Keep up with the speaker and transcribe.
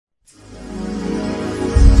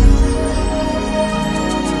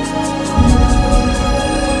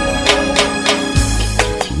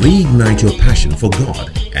reignite your passion for God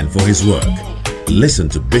and for His work. Listen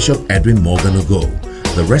to Bishop Edwin Morgan Ogo,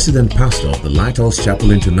 the resident pastor of the Lighthouse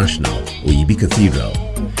Chapel International, Oyibi Cathedral.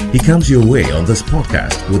 He comes your way on this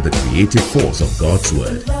podcast with the creative force of God's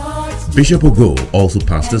Word. Bishop Ogo also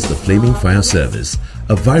pastors the Flaming Fire Service,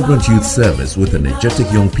 a vibrant youth service with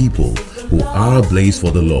energetic young people who are ablaze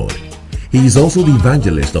for the Lord. He is also the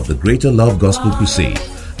evangelist of the Greater Love Gospel Crusade,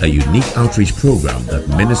 a unique outreach program that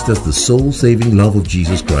ministers the soul-saving love of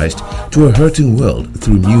Jesus Christ to a hurting world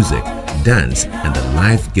through music, dance, and the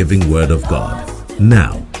life-giving Word of God.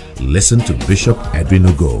 Now, listen to Bishop Edwin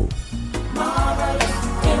Ogo.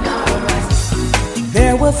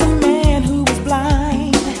 There was a man who was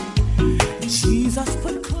blind. Jesus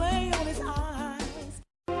put clay on his eyes.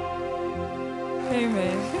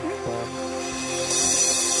 Amen.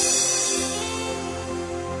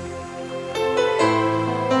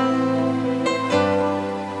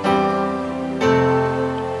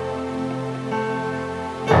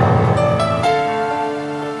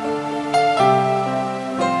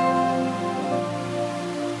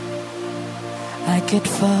 I could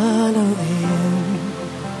follow him.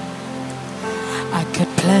 I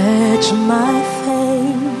could pledge my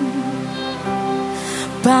faith.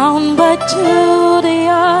 Bound by duty,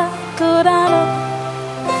 I could honor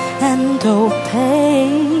and obey.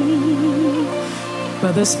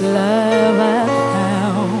 But this love I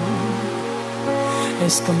found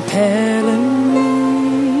is compelling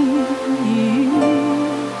me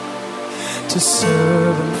to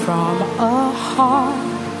serve him from a heart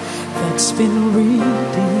that's been redeemed.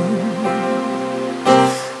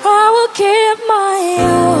 I will give my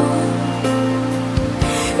all,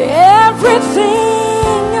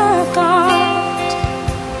 everything I've got,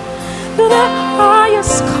 to the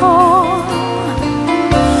highest call,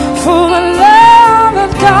 for the love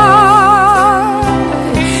of God.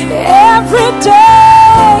 Every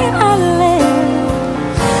day I live,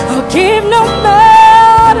 I'll give no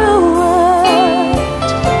matter what.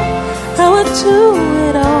 I will do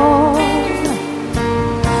it all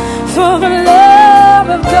for the love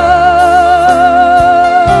of God.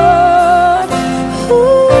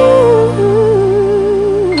 Ooh,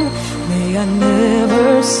 may I never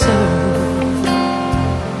serve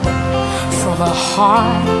from a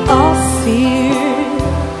heart of fear,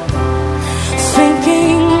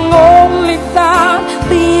 thinking only that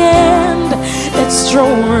the end is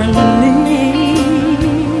drawing near.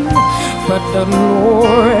 But the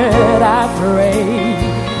Lord, I pray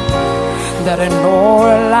that in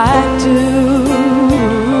all I do,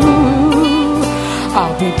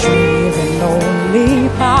 I'll be driven only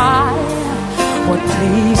by what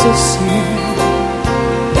pleases you.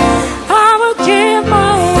 I will give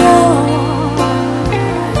my all,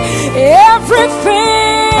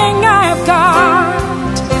 everything I've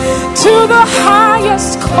got, to the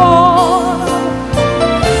highest call,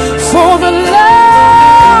 for the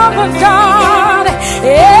love of God.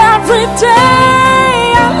 Every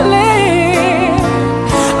day I live,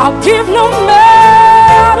 I'll give no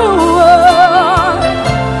matter what.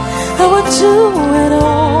 I will do it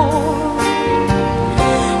all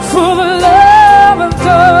for the love of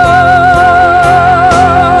God.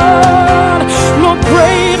 No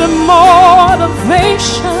greater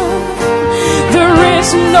motivation, there is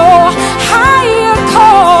no higher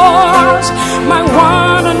cause. My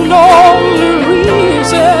one and only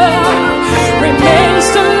reason remains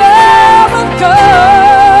the love of God.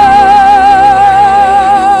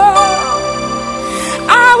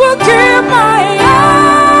 I will give my all,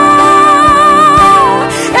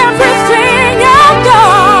 everything I've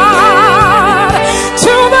got,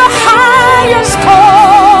 to the highest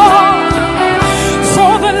call,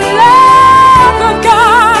 for the love of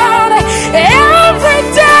God. Every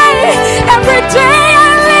day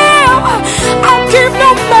I live, I'll give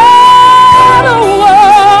no matter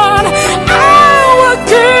what. I will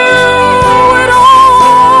do it all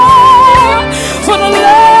for the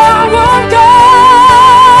love of God.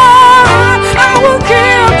 I will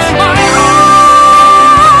give my all,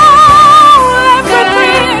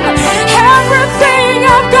 everything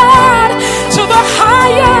I've got, to the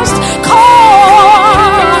highest call,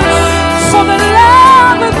 for the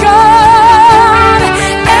love of God.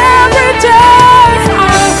 Every day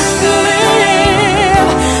I live,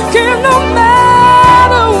 give no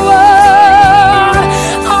matter what.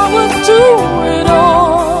 I will do it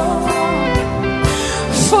all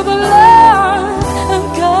for the love of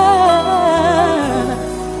God.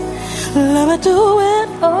 Let me do it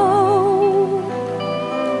all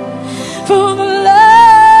for the love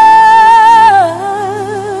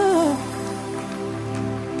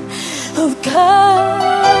of God.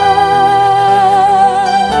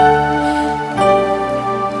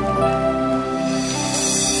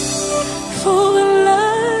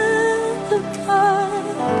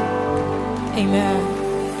 Amen.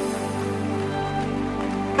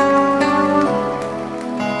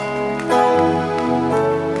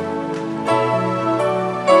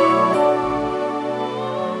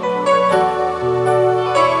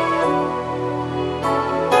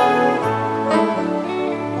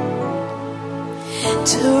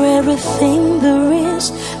 To everything there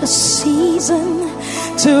is a season,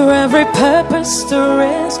 to every purpose there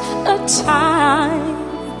is a time.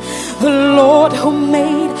 The Lord who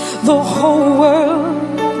made the whole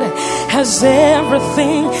world has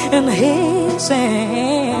everything in His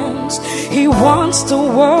hands. He wants the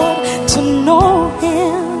world to know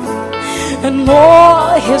Him and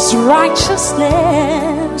all His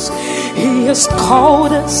righteousness. He has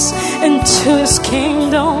called us into His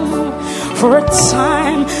kingdom for a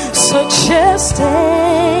time such as this.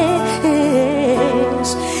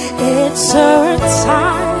 It's a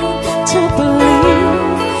time to believe.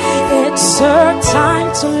 It's a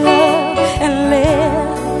time to love and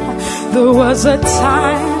live. There was a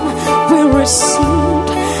time we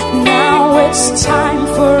received. Now it's time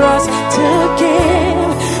for us to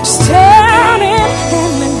give. Standing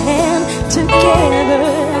hand in hand together,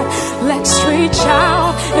 let's reach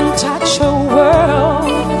out and touch a world.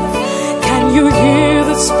 Can you hear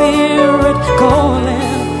the Spirit calling?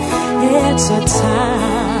 It's a time.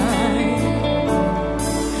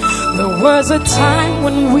 There was a time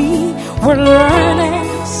when we were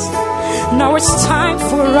learners. Now it's time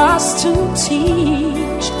for us to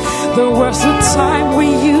teach. There was a time we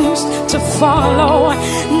used to follow.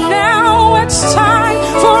 Now it's time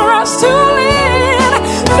for us to lead.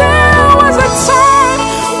 There was a time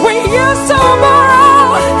we used to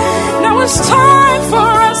borrow. Now it's time for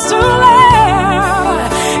us to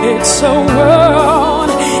lend. It's a world,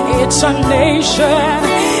 it's a nation,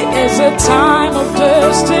 it's a time of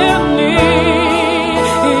destiny.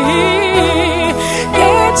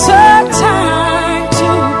 It's a time to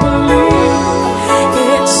believe.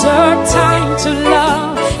 It's a time to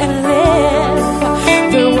love and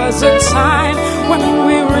live. There was a time when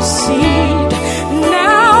we received.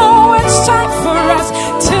 Now it's time for us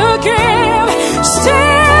to give.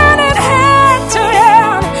 Standing hand to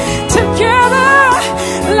hand together,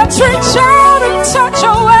 let's reach out and touch a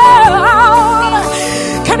world.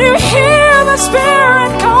 Can you hear the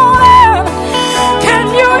Spirit calling? Can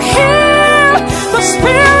you hear the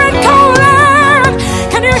Spirit calling?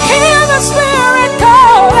 Can you hear the Spirit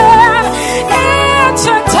calling? It's a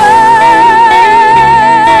time.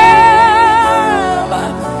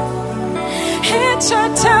 It's a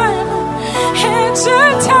time. It's a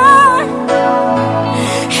time.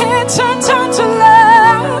 It's a time to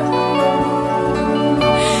love.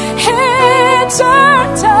 It's a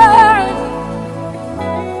time.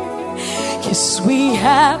 Yes, we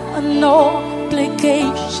have an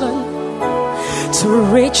obligation to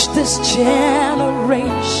reach this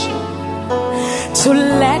generation, to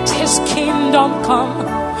let His kingdom come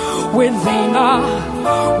within our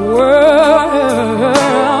world.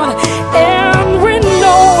 And we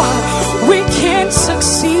know we can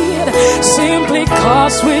succeed simply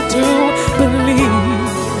because we do believe.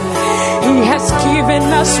 He has given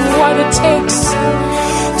us what it takes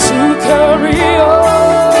to carry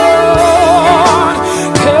on.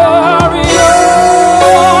 Carry on.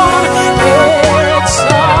 It's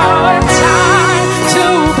our time to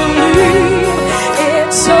believe.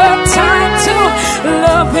 It's our time to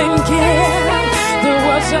love and give. There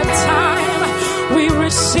was a time we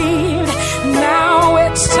received. Now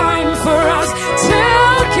it's time for us to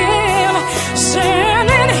give.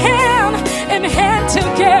 Standing hand in hand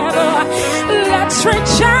together, let's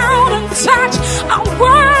reach out and touch our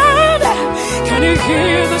world. Can you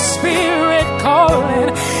hear the Spirit calling?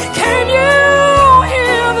 Can you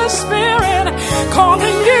hear the Spirit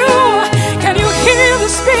calling you? Can you hear the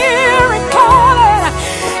Spirit calling?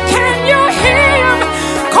 Can you hear Him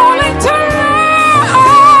calling to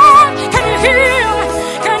love? Can you hear Him?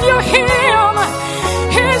 Can you hear Him?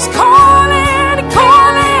 He's calling,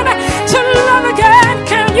 calling to love again.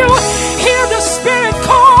 Can you hear the Spirit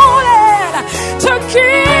calling to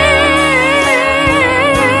give?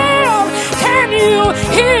 Can you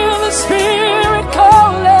hear the Spirit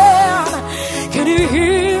calling? Can you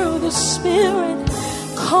hear the Spirit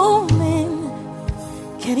calling?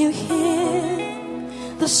 Can you hear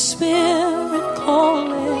the Spirit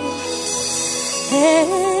calling?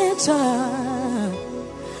 It's a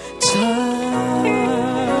time.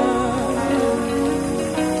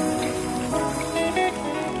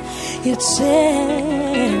 It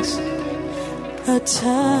says a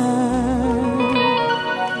time.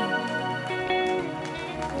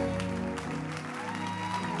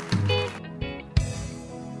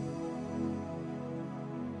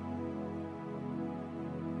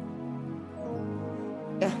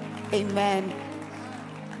 Amen.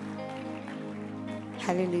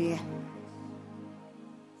 Hallelujah.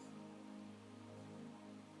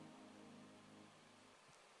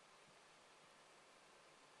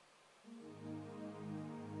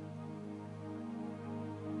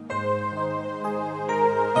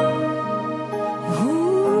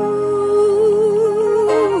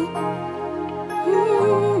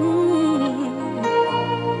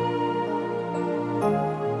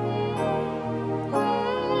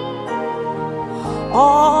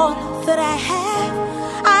 All that I have,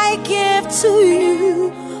 I give to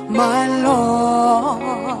you, my Lord.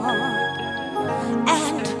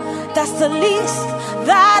 And that's the least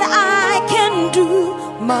that I can do,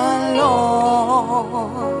 my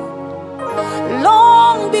Lord.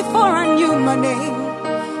 Long before I knew my name,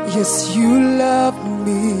 yes, you loved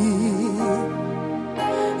me,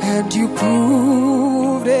 and you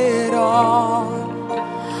proved it all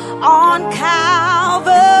on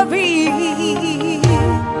Calvary.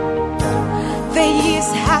 The years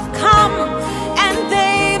have come and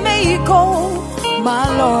they may go, my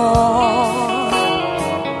Lord,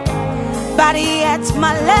 but yet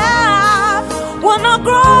my life will not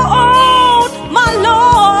grow old, my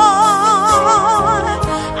Lord.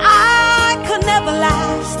 I could never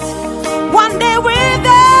last one day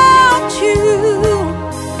without you.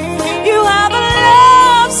 You have a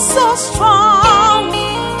love so strong,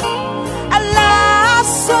 a love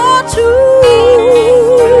so true.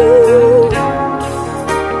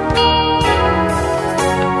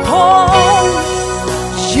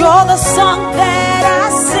 You're the song that I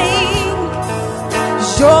sing.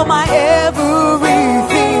 You're my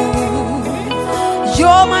everything.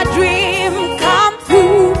 You're my dream come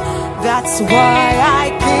true. That's why I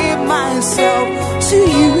give myself to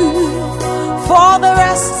you. For the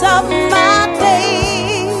rest of my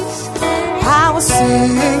days, I will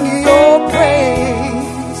sing your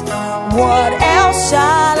praise. What else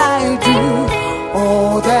shall I do?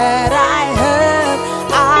 All that I have,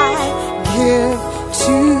 I give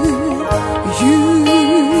to you.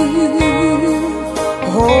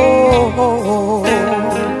 Oh,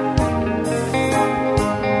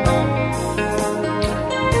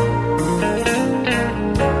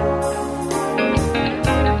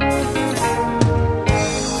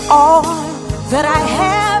 all that I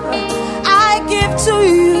have, I give to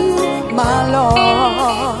you, my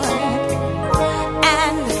Lord.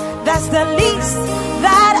 And that's the least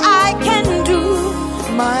that I can do,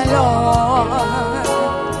 my Lord.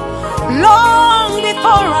 Long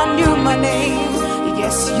before I knew my name,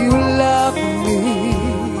 yes, you loved me,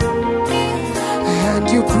 and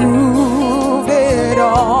you proved it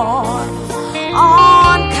all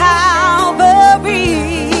on Calvary.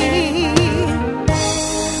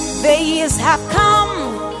 The years have come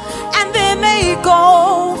and they may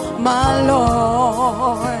go, my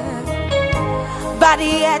Lord, but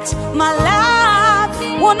yet my life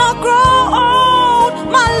will not grow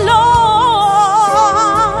old, my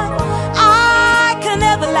Lord. I can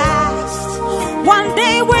never last one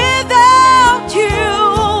day without you.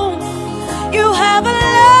 You have a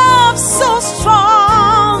love so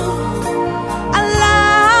strong, a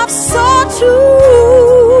love so true.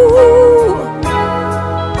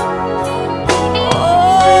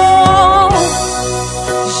 Oh,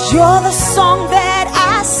 you're the song that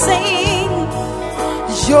I sing.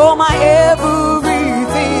 You're my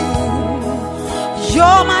everything.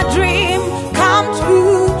 You're my dream come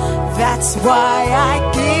true. That's why I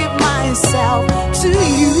give myself to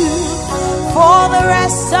you. For the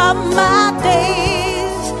rest of my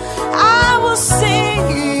days, I will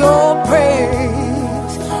sing your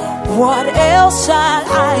praise. What else shall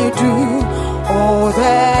I do? All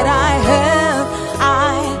that I have,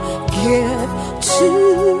 I give to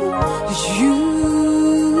you.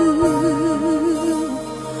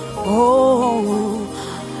 Oh,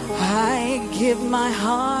 I give my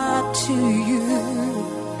heart to you.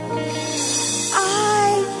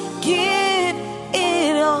 I give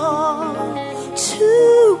it all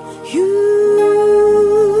to you.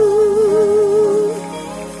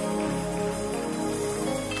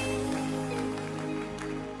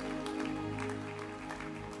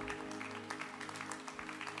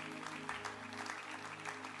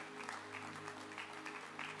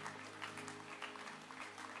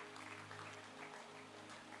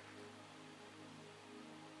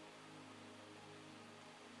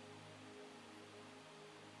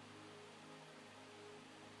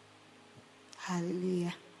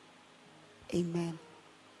 Hallelujah. Amen.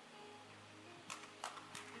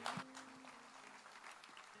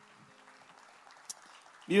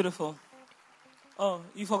 Beautiful. Oh,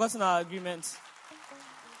 you've forgotten our agreement.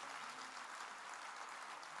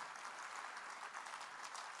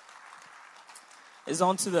 It's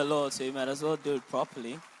unto the Lord, so you might as well do it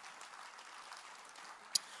properly.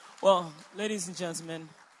 Well, ladies and gentlemen,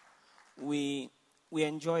 we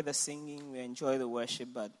enjoy the singing, we enjoy the worship,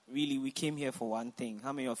 but really we came here for one thing.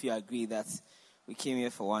 How many of you agree that we came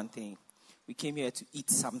here for one thing? We came here to eat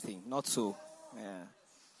something, not so. Yeah.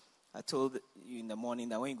 I told you in the morning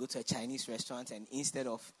that when you go to a Chinese restaurant and instead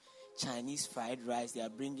of Chinese fried rice, they are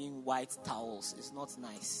bringing white towels. It's not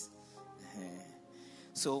nice.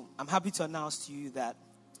 So I'm happy to announce to you that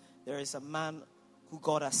there is a man who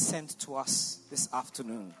God has sent to us this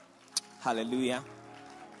afternoon. Hallelujah.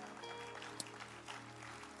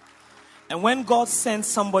 And when God sends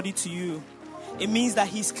somebody to you, it means that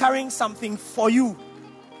he's carrying something for you.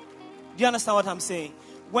 Do you understand what I'm saying?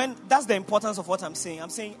 That's the importance of what I'm saying. I'm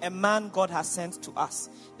saying a man God has sent to us.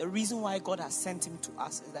 The reason why God has sent him to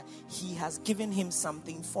us is that he has given him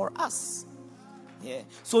something for us. Yeah.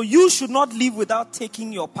 So you should not leave without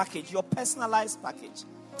taking your package, your personalized package.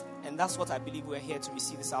 And that's what I believe we're here to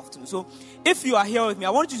receive this afternoon. So if you are here with me,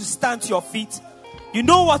 I want you to stand to your feet. You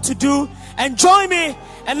know what to do. And join me.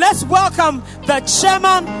 And let's welcome the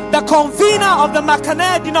chairman, the convener of the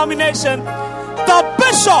Makaneh denomination, the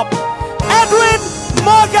Bishop Edwin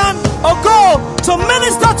Morgan Ogo, to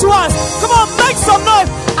minister to us. Come on, make some noise.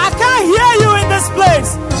 I can't hear you in this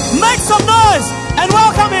place. Make some noise and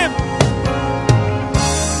welcome him.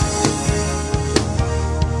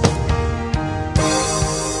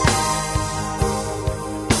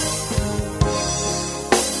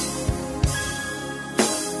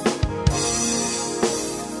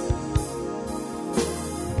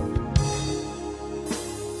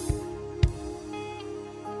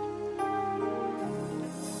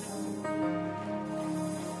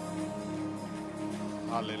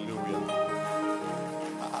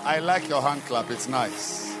 I like your hand clap. It's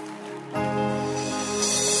nice.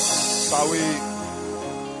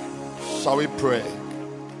 Shall we pray?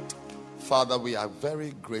 Father, we are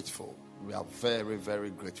very grateful. We are very, very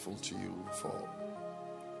grateful to you for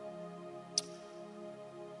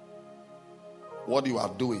what you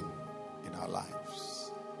are doing in our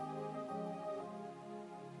lives.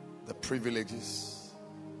 The privileges,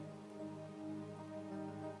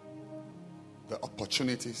 the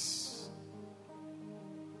opportunities,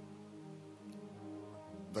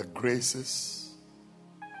 the graces,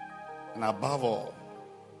 and above all,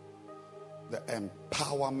 the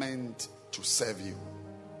empowerment to serve you.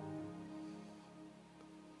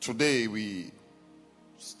 Today we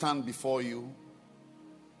stand before you,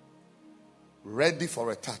 ready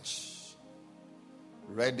for a touch,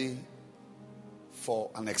 ready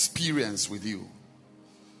for an experience with you.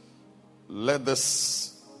 Let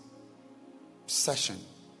this session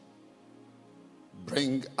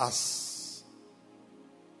bring us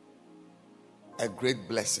a great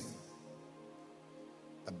blessing,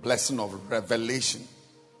 a blessing of revelation,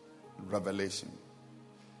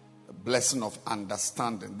 a blessing of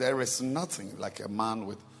understanding. There is nothing like a man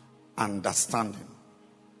with understanding.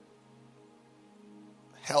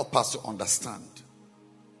 Help us to understand.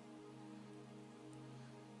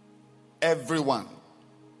 Everyone,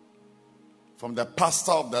 from the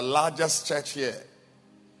pastor of the largest church here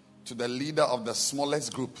to the leader of the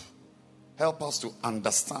smallest group, help us to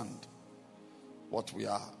understand what we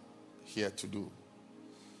are here to do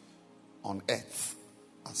on earth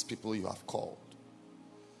as people you have called.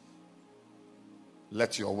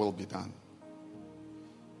 Let your will be done.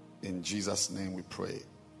 In Jesus' name we pray.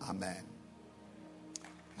 Amen.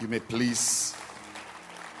 You may please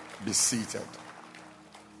be seated.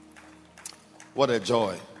 What a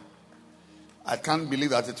joy. I can't believe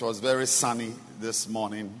that it was very sunny this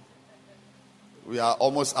morning. We are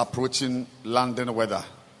almost approaching London weather.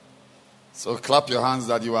 So clap your hands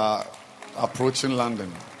that you are approaching London.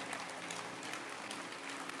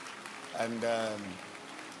 And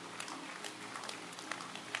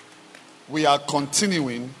we are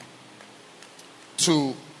continuing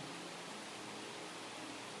to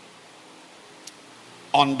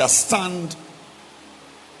understand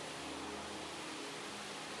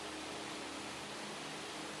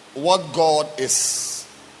what God is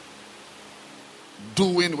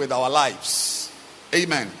doing with our lives.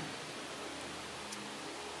 Amen.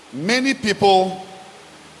 Many people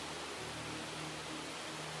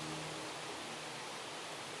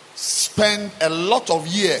spend a lot of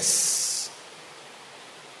years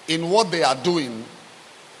in what they are doing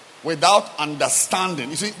without understanding.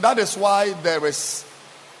 You see, that is why there is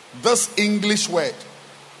this English word.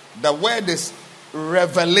 The word is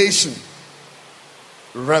revelation.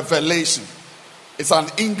 Revelation. It's an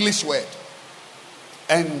English word.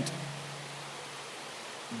 And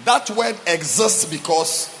that word exists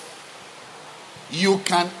because you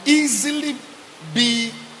can easily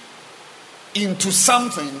be into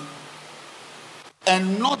something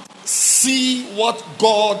and not see what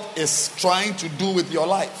God is trying to do with your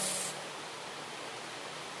life.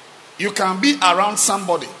 You can be around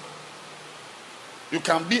somebody, you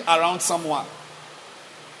can be around someone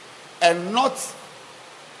and not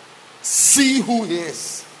see who he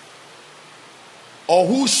is or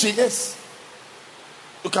who she is.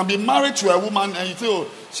 You can be married to a woman and you think, oh,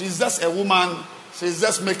 she's just a woman, she's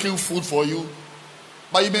just making food for you.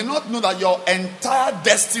 But you may not know that your entire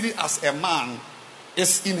destiny as a man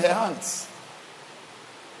is in her hands.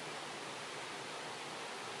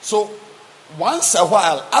 So, once a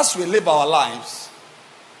while, as we live our lives,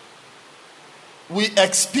 we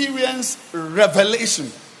experience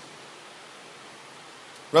revelation.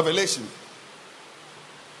 Revelation.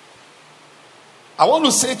 I want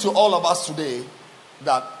to say to all of us today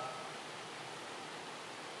that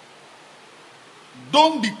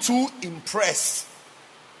don't be too impressed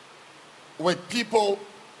with people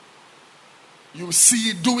you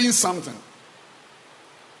see doing something.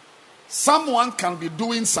 Someone can be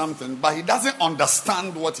doing something, but he doesn't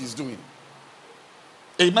understand what he's doing.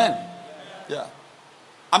 Amen. Yeah.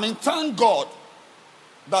 I mean, thank God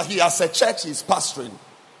that he has a church he's pastoring.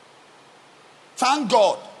 Thank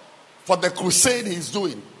God for the crusade he's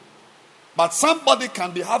doing. But somebody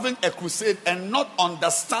can be having a crusade and not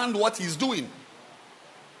understand what he's doing.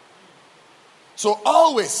 So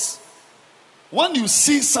always, when you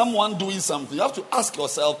see someone doing something, you have to ask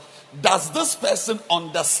yourself, does this person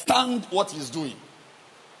understand what he's doing?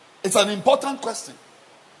 It's an important question.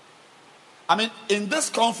 I mean, in this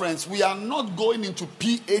conference, we are not going into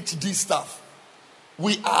PhD stuff.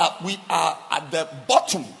 We are at the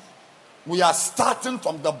bottom. We are starting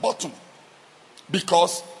from the bottom.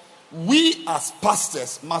 Because we as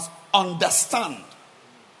pastors must understand.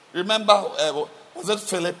 Remember, was it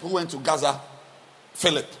Philip who went to Gaza?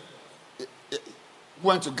 Philip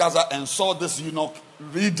went to Gaza and saw this eunuch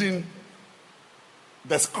reading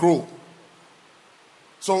the scroll.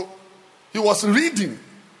 So he was reading.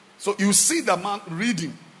 So you see the man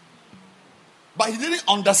reading. But he didn't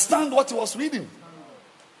understand what he was reading.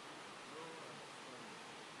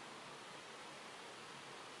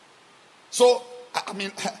 So, I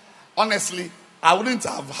mean, honestly, I wouldn't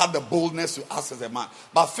have had the boldness to ask as a man.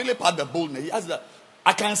 But Philip had the boldness. He asked that,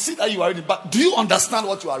 I can see that you are reading, but do you understand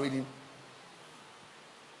what you are reading?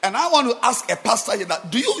 And I want to ask a pastor here that,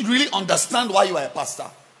 do you really understand why you are a pastor?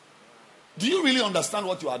 Do you really understand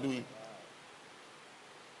what you are doing?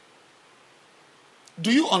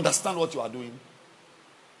 Do you understand what you are doing?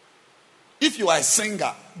 If you are a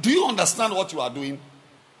singer, do you understand what you are doing?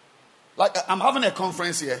 Like, I'm having a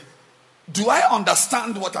conference here. Do I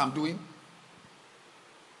understand what I'm doing?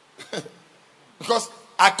 Because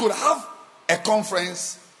I could have a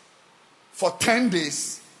conference for 10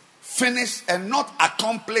 days, finish and not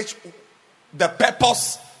accomplish the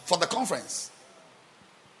purpose for the conference.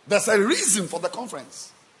 There's a reason for the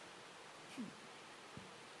conference.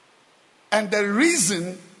 And the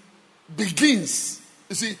reason begins,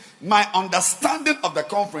 you see, my understanding of the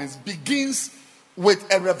conference begins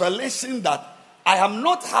with a revelation that I am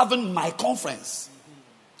not having my conference.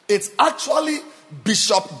 It's actually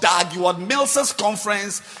Bishop Dag Heward-Mills's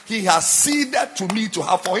conference he has ceded to me to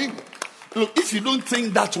have for him. Look, if you don't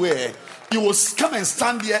think that way, you will come and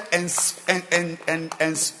stand here and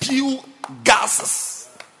spew gases.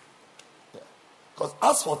 Because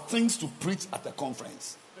as for things to preach at a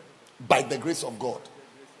conference, by the grace of God,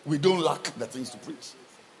 we don't lack the things to preach.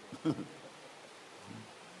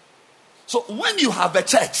 So when you have a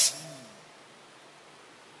church,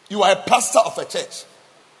 you are a pastor of a church,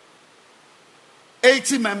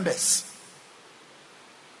 80 members,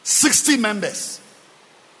 60 members,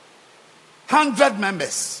 100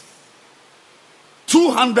 members,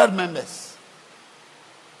 200 members.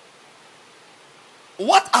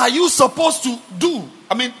 What are you supposed to do?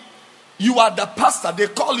 I mean, you are the pastor. They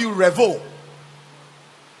call you Revo.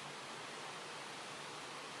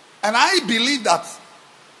 And I believe that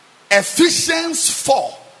Ephesians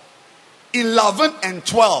 4, 11 and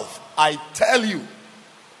 12, I tell you,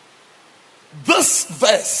 this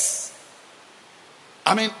verse,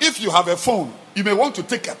 I mean, if you have a phone, you may want to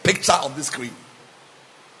take a picture of the screen.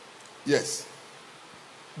 Yes.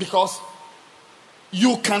 Because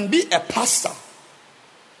you can be a pastor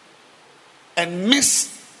and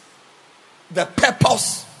miss the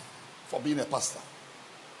purpose for being a pastor.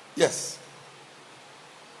 Yes.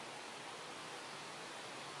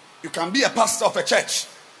 You can be a pastor of a church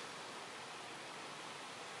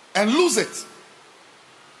and lose it.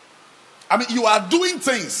 I mean, you are doing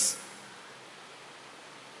things.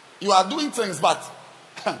 You are doing things, but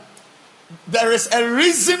There is a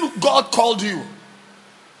reason God called you.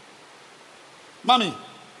 Mommy,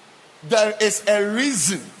 there is a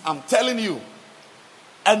reason, I'm telling you.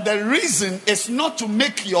 And the reason is not to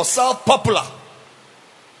make yourself popular.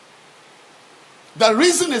 The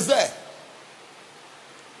reason is there.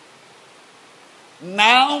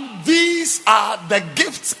 Now, these are the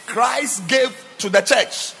gifts Christ gave to the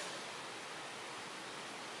church.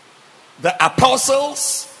 The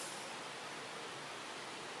apostles,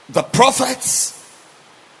 the prophets,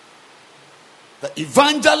 the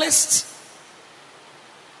evangelists,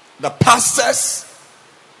 the pastors,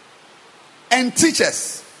 and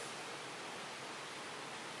teachers.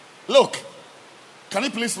 Look, can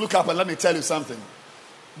you please look up and let me tell you something?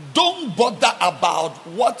 Don't bother about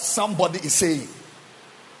what somebody is saying.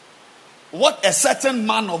 What a certain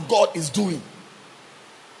man of God is doing.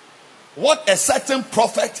 What a certain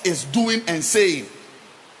prophet is doing and saying.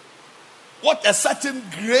 What a certain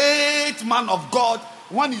great man of God,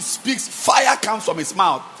 when he speaks, fire comes from his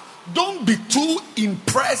mouth. Don't be too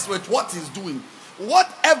impressed with what he's doing.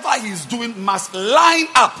 Whatever he's doing must line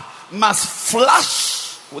up, must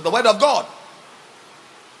flash with the word of God.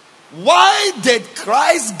 Why did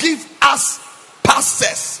Christ give us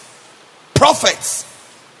pastors, prophets,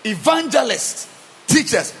 evangelists,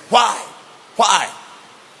 teachers? Why? Why?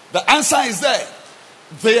 The answer is there.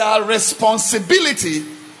 Their responsibility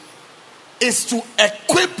is to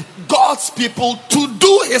equip God's people to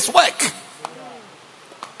do his work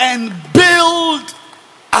and build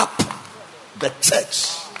up the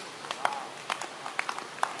church.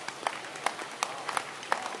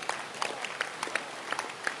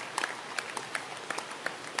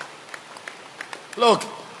 Look,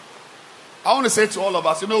 I want to say to all of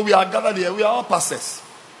us, we are gathered here, we are all pastors.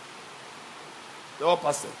 We're all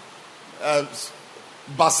pastors.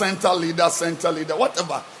 Center leader,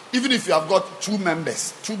 whatever. Even if you have got two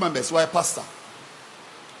members, you are a pastor.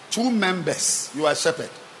 2 members, you are a shepherd.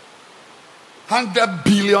 100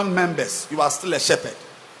 billion members, you are still a shepherd.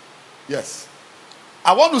 Yes.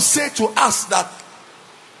 I want to say to us that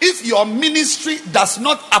if your ministry does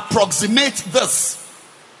not approximate this,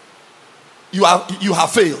 you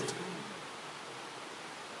have failed.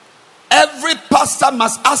 Every pastor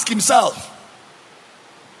must ask himself,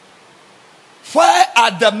 where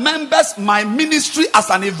are the members my ministry as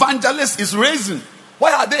an evangelist is raising?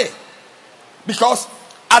 Where are they? Because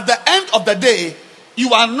at the end of the day,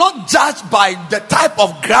 you are not judged by the type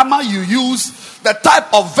of grammar you use, the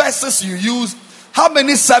type of verses you use, how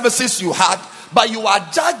many services you had, but you are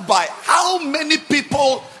judged by how many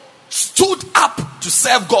people stood up to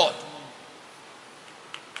serve God.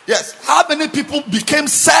 Yes, how many people became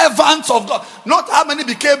servants of God, not how many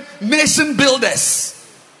became nation builders.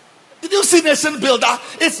 Did you see nation builder?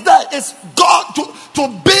 It's there. It's God to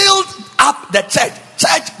build up the church.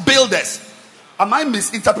 Church builders. Am I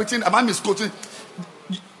misinterpreting? Am I misquoting?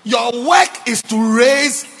 Your work is to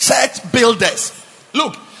raise church builders.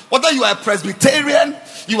 Look, whether you are a Presbyterian,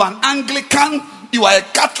 you are an Anglican, you are a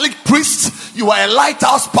Catholic priest, you are a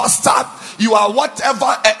lighthouse pastor, you are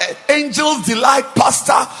whatever, Angels Delight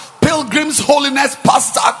pastor, Pilgrims Holiness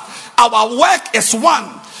pastor, our work is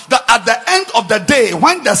one. That at the end of the day,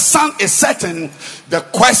 when the sun is setting, the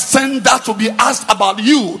question that will be asked about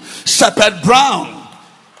you, Shepherd Brown,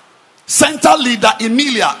 center leader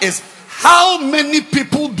Emilia, is how many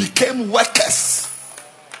people became workers?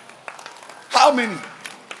 How many?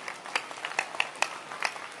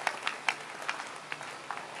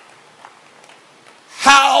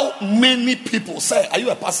 How many people? Say, are you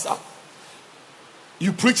a pastor?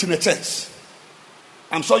 You preach in a church.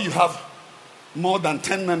 I'm sure you have more than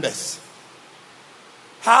 10 members.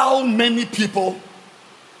 How many people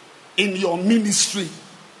in your ministry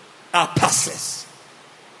are pastors?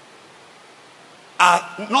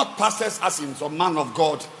 Are not pastors as in some man of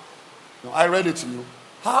God. No, I read it to you.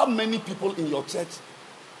 How many people in your church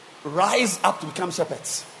rise up to become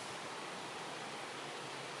shepherds?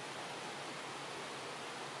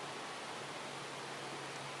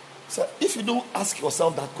 So if you don't ask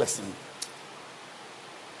yourself that question,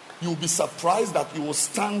 you'll be surprised that you will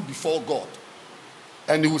stand before God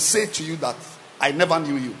and he will say to you that I never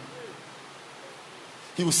knew you.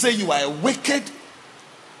 He will say you are a wicked,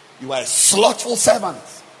 you are a slothful servant.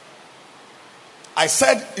 I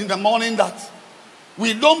said in the morning that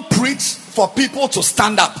we don't preach for people to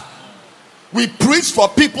stand up. We preach for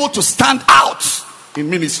people to stand out in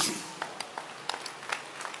ministry.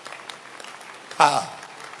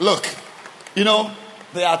 Look,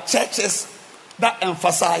 there are churches that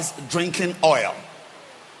emphasize drinking oil.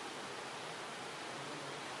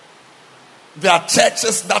 There are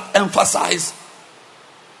churches that emphasize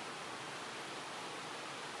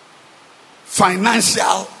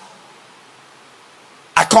financial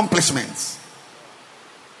accomplishments.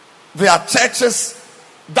 There are churches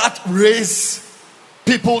that raise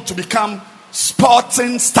people to become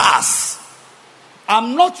sporting stars.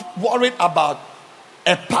 I'm not worried about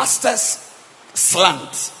a pastor's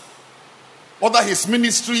slant, whether his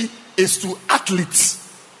ministry is to athletes.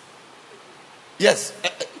 Yes,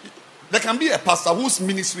 there can be a pastor whose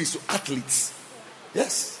ministry is to athletes.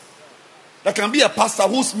 Yes, there can be a pastor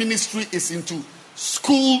whose ministry is into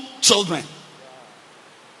school children.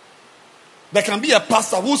 There can be a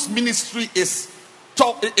pastor whose ministry is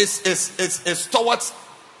towards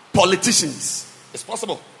politicians. It's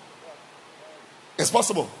possible. It's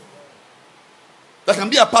possible. There can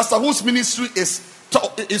be a pastor whose ministry is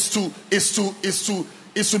to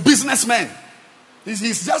businessmen.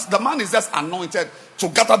 He's just, the man is just anointed to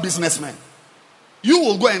gather businessmen. You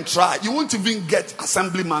will go and try. You won't even get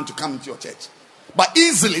assemblyman to come into your church, but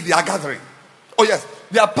easily they are gathering. Oh yes,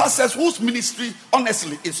 there are pastors whose ministry,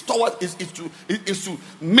 honestly, is to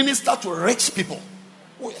minister to rich people.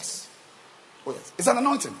 Oh yes, oh yes, it's an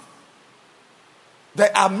anointing.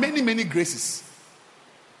 There are many graces.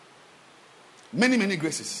 Many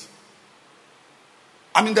graces.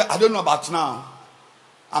 I mean, I don't know about now.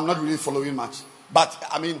 I'm not really following much. But,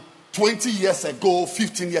 20 years ago,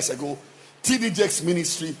 15 years ago, T.D. Jakes'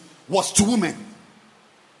 ministry was to women.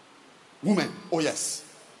 Women, oh yes.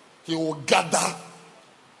 He will gather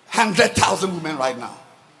 100,000 women right now.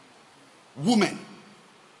 Women.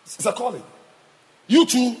 It's a calling. You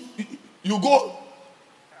too, you go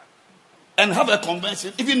and have a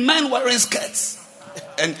convention. Even men wearing skirts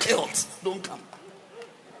and kilts don't come.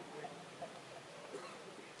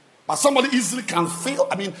 But somebody easily can feel.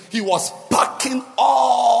 He was packing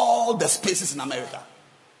all the spaces in America.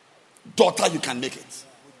 Daughter, you can make it.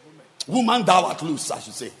 Woman, thou art loose, I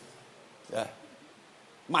should say. Yeah.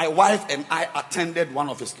 My wife and I attended one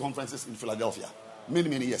of his conferences in Philadelphia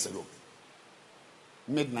many years ago.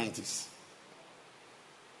 Mid-90s.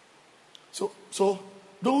 So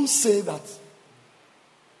don't say that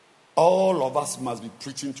all of us must be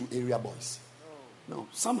preaching to area boys. No,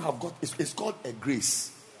 some have got, it's called a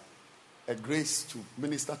grace. A grace to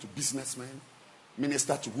minister to businessmen,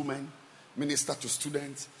 minister to women, minister to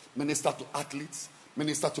students, minister to athletes,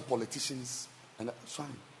 minister to politicians. And that's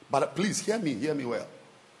fine. But please hear me well.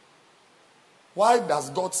 Why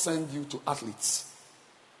does God send you to athletes?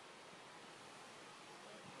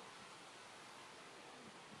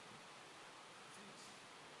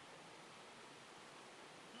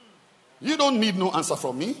 You don't need no answer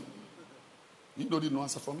from me. You don't need no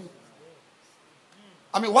answer from me.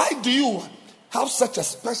 Why do you have such a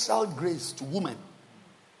special grace to women?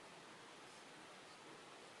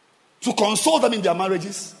 To console them in their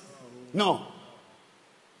marriages? No.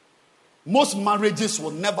 Most marriages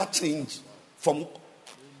will never change from,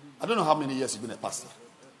 I don't know how many years you've been a pastor.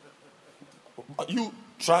 You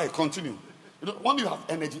try, continue. When you have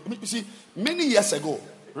energy. You see, many years ago,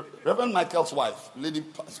 Reverend Michael's wife, lady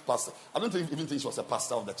pastor, I don't even think she was a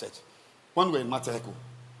pastor of the church. When we were in Mataheko,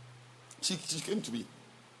 she came to me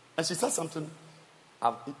and she said something.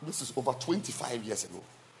 This is over 25 years ago.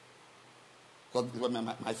 Because they were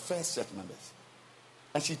my first church members.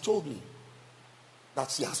 And she told me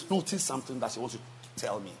that she has noticed something that she wants to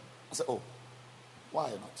tell me. I said, oh,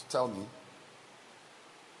 why not? Tell me.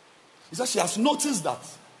 He said she has noticed that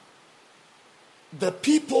the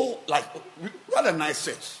people, we had a nice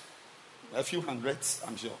church. A few hundreds,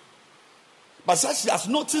 I'm sure. But she has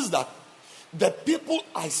noticed that the people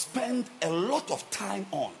I spend a lot of time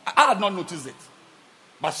on, I had not noticed it,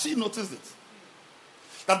 but she noticed it.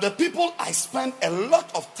 That the people I spend a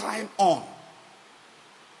lot of time on,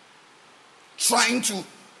 trying to,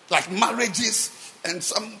 marriages and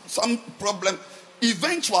some problem,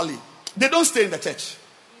 eventually, they don't stay in the church.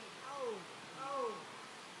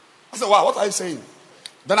 I said, wow, what are you saying?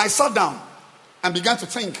 Then I sat down and began to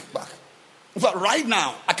think back. In fact, right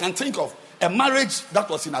now, I can think of a marriage that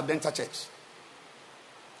was in Adenta Church.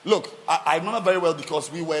 Look, I remember very well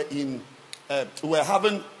because we were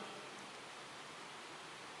having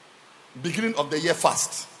beginning of the year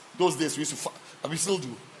fast. Those days we still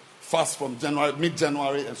do fast from January,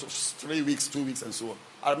 mid-January, and so 3 weeks, 2 weeks, and so on.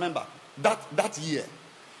 I remember that year,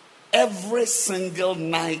 every single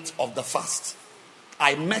night of the fast,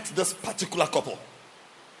 I met this particular couple.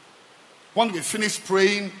 When we finished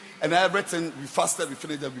praying and everything, we fasted, we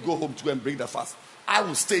finished, then we go home to go and break the fast. I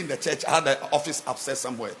will stay in the church. I had an office upstairs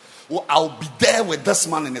somewhere. Well, I'll be there with this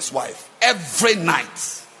man and his wife every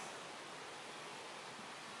night.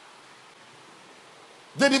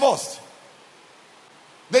 They divorced.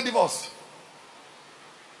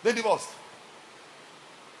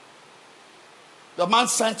 The man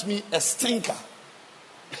sent me a stinker.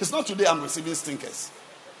 It's not today I'm receiving stinkers.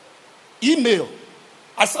 Email.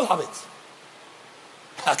 I still have it.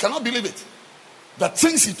 I cannot believe it. The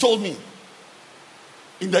things he told me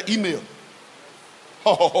in the email.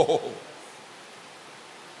 It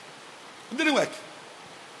didn't work.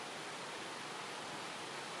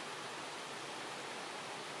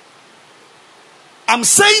 I'm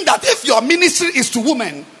saying that if your ministry is to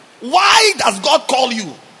women, why does God call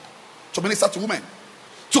you to minister to women?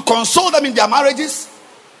 To console them in their marriages?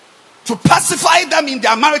 To pacify them in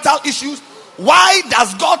their marital issues? Why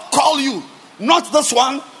does God call you? Not this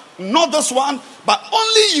one, not this one, but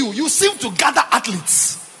only you. You seem to gather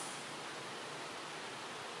athletes.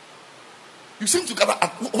 You seem to gather.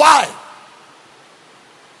 Why?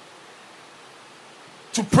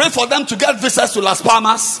 To pray for them to get visas to Las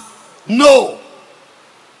Palmas? No.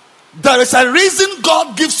 There is a reason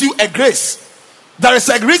God gives you a grace. There is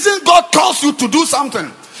a reason God calls you to do something.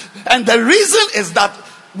 And the reason is that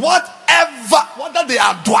whether they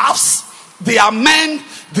are dwarfs, they are men,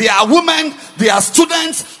 they are women, they are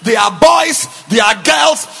students, they are boys, they are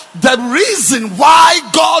girls. The reason why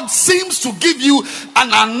God seems to give you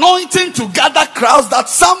an anointing to gather crowds that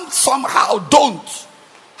some somehow don't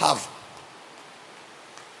have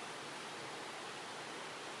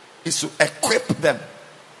is to equip them.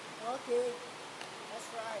 Okay, that's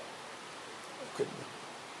right. Equip them.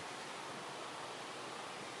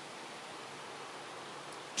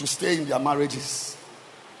 To stay in their marriages.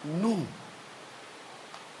 No.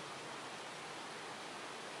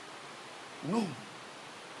 No.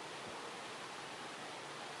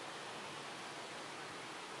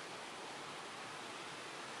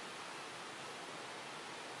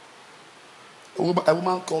 A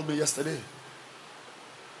woman called me yesterday.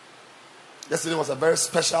 Yesterday was a very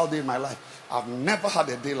special day in my life. I've never had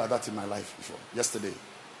a day like that in my life before. Yesterday.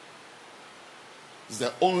 It's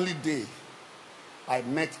the only day I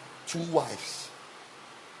met two wives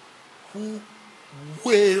who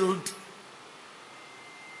wailed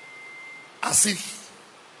as if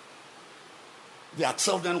their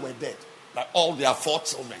children were dead. Like all their 4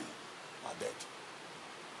 children are dead.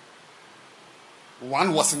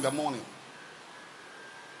 One was in the morning.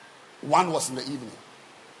 One was in the evening.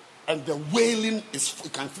 And the wailing is, you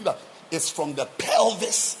can feel that, it's from the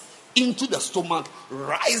pelvis into the stomach,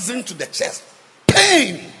 rising to the chest.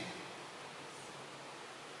 Pain.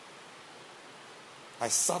 I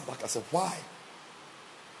sat back, I said, why?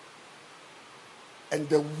 And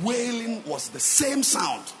the wailing was the same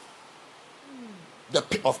sound.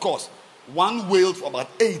 Of course, one wailed for about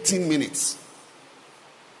 18 minutes.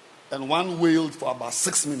 And one wailed for about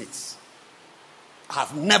 6 minutes. I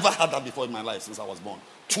have never had that before in my life since I was born.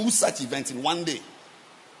 2 such events in one day.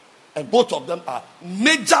 And both of them are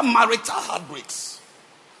major marital heartbreaks.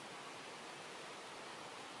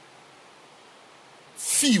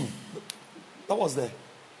 Few. That was the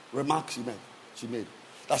remark she made.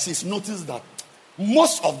 That she's noticed that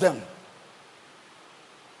most of them,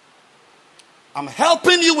 I'm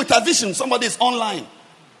helping you with a vision. Somebody is online.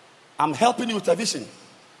 I'm helping you with a vision.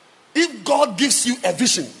 If God gives you a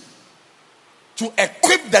vision to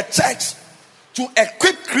equip the church, to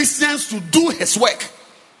equip Christians to do his work,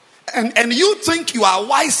 and you think you are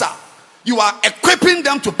wiser, you are equipping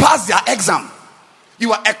them to pass their exam,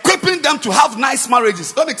 you are equipping them to have nice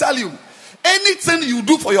marriages. Let me tell you, anything you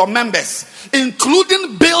do for your members,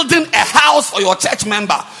 including building a house for your church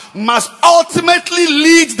member, must ultimately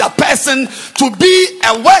lead the person to be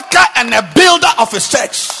a worker and a builder of his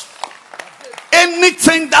church.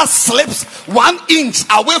 Anything that slips 1 inch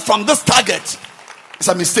away from this target is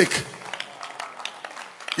a mistake.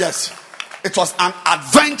 Yes, it was an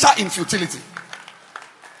adventure in futility.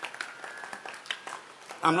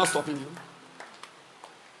 I'm not stopping you.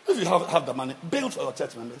 If you have the money, build for your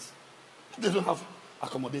church members. If they don't have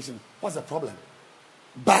accommodation, what's the problem?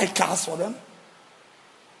 Buy cars for them.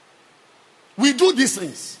 We do these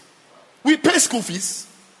things. We pay school fees.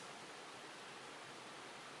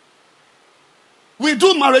 We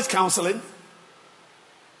do marriage counseling.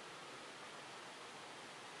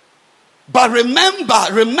 But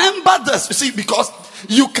remember this, you see, because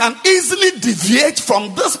you can easily deviate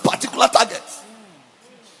from this particular target.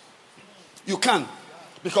 You can.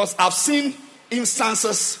 Because I've seen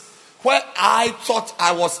instances where I thought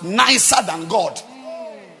I was nicer than God.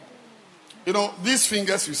 You know, these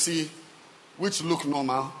fingers you see, which look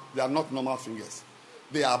normal, they are not normal fingers.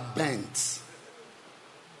 They are bent.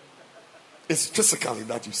 It's physically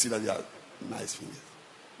that you see that they are nice fingers.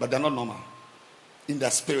 But they're not normal. In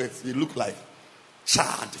their spirit, they look like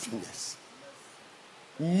charred fingers.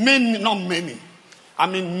 Many, not many. I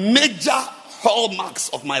mean, major hallmarks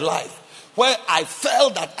of my life where I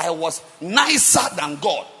felt that I was nicer than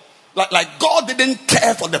God. Like God didn't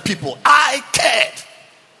care for the people. I cared.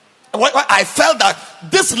 When I felt that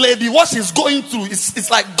this lady, what she's going through, it's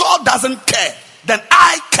like God doesn't care. Then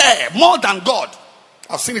I care more than God.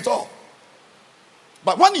 I've seen it all.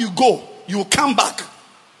 But when you go, you come back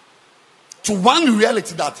to one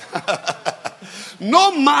reality that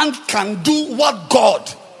no man can do what God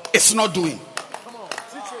is not doing.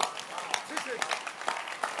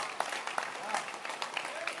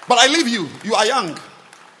 But I leave you. You are young.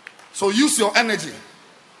 So use your energy.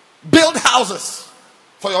 Build houses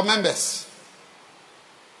for your members.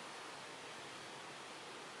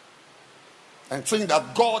 And think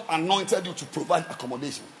that God anointed you to provide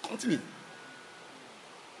accommodation. Continue.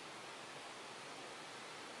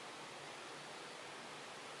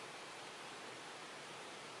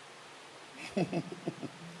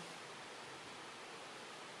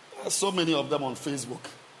 There's so many of them on Facebook.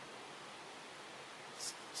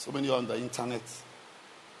 So many on the internet.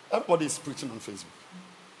 Everybody is preaching on Facebook.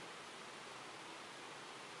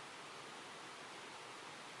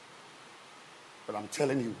 But I'm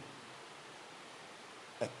telling you,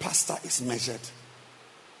 a pastor is measured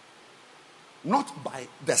not by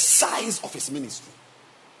the size of his ministry,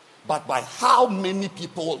 but by how many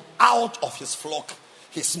people out of his flock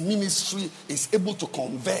his ministry is able to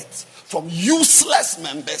convert from useless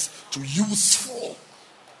members to useful.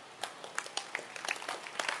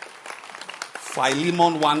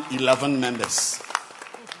 Philemon 1:11 members.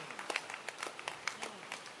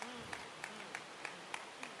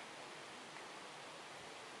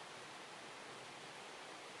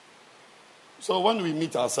 So when we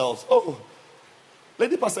meet ourselves,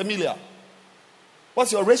 Lady Pastor Emilia,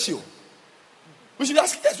 what's your ratio? We should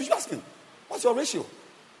ask. Yes, we should ask him. What's your ratio?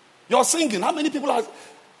 Your singing. How many people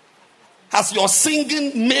has your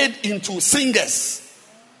singing made into singers?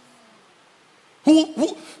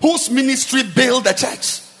 Whose ministry build the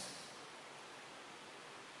church?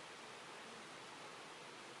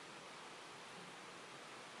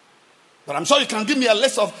 But I'm sure you can give me a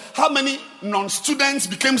list of how many non-students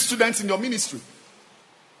became students in your ministry.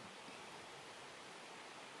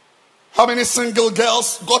 How many single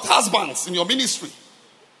girls got husbands in your ministry?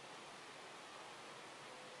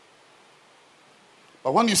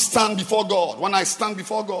 But when you stand before God, when I stand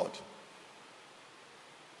before God,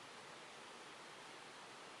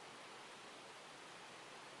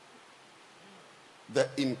 the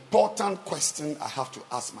important question I have to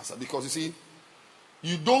ask myself, because you see,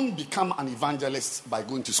 you don't become an evangelist by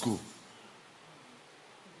going to school.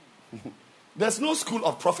 There's no school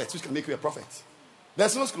of prophets which can make you a prophet.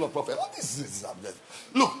 There's no school of prophets.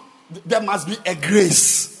 Look, there must be a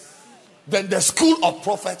grace. Then the school of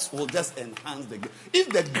prophets will just enhance the grace. If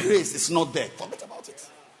the grace is not there, forget about it.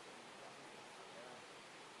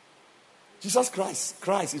 Jesus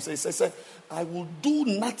Christ, he said, I will do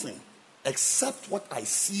nothing except what I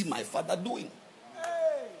see my Father doing.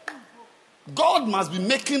 God must be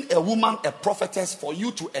making a woman a prophetess for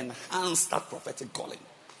you to enhance that prophetic calling.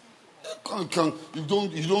 You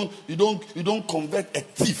don't convert a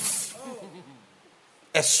thief,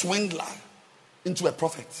 a swindler into a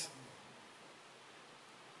prophet.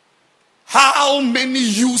 How many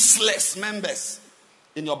useless members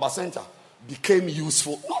in your bacenta became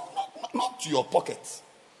useful? Not to your pocket,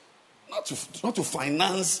 not to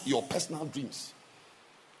finance your personal dreams,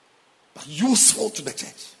 but useful to the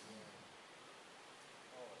church.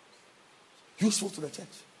 Useful to the church.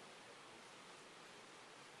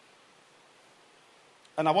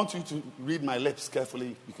 And I want you to read my lips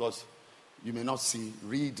carefully, because you may not see.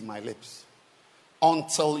 Read my lips.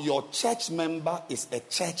 Until your church member is a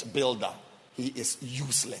church builder, he is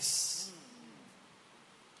useless.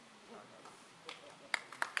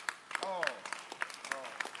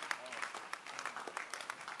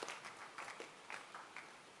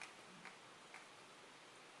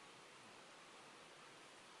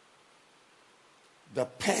 The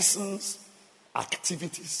person's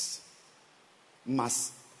activities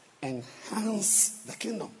must enhance the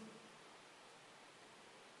kingdom.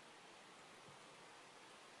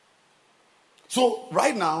 So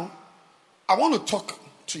right now, I want to talk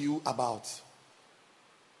to you about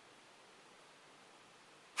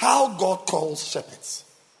how God calls shepherds.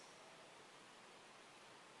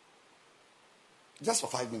 Just for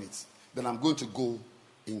 5 minutes. Then I'm going to go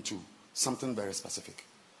into something very specific.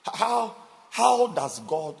 How does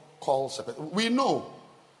God call shepherds? We know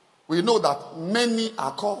that many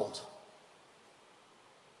are called.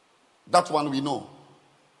 That one we know.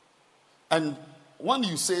 And when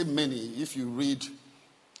you say many, if you read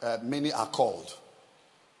many are called.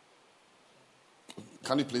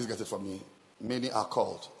 Can you please get it for me? Many are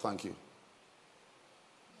called. Thank you.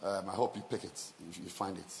 I hope you pick it, if you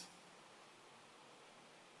find it.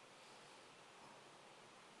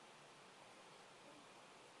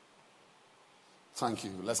 Thank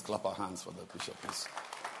you. Let's clap our hands for the bishop.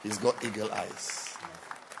 He's got eagle eyes.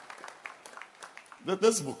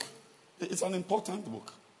 This book, it's an important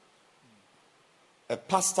book. A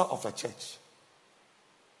pastor of a church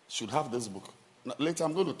should have this book. Now, later,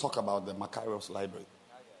 I'm going to talk about the Macarius Library.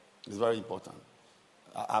 It's very important.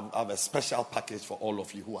 I have a special package for all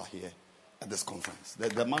of you who are here at this conference.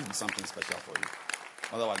 There must be something special for you.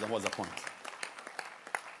 Otherwise, then what's the point?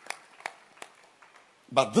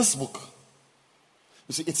 But this book,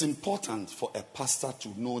 you see, it's important for a pastor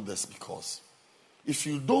to know this, because if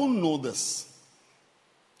you don't know this,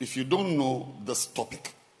 if you don't know this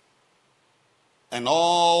topic and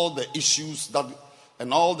all the issues that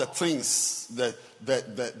and all the things the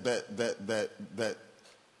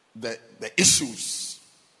issues,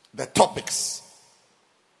 the topics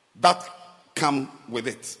that come with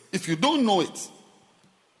it, if you don't know it,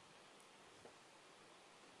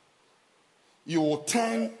 you will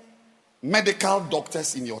turn medical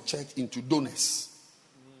doctors in your church into donors,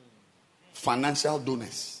 financial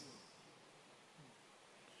donors.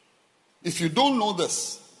 If you don't know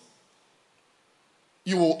this,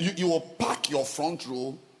 you will pack your front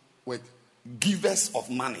row with givers of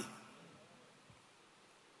money.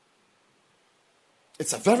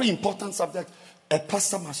 It's a very important subject. A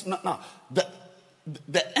pastor must now.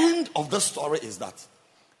 The end of the story is that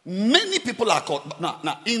many people are called.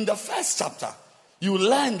 Now, in the first chapter, you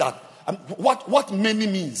learn that what many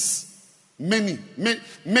means. Many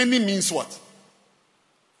means what?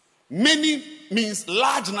 Many means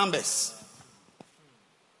large numbers.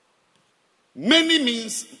 Many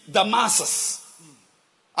means the masses.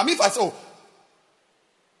 I mean, if I say,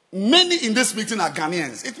 many in this meeting are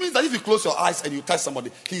Ghanaians, it means that if you close your eyes and you touch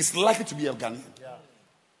somebody, he is likely to be a Ghanaian. Yeah.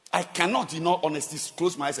 I cannot, in all honesty,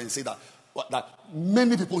 close my eyes and say that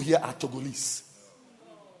many people here are Togolese.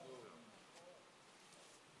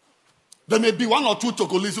 There may be one or two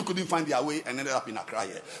Togolese who couldn't find their way and ended up in Accra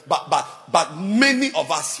here. But many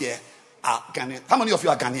of us here are Ghanaians. How many of you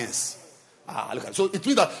are Ghanaians? Look at it. So it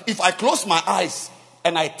means that if I close my eyes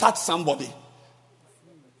and I touch somebody,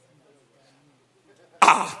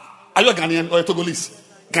 are you a Ghanaian or a Togolese?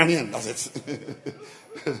 Ghanaian, that's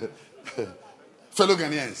it. Fellow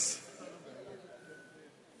Ghanaians.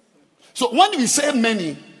 So when we say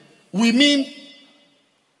many, we mean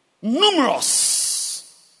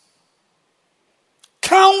numerous,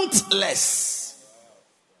 countless.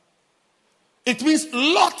 It means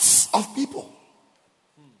lots of people.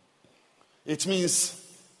 It means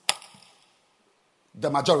the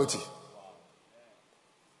majority.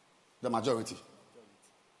 The majority.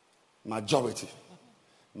 Majority.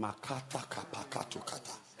 Makata kapakato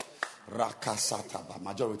kata. Rakasataba.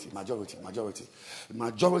 Majority.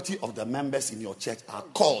 Majority of the members in your church are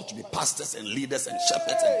called to be pastors and leaders and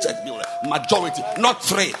shepherds and church builders. Majority. Not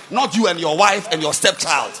three. Not you and your wife and your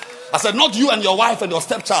stepchild. I said not you and your wife and your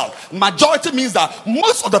stepchild. Majority means that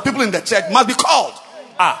most of the people in the church must be called.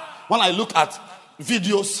 When I look at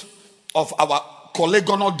videos of our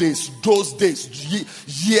collegial days, those days,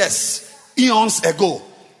 years, eons ago,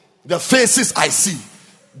 the faces I see,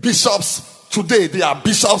 bishops, today they are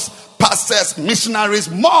bishops, pastors, missionaries,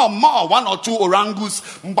 more, one or two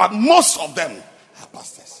orangus, but most of them are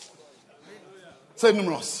pastors. Say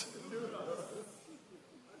numerous.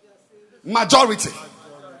 Majority.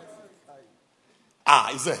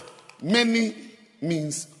 Is there? Many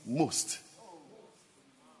means most.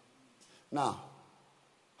 Now,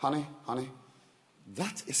 honey,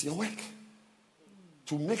 that is your work.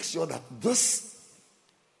 To make sure that this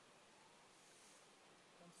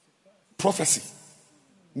prophecy,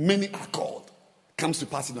 many are called, comes to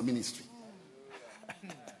pass in the ministry.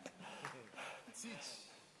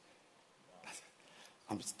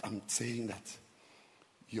 I'm saying that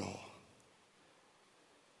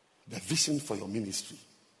the vision for your ministry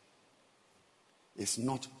is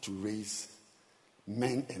not to raise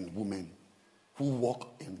men and women who walk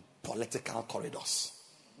in political corridors.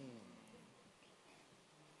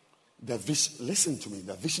 The vision, listen to me,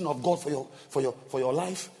 the vision of God for your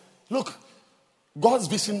life. Look, God's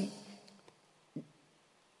vision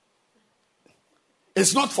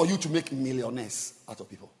is not for you to make millionaires out of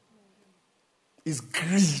people. It's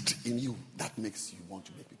greed in you that makes you want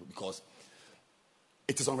to make people, because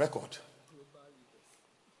it is on record.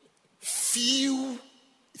 Few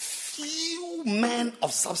men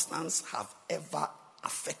of substance have ever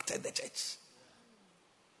affected the church.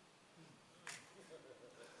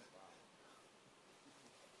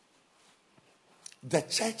 The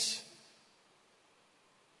church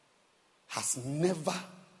has never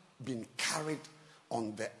been carried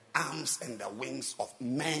on the arms and the wings of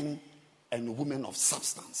men and women of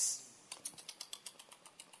substance.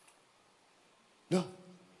 No.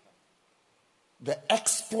 The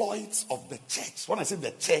exploits of the church. When I say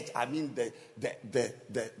the church, I mean the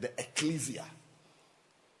ecclesia.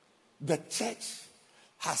 The church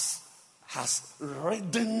has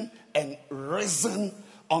ridden and risen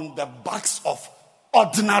on the backs of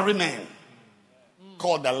ordinary men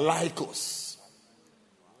called the laicos.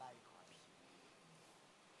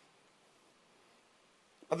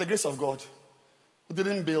 By the grace of God, we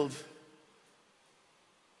didn't build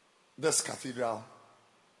this cathedral.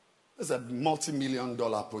 It's a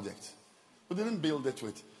multi-million-dollar project. We didn't build it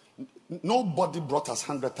with. Nobody brought us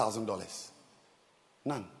 $100,000.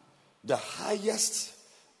 None. The highest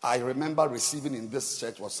I remember receiving in this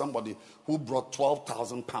church was somebody who brought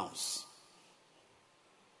 12,000 pounds.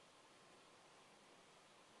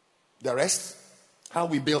 The rest, how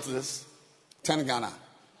we built this, 10 Ghana,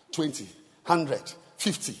 20, 100,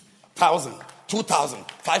 50, 1,000, 2,000,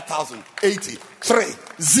 5,000, 80, 3,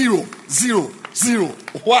 0, 0, 0,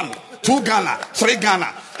 1, 2 Ghana, 3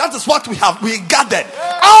 Ghana. That is what we gathered.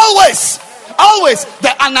 Always,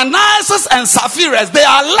 the Ananias and Sapphira, they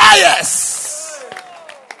are liars.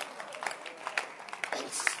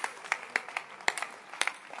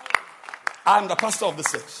 I'm the pastor of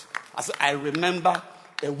this church. I remember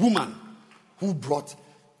a woman who brought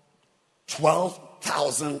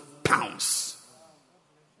 12,000 pounds.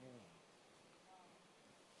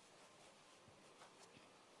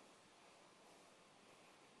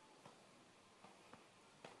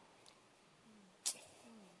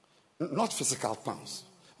 Not physical pounds.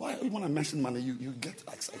 Why when I mention money, you get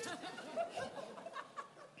excited.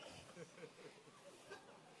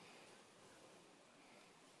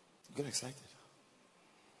 Get excited.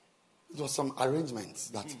 It was some arrangements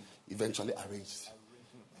that eventually arranged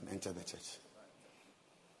and entered the church.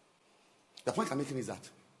 The point I'm making is that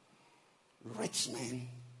rich men,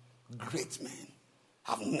 great men,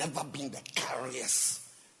 have never been the carriers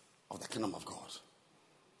of the kingdom of God.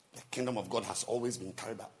 The kingdom of God has always been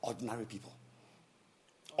carried by ordinary people.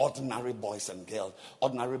 Ordinary boys and girls,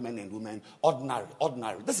 ordinary men and women, ordinary.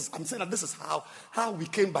 I'm saying that this is how we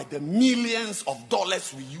came by the millions of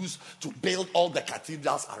dollars we use to build all the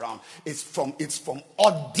cathedrals around. It's from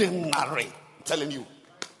ordinary. I'm telling you.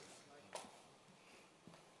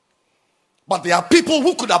 But there are people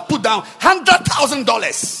who could have put down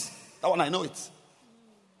 $100,000. That one I know it.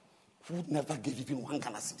 Who never gave even one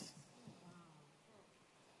Ghana cedi.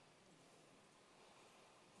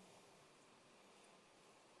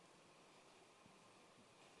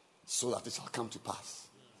 So that it shall come to pass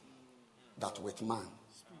that with man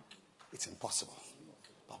it's impossible,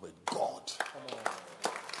 but with God,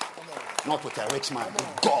 not with a rich man,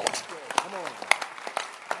 with God.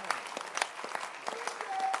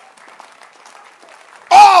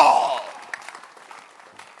 Oh,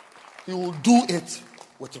 he will do it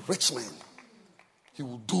with rich men. He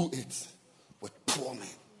will do it with poor men.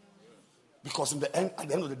 Because at the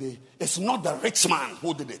end of the day, it's not the rich man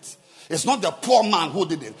who did it. It's not the poor man who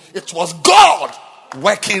did it. It was God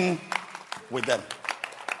working with them.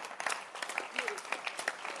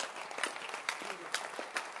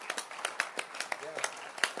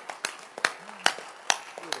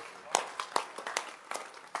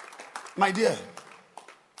 My dear,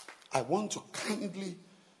 I want to kindly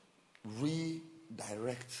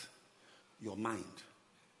redirect your mind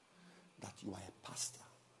that you are a pastor.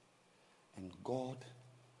 And God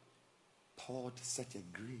poured such a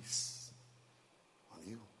grace on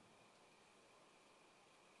you.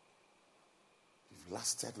 You've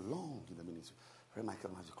lasted long in the ministry. Ray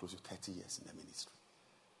Michael has close to 30 years in the ministry.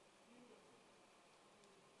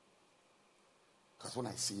 Because when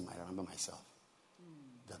I see him, I remember myself.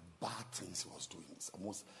 The bad things he was doing. It's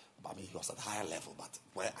almost, he was at a higher level, but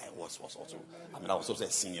where I was also, I was also a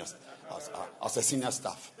senior. I was a senior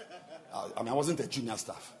staff. I wasn't a junior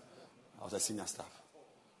staff. I was a senior staff.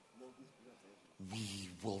 We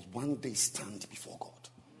will one day stand before God.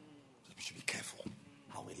 We should be careful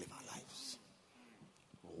how we live our lives.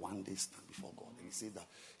 We'll one day stand before God. And he said that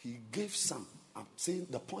he gave some. I'm saying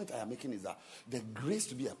the point I am making is that the grace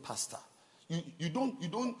to be a pastor, you don't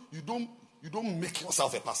make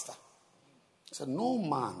yourself a pastor. He said, no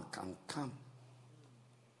man can come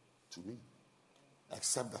to me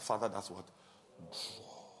except the Father. That's what draws.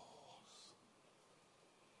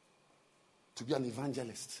 To be an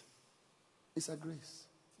evangelist is a grace.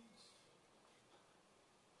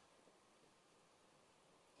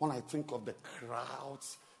 When I think of the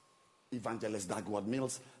crowds Evangelist Dagwood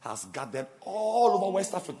Mills has gathered all over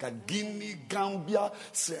West Africa, Guinea, Gambia,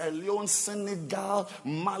 Sierra Leone, Senegal,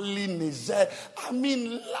 Mali, Niger. I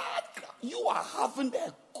mean, you are having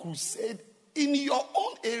a crusade in your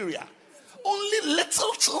own area. Only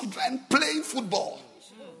little children playing football.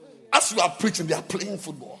 As you are preaching, they are playing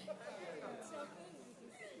football.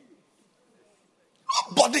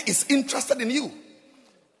 Nobody is interested in you.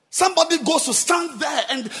 Somebody goes to stand there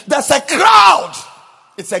and there's a crowd.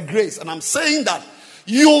 It's a grace. And I'm saying that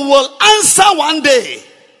you will answer one day.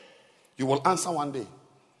 You will answer one day.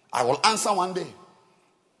 I will answer one day.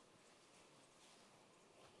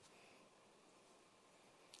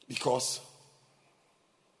 Because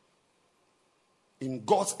in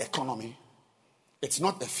God's economy, it's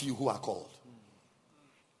not a few who are called.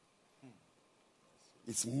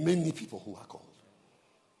 It's many people who are called.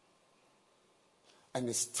 And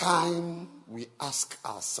it's time we ask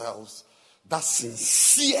ourselves that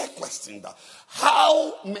sincere question, that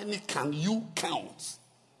how many can you count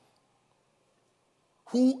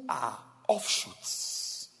who are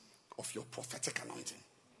offshoots of your prophetic anointing?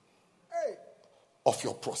 Of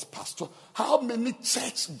your pastor? How many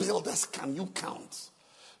church builders can you count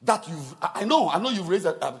that I know you've raised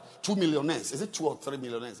 2 millionaires. Is it 2 or 3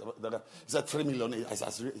 millionaires? Is that 3 millionaires?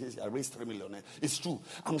 I raised 3 millionaires. It's true.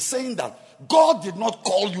 I'm saying that God did not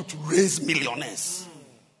call you to raise millionaires.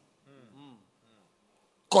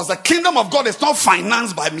 Because the kingdom of God is not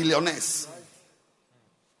financed by millionaires.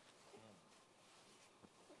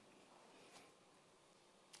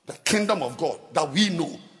 The kingdom of God that we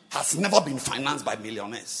know has never been financed by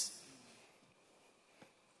millionaires.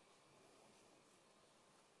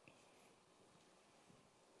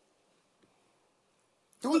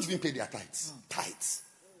 They won't even pay their tithes. Tithes.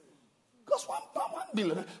 Because 1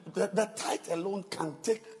 million, the tithe alone can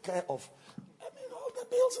take care of all the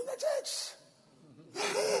bills in the church.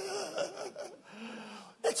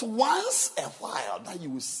 It's once a while that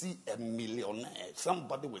you will see a millionaire,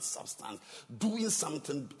 somebody with substance, doing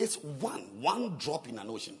something. It's one drop in an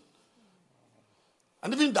ocean.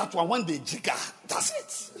 And even that one, when they jigger, that's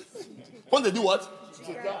it. When they do what?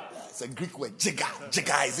 Jigger. Yeah, it's a Greek word, jigger,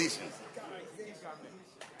 jiggerization.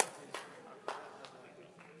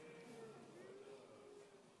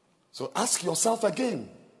 So ask yourself again.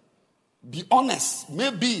 Be honest.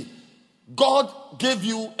 Maybe God gave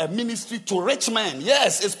you a ministry to rich men.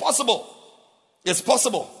 Yes, it's possible. It's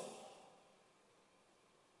possible.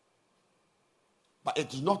 But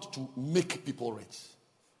it's not to make people rich.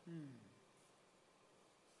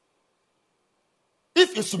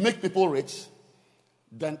 If it's to make people rich,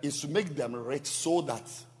 then it's to make them rich so that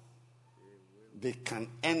they can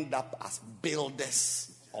end up as builders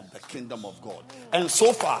of the kingdom of God. And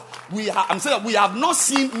so far, I'm saying that we have not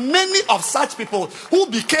seen many of such people who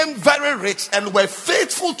became very rich and were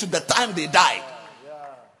faithful to the time they died.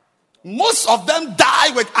 Most of them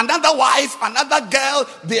die with another wife, another girl.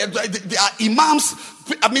 They are imams.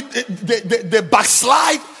 I mean, they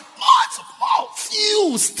backslide. More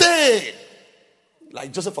few stay.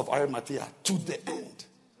 Like Joseph of Arimathea to the end.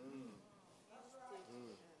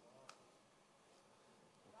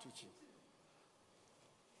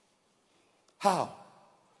 How?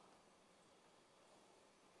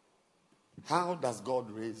 How does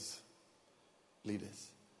God raise leaders?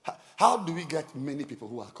 How do we get many people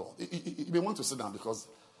who are called? You may want to sit down because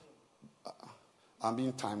I'm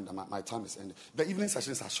being timed. My time is ending. The evening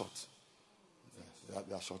sessions are short.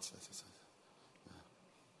 They are short sessions.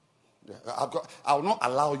 I will not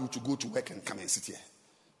allow you to go to work and come and sit here.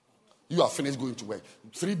 You are finished going to work.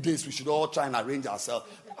 3 days we should all try and arrange ourselves.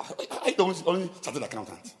 I only started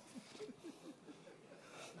accountant.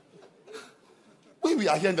 When we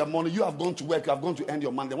are here in the morning, you have gone to work, you have gone to earn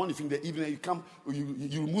your money. Then when you finish the evening, you come,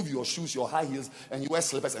 you remove your shoes, your high heels, and you wear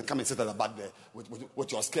slippers and come and sit at the back there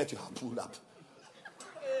with your skirt you have pulled up.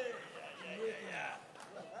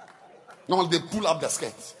 Normally they pull up the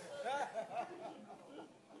skirt.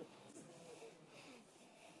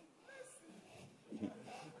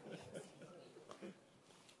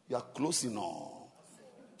 You are close enough.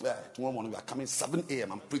 Yeah, tomorrow morning we are coming 7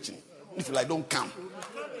 a.m. I'm preaching. If you like, don't come.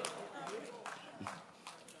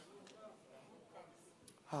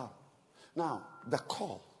 How? Now, the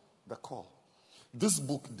call. This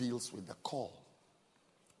book deals with the call.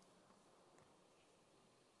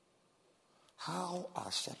 How are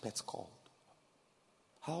shepherds called?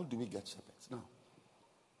 How do we get shepherds? Now,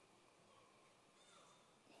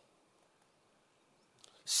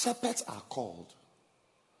 shepherds are called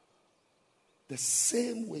the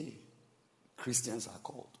same way Christians are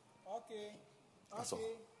called. Okay. That's all.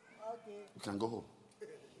 Okay. You can go home.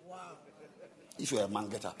 Wow. If you're a man,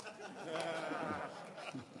 get up.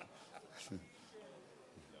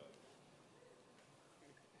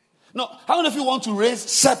 No, how many of you want to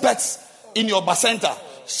raise shepherds in your bacenta?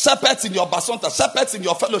 Shepherds in your bacenta, shepherds in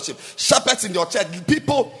your fellowship, shepherds in your church.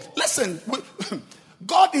 People, listen,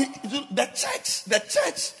 God, the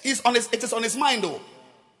church is on it is on his mind though.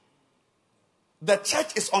 The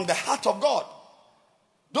church is on the heart of God.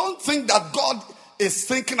 Don't think that God is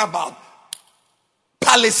thinking about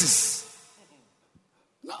palaces.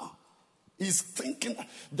 No. He's thinking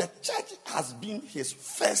the church has been his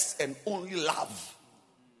first and only love.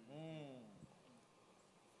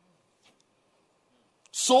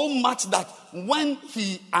 So much that when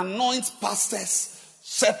he anoints pastors,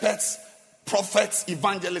 shepherds, prophets,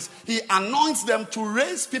 evangelists, he anoints them to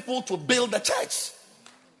raise people to build the church.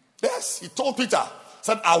 Yes, he told Peter,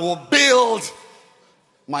 said, I will build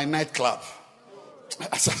my nightclub.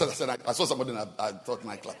 I saw somebody and I thought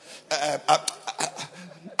nightclub.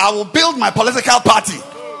 I will build my political party.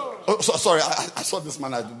 Oh, sorry, I saw this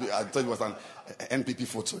man. I thought it was an NPP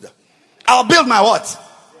photo there. I'll build my what?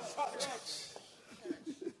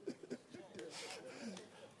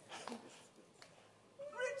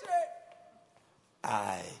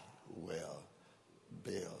 I will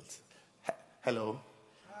build. Hello.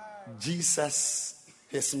 Jesus,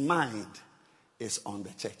 his mind is on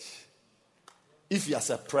the church. If he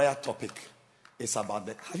has a prayer topic, it's about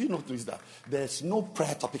the. Have you noticed that there's no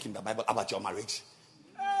prayer topic in the Bible about your marriage?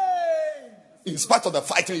 In spite of the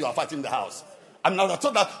fighting you are fighting in the house. I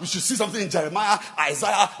thought that we should see something in Jeremiah,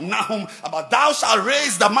 Isaiah, Nahum about thou shalt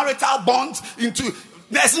raise the marital bond into.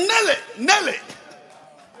 There's Nelly.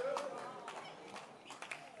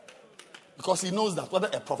 Because he knows that whether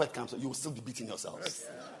a prophet comes, you will still be beating yourselves.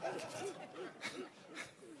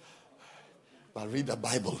 But read the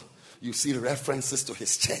Bible. You see references to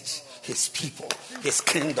his church, his people, his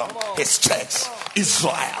kingdom, his church,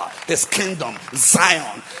 Israel, his kingdom,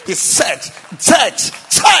 Zion, his church,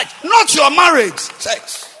 not your marriage,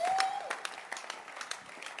 church.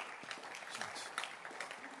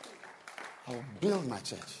 I'll build my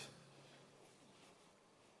church.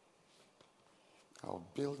 I'll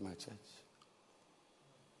build my church.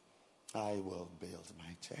 I will build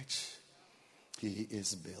my church. He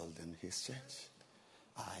is building his church.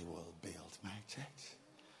 I will build my church.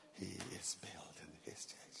 He is building his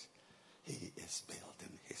church. He is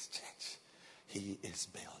building his church. He is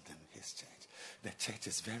building his church. The church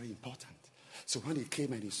is very important. So when he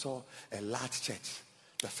came and he saw a large church,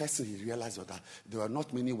 the first thing he realized was that there were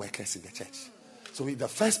not many workers in the church. So the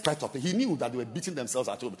first prayer topic, he knew that they were beating themselves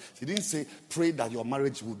at home. He didn't say, pray that your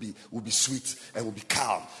marriage will be sweet and will be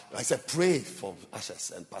calm. I said, pray for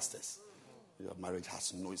ushers and pastors. Your marriage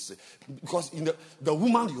has no say. Because the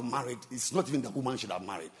woman you married is not even the woman you should have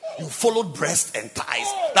married. You followed breast and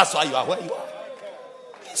thighs. That's why you are where you are.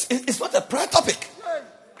 It's not a prayer topic.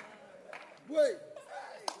 Wait.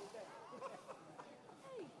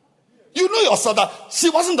 You know yourself that she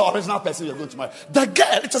wasn't the original person you were going to marry. The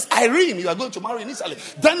girl, it was Irene you were going to marry initially.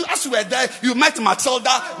 Then as you were there, you met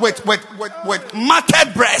Matilda with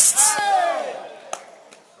matted breasts.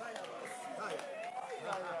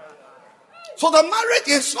 So the marriage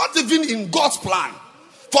is not even in God's plan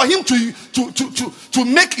for him to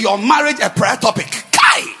make your marriage a prayer topic.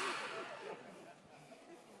 Kai!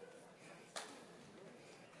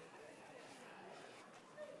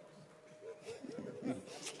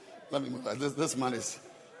 Let me move. This man is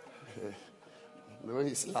the way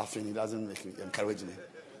he's laughing, he doesn't encourage me.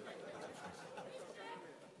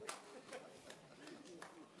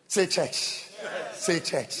 Say church. Say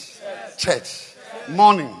church. Church.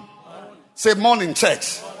 Morning. Say morning,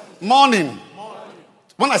 church. Morning.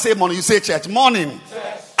 When I say morning, you say church. Morning.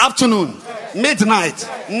 Afternoon. Midnight.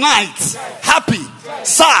 Night. Happy.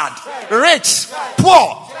 Sad. Rich.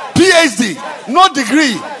 Poor. PhD. No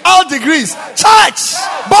degree. All degrees. Church.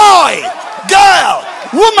 Boy. Girl.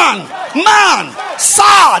 Woman. Man.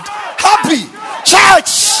 Sad. Happy.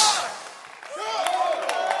 Church.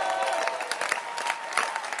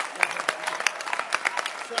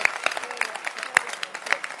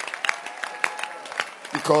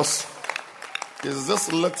 Because there's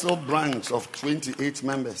this little branch of 28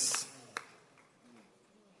 members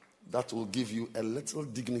that will give you a little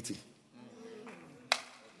dignity.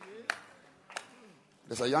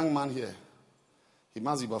 There's a young man here. He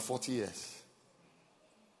must be about 40 years.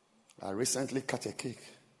 I recently cut a cake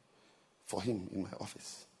for him in my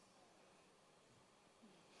office.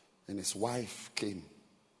 And his wife came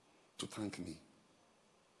to thank me.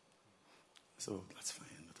 So that's fine.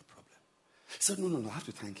 He said, no, I have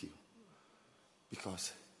to thank you.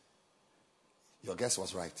 Because your guess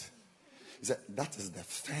was right. He said, that is the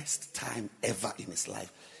first time ever in his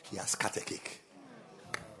life he has cut a cake.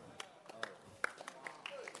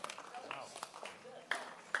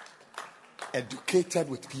 educated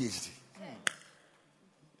with PhD.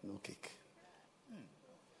 No cake.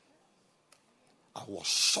 I was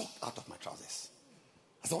shocked out of my trousers.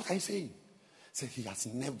 I said, what are you saying? He said, he has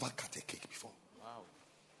never cut a cake before.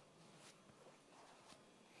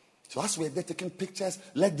 So as we're there taking pictures,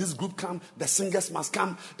 let this group come, the singers must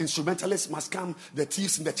come, instrumentalists must come, the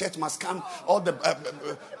thieves in the church must come, all the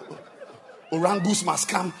orangus must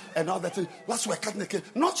come, and all that. As we're cutting the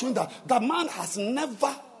cake, not knowing that the man has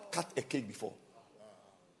never cut a cake before.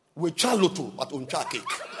 We chaloto, but on cha cake.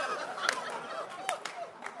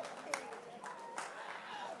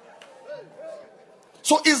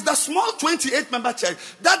 So it's the small 28-member church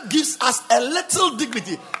that gives us a little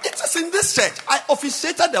dignity. It is in this church. I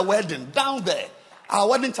officiated the wedding down there. Our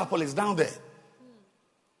wedding chapel is down there.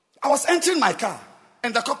 I was entering my car,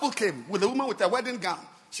 and the couple came with a woman with a wedding gown.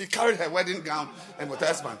 She carried her wedding gown and with her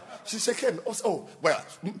husband. She came. Oh, well,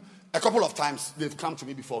 a couple of times they've come to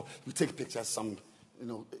me before. We take pictures, some,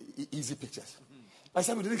 easy pictures. I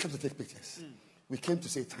said, we didn't come to take pictures. We came to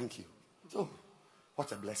say thank you. So,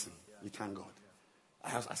 what a blessing. We thank God.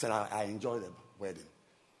 I said, I enjoy the wedding.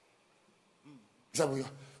 He said,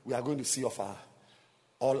 we are going to see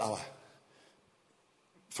all our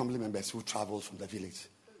family members who traveled from the village.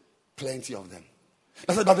 Plenty of them.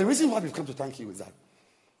 I said, but the reason why we've come to thank you is that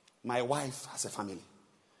my wife has a family.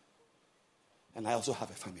 And I also have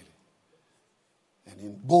a family. And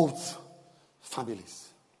in both families,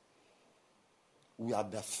 we are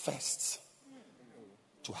the first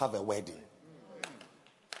to have a wedding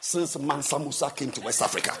since Mansa Musa came to West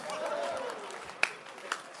Africa.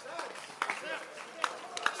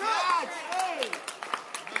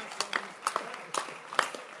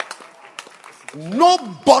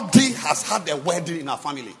 Nobody has had a wedding in our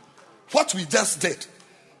family. What we just did,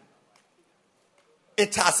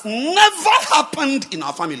 it has never happened in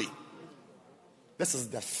our family. This is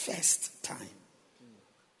the first time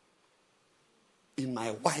in my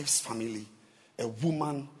wife's family a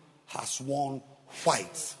woman has worn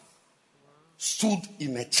white, stood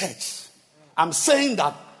in a church. I'm saying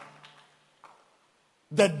that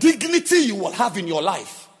the dignity you will have in your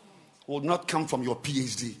life will not come from your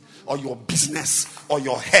PhD or your business or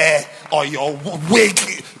your hair or your wig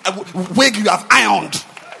you have ironed.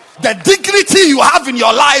 The dignity you have in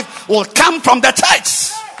your life will come from the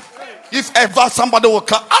church. If ever somebody will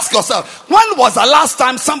clap, ask yourself, when was the last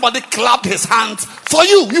time somebody clapped his hands for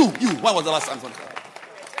you? You. When was the last time somebody clapped?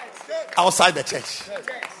 Outside the church.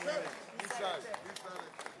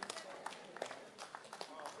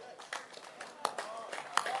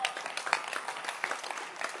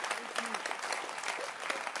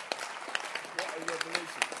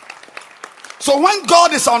 So when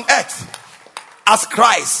God is on earth as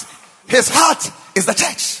Christ, his heart is the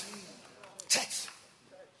church. Church.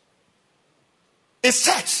 It's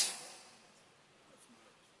church.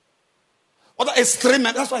 Whether it's 3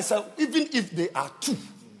 men, that's why I said, even if they are 2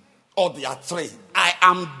 or they are 3, I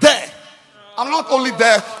am there. I'm not only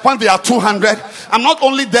there when they are 200. I'm not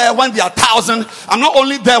only there when they are 1,000. I'm not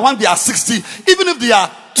only there when they are 60. Even if they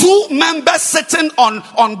are 2 members sitting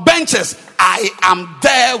on benches, I am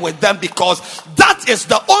there with them because that is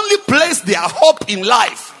the only place their hope in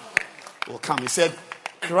life will come. He said,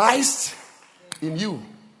 Christ in you.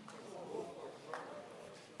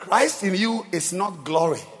 Christ in you is not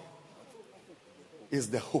glory. Is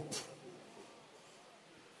the hope.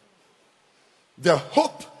 The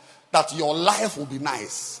hope that your life will be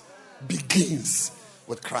nice begins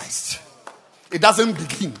with Christ. It doesn't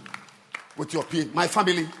begin with your peers. My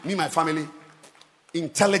family,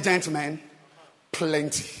 intelligent men,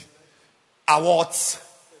 plenty. Awards,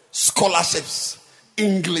 scholarships,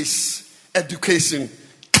 English, education.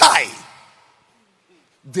 Kai.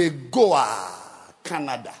 They go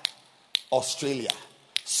Canada, Australia,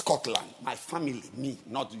 Scotland. My family, me,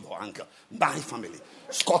 not your uncle. My family,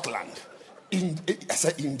 Scotland. I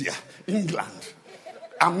said India, England,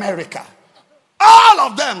 America. All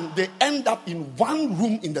of them, they end up in one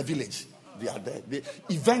room in the village. They are there. They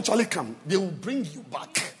eventually come. They will bring you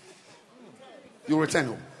back. You return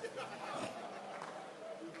home.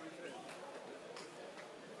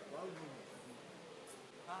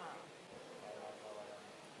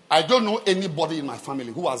 I don't know anybody in my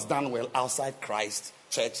family who has done well outside Christ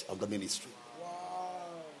Church of the ministry.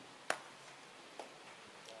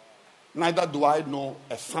 Neither do I know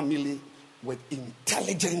a family with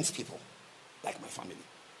intelligent people like my family.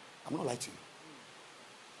 I'm not like you.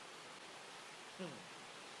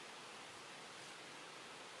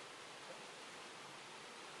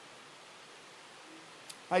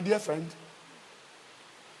 My dear friend,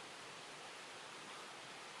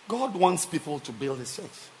 God wants people to build his church.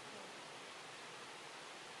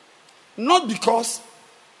 Not because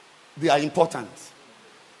they are important,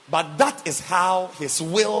 but that is how his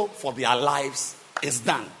will for their lives is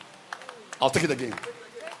done. I'll take it again.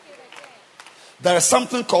 There is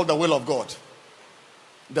something called the will of God.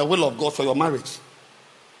 The will of God for your marriage.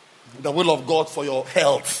 The will of God for your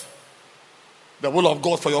health. The will of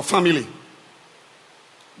God for your family.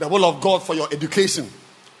 The will of God for your education.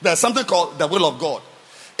 There's something called the will of God.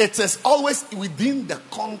 It is always within the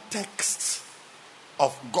context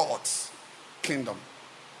of God's kingdom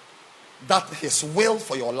that his will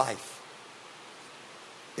for your life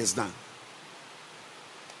is done.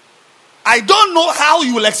 I don't know how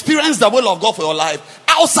you will experience the will of God for your life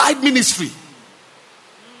outside ministry.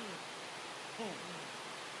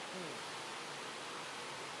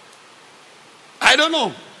 I don't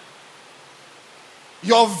know.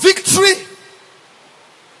 Your victory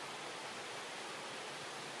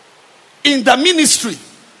in the ministry,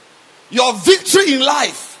 your victory in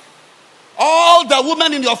life. All the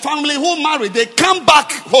women in your family who married, they come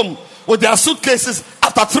back home with their suitcases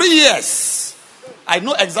after 3 years. I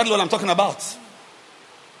know exactly what I'm talking about.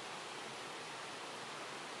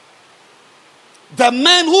 The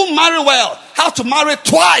men who marry well have to marry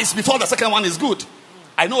twice before the second one is good.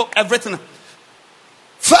 I know everything.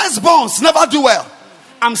 Firstborns never do well.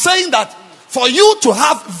 I'm saying that for you to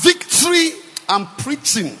have victory, I'm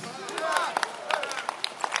preaching.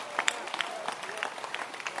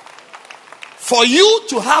 For you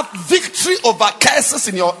to have victory over curses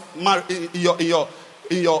in your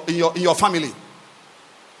family,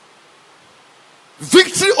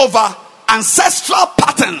 victory over ancestral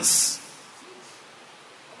patterns,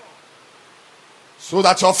 so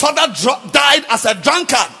that your father died as a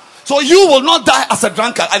drunkard, so you will not die as a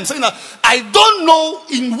drunkard. I'm saying that I don't know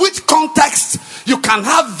in which context you can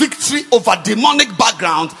have victory over demonic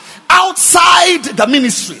background outside the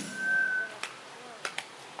ministry.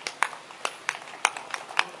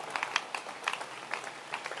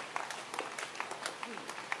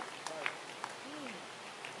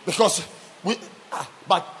 Because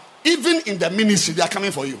but even in the ministry, they are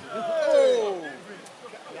coming for you.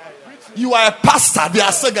 You are a pastor, they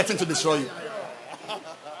are still getting to destroy you.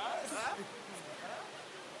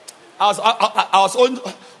 I was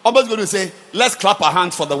almost going to say, let's clap our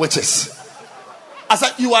hands for the witches. I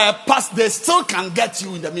said, you are a pastor, they still can get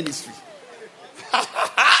you in the ministry.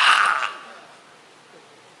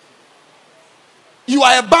 You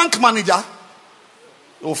are a bank manager,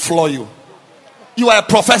 they will floor you. You are a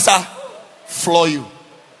professor, floor you.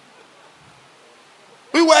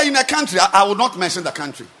 We were in a country, I will not mention the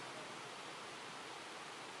country.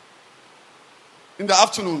 In the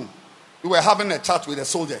afternoon, we were having a chat with the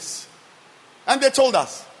soldiers. And they told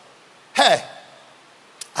us, hey,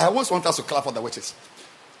 I always want us to clap for the witches.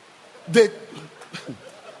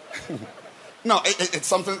 No, it's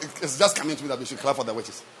something, it's just coming to me that we should clap for the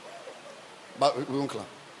witches. But we won't clap.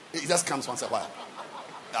 It just comes once in a while.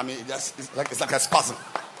 I mean, it's like a spasm.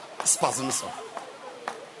 So.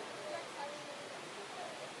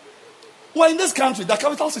 We're in this country, the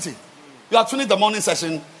capital city. You are finished the morning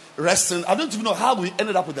session, resting. I don't even know how we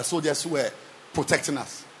ended up with the soldiers who were protecting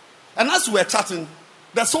us. And as we were chatting,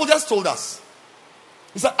 the soldiers told us,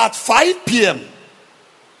 he said, at 5 p.m.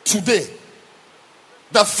 today,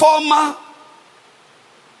 the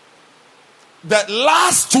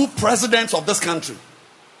last two presidents of this country,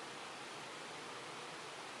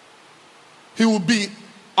 he will be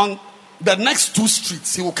on the next 2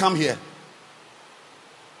 streets. He will come here.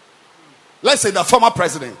 Let's say the former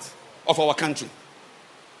president of our country.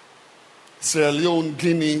 Sierra Leone,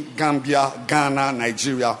 Guinea, Gambia, Ghana,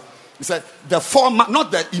 Nigeria. He said the former,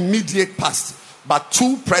 not the immediate past, but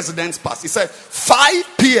 2 presidents past. He said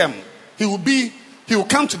 5 p.m. he will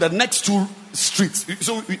come to the next 2 streets.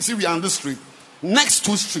 So you see, we are on this street. Next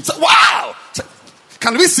 2 streets. Wow!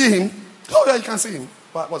 Can we see him? Oh yeah, you can see him.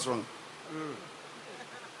 What's wrong?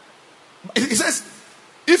 He says,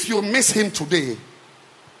 if you miss him today,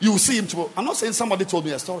 you will see him tomorrow. I'm not saying somebody told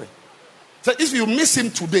me a story. So if you miss him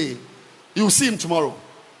today, you will see him tomorrow.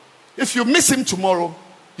 If you miss him tomorrow,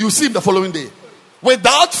 you will see him the following day.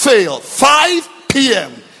 Without fail, 5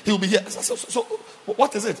 p.m. he will be here. So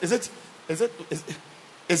what is it? Is it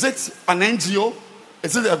an NGO?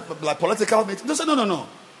 Is it like political meeting? They say no.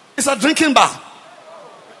 It's a drinking bar.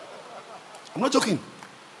 I'm not joking.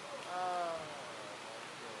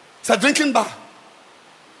 It's a drinking bar.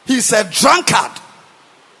 He's a drunkard.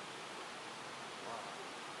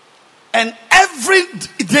 And every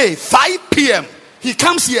day, 5 p.m., he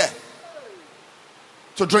comes here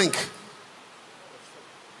to drink.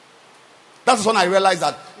 That's when I realized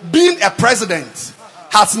that being a president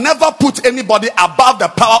has never put anybody above the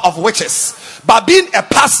power of witches. But being a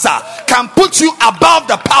pastor can put you above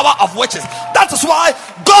the power of witches. That is why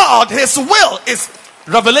God, his will is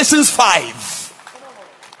Revelations 5.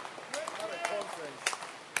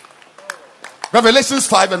 Revelations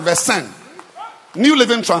 5 and verse 10. New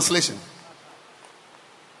Living Translation.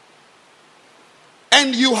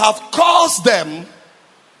 And you have caused them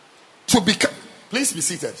to become. Please be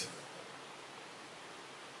seated.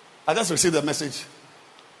 I just received a message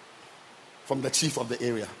from the chief of the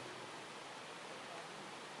area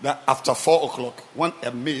that after 4 o'clock, when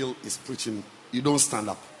a male is preaching, you don't stand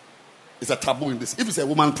up. It's a taboo in this. If it's a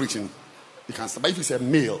woman preaching, you can stand. But if it's a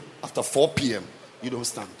male, after 4 p.m., you don't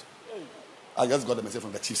stand. I just got a message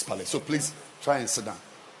from the chief's palace. So please try and sit down.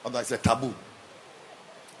 Otherwise, it's a taboo.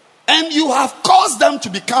 And you have caused them to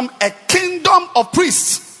become a kingdom of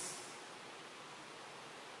priests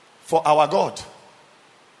for our God.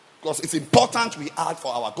 Because it's important we add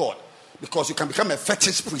for our God. Because you can become a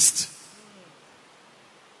fetish priest.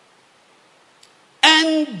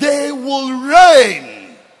 And they will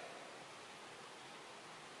reign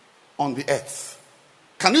on the earth.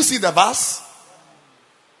 Can you see the verse?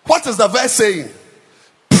 What is the verse saying?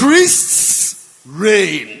 Priests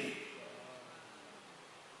reign.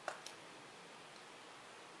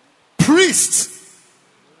 Priests,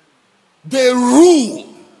 they rule.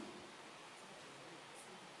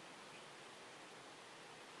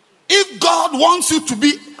 If God wants you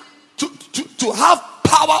to have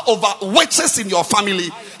power over witches in your family,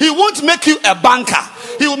 he won't make you a banker.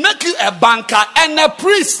 He will make you a banker and a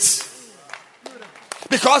priest.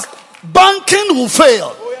 Because banking will fail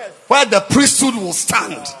where the priesthood will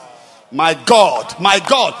stand. My God, my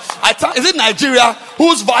God. Is it Nigeria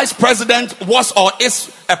whose vice president was or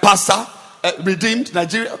is a pastor? Redeemed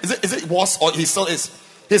Nigeria? Is it was or he still is?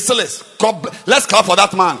 He still is. God, let's clap for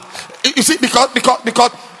that man. You see, because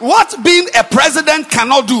what being a president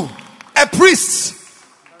cannot do, a priest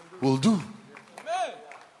will do.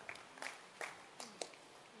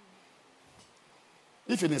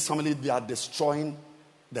 If in his family they are destroying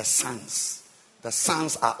the sons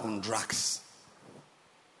are on drugs.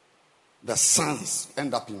 The sons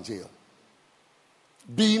end up in jail.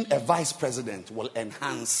 Being a vice president will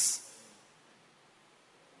enhance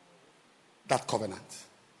that covenant.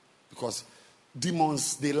 Because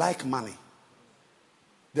demons, they like money.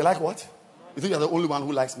 They like what? You think you're the only one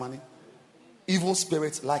who likes money? Evil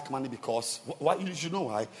spirits like money because, why? You should know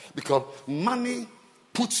why. Because money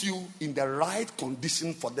puts you in the right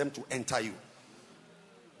condition for them to enter you.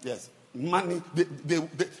 Yes. Money, they,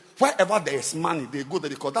 wherever there is money, they go there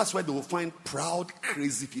because that's where they will find proud,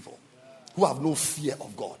 crazy people who have no fear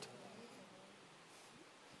of God.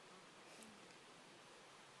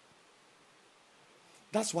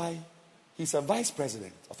 That's why he's a vice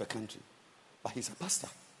president of a country, but he's a pastor.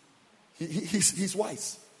 He's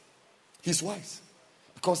wise. He's wise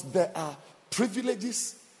because there are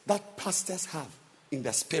privileges that pastors have in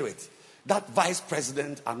the spirit that vice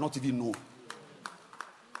presidents are not even know.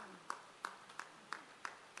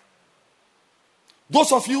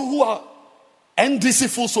 Those of you who are NDC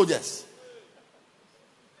full soldiers,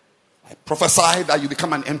 I prophesy that you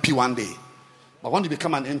become an MP one day. But when you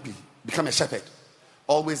become an MP, become a shepherd.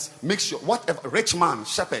 Always make sure, whatever, rich man,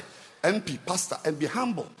 shepherd, MP, pastor, and be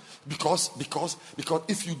humble. Because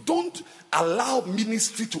if you don't allow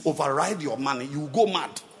ministry to override your money, you will go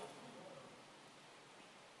mad.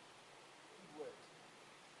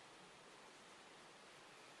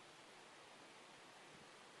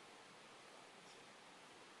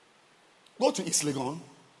 Go to East Legon.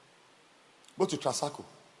 Go to Trasaco.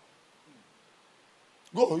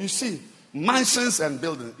 Go, you see, mansions and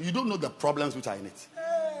buildings. You don't know the problems which are in it.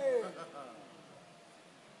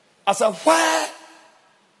 I said, where?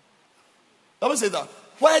 Let me say that.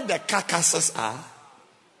 Where the carcasses are,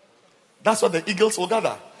 that's where the eagles will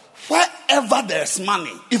gather. Wherever there's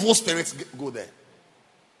money, evil spirits go there.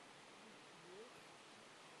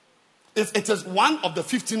 It is one of the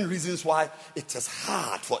 15 reasons why it is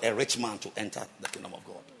hard for a rich man to enter the kingdom of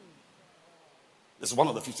God. It's one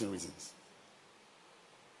of the 15 reasons.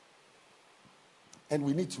 And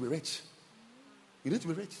we need to be rich. You need to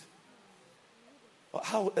be rich.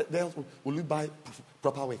 How else will you buy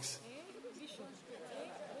proper wigs?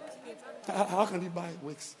 How can you buy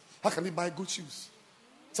wigs? How can you buy good shoes?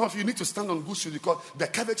 Some of you need to stand on good shoes because the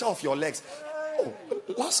curvature of your legs. Oh,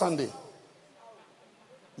 last Sunday.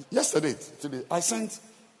 Today, I sent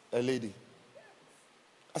a lady.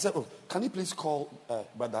 I said, oh, can you please call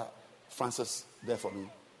Brother Francis there for me?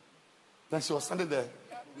 Then she was standing there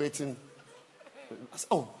waiting. I said,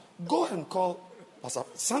 oh, go and call Pastor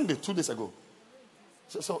Sunday, 2 days ago.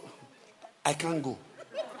 So I can't go.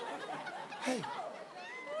 Hey,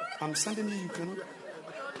 I'm sending you cannot.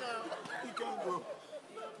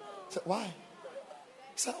 I said, why? He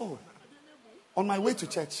said, oh, on my way to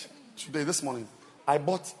church today, this morning, I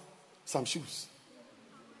bought some shoes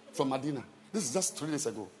from Medina. This is just 3 days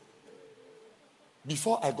ago.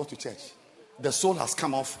 Before I go to church, the sole has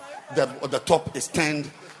come off, the top is turned,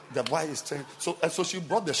 the wire is turned. So she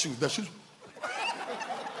brought the shoes. The shoes.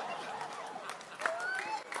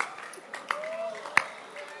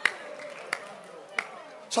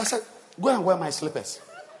 So I said, go and wear my slippers.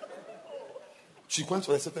 She went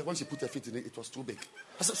to the slippers. When she put her feet in it, it was too big.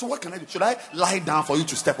 I said, so what can I do? Should I lie down for you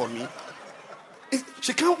to step on me?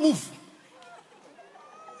 She can't move.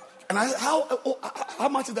 And how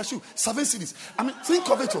much is that shoe? 7 cedis. I mean, think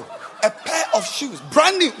of it all. A pair of shoes,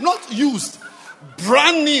 brand new, not used,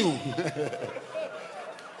 brand new.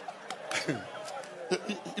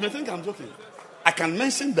 You may think I'm joking. I can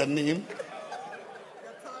mention the name,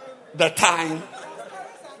 the time.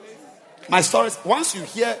 My stories.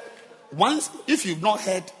 If you've not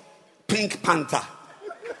heard Pink Panther,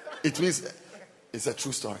 it means it's a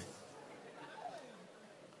true story.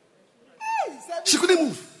 She couldn't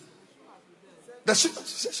move.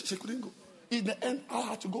 She couldn't go. In the end, I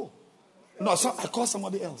had to go. No, so I called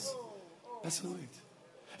somebody else. That's not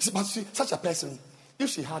it. But see, such a person, if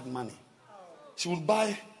she had money, she would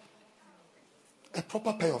buy a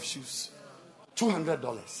proper pair of shoes.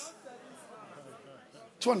 $200.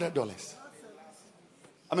 $200.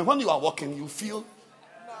 I mean, when you are walking, you feel.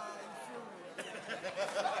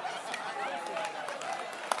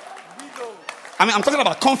 I mean, I'm talking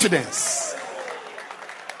about confidence.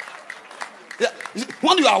 Yeah.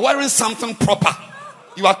 When you are wearing something proper,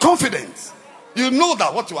 you are confident. You know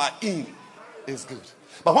that what you are in is good.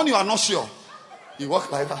 But when you are not sure, you walk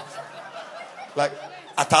like that. Like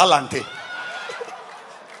Atalante.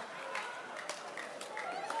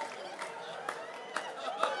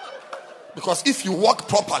 Because if you walk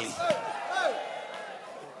properly,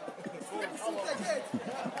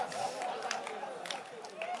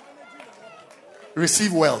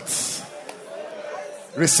 receive wealth,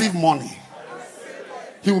 receive money.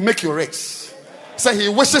 He will make you rich. Say he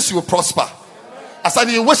wishes you will prosper. I said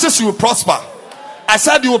he wishes you will prosper. I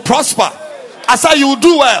said you will prosper. I said you will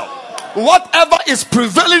do well. Whatever is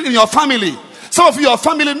prevailing in your family. Some of your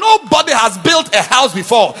family, nobody has built a house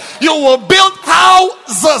before. You will build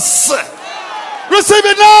houses. Receive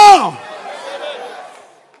it now.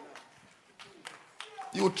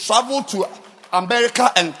 You travel to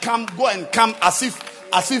America and go and come as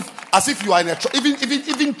if you are in a church.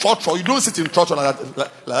 Even church, you don't sit in church like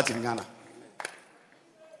that in Ghana.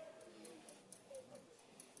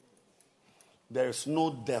 There is no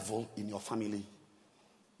devil in your family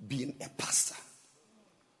being a pastor.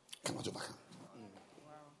 Come on, Jobaka.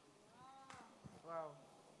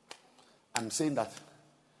 I'm saying that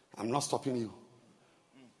I'm not stopping you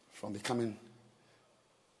from becoming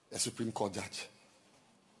a Supreme Court judge.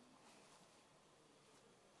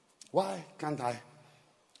 Why can't I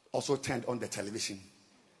also turn on the television,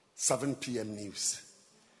 7 p.m. news,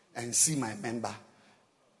 and see my member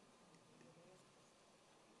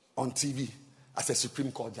on TV as a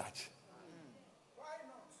Supreme Court judge?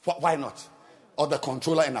 Why not? Or the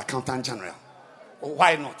Controller and Accountant General?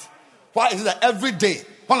 Why not? Why is it that every day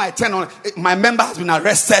when I turn on, my member has been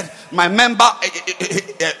arrested, my member,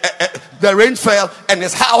 the rain fell and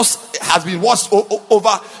his house has been washed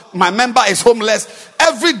over, my member is homeless.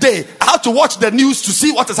 Every day I have to watch the news to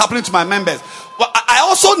see what is happening to my members. But I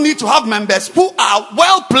also need to have members who are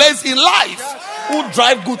well placed in life, who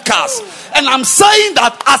drive good cars. And I'm saying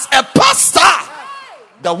that as a pastor,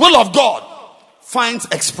 the will of God finds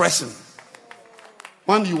expression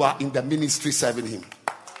when you are in the ministry serving him.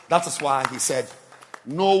 That is why he said,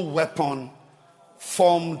 no weapon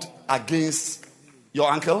formed against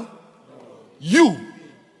your uncle, you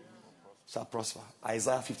shall prosper.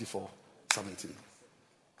 Isaiah 54:17.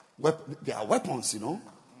 There are weapons, In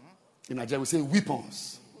Nigeria we say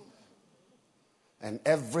weapons. And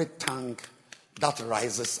every tongue that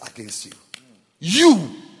rises against you,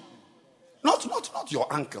 not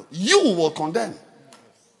your uncle, you will condemn.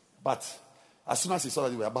 But as soon as he saw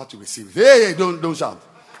that you were about to receive it, hey, don't shout.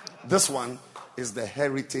 This one is the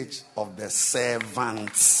heritage of the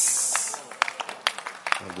servants.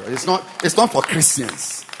 It's not for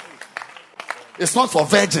Christians. It's not for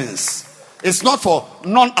virgins. It's not for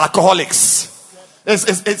non-alcoholics.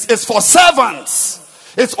 It's for servants.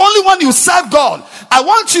 It's only when you serve God. I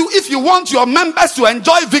want you, if you want your members to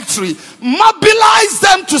enjoy victory, mobilize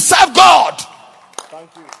them to serve God.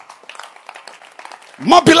 Thank you.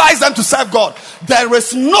 Mobilize them to serve God. There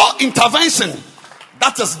is no intervention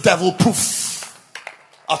that is devil proof.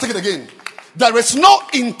 I'll take it again. there is no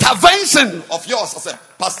intervention of yours as a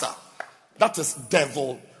pastor. That is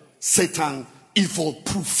devil, Satan, evil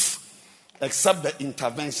proof. Except the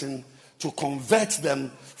intervention to convert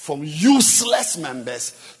them from useless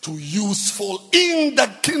members to useful in the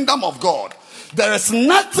kingdom of God. There is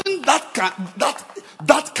nothing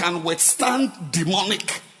that can withstand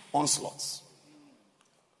demonic onslaughts.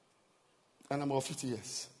 And I'm about 50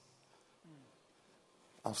 years.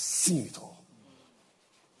 I've seen it all.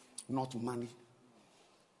 Not money,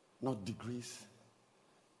 not degrees,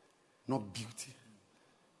 not beauty.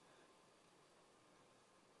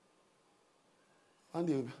 One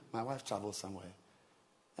day, my wife traveled somewhere,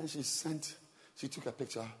 and she took a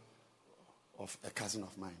picture of a cousin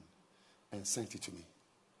of mine and sent it to me.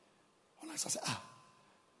 When I said,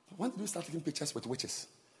 when did you start taking pictures with witches?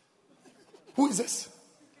 Who is this?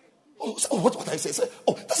 Oh, what I say?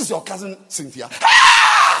 Oh, this is your cousin Cynthia.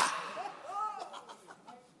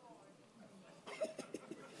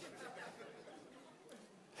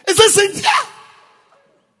 Is this Cynthia?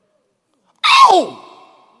 Oh!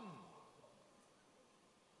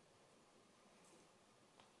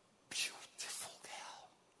 Beautiful girl.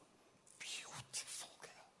 Beautiful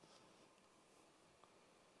girl.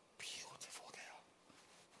 Beautiful girl.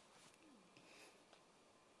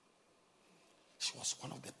 She was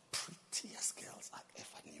one of the prettiest girls I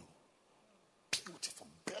ever knew. Beautiful.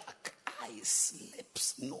 Black eyes,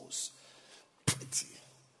 lips, nose. Pretty.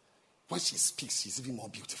 When she speaks, she's even more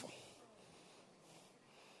beautiful.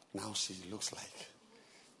 Now she looks like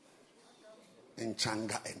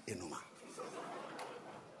Nchanga and Enuma.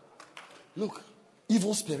 Look,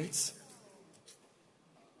 evil spirits.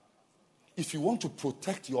 If you want to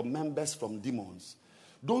protect your members from demons,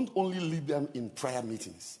 don't only lead them in prayer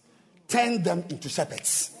meetings. Turn them into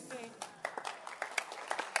shepherds.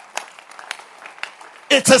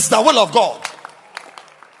 It is the will of God.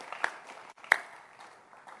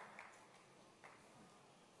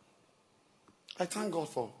 I thank God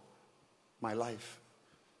for my life.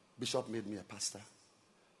 Bishop made me a pastor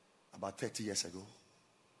about 30 years ago.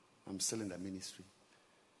 I'm still in the ministry.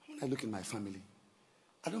 When I look in my family,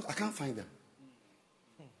 I can't find them.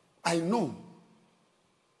 I know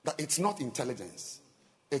that it's not intelligence.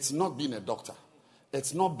 It's not being a doctor.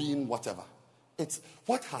 It's not being whatever. It's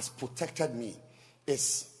what has protected me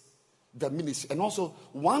is the ministry. And also,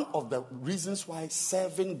 one of the reasons why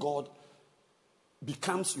serving God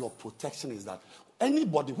becomes your protection is that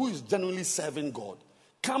anybody who is genuinely serving God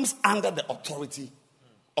comes under the authority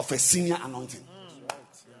of a senior anointing.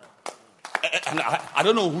 And I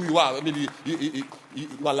don't know who you are. Maybe you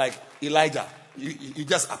are like Elijah. You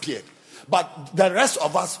just appeared. But the rest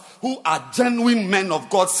of us who are genuine men of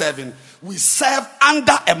God serving, we serve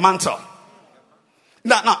under a mantle.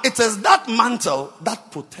 Now, it is that mantle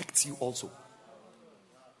that protects you also.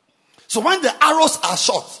 So when the arrows are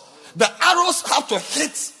shot, the arrows have to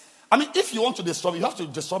hit. I mean, if you want to destroy me, you have to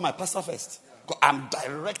destroy my pastor first. Because I'm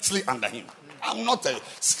directly under him. I'm not a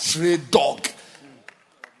stray dog.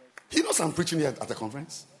 He knows I'm preaching here at the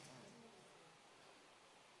conference.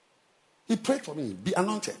 He prayed for me. Be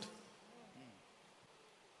anointed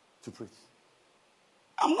to preach.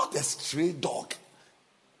 I'm not a stray dog.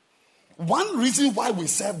 One reason why we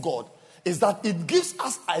serve God is that it gives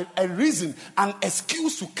us a reason, an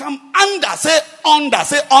excuse to come under. Say under.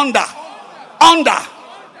 Under.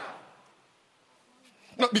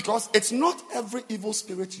 No, because it's not every evil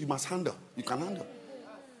spirit you must handle. You can handle.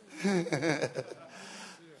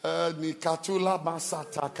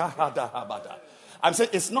 I'm saying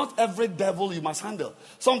it's not every devil you must handle.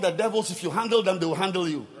 Some of the devils, if you handle them, they will handle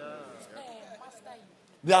you.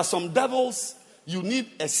 There are some devils you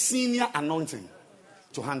need a senior anointing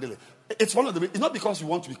to handle it. It's not because you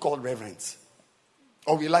want to be called reverend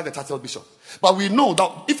or we like the title bishop, but we know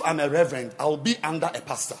that if I'm a reverend, I will be under a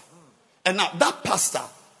pastor, and now that pastor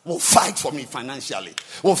will fight for me financially,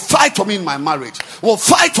 will fight for me in my marriage, will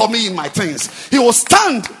fight for me in my things. He will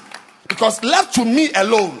stand, because left to me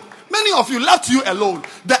alone, many of you left you alone,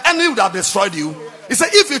 the enemy would have destroyed you. He said,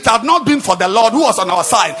 if it had not been for the Lord who was on our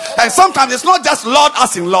side, and sometimes it's not just Lord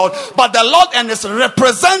as in Lord, but the Lord and his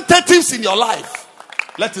representatives in your life.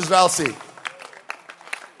 Let Israel say,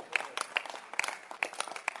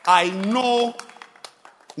 I know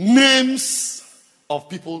names of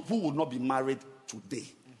people who would not be married today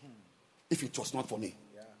if it was not for me.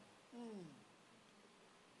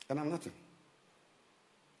 And I'm nothing.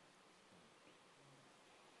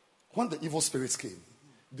 When the evil spirits came,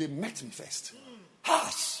 they met me first.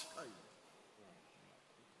 Harsh.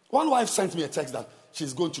 One wife sent me a text that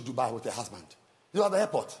she's going to Dubai with her husband. They were at the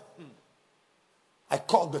airport. I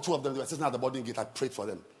called the two of them. They were sitting at the boarding gate. I prayed for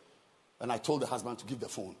them. And I told the husband to give the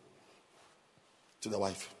phone. to the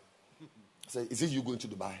wife. I said, is it you going to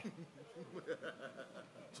Dubai?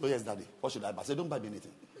 So yes, Daddy. What should I buy? I said, don't buy me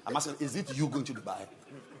anything. I'm asking, is it you going to Dubai?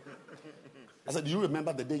 I said, do you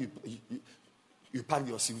remember the day you packed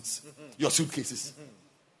your suitcases?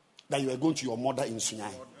 That you were going to your mother in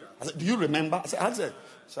Sunyai? I said, do you remember? I said,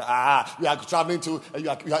 we are traveling to, you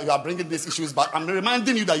are bringing these issues back. I'm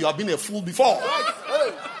reminding you that you have been a fool before.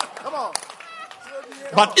 Hey, come on.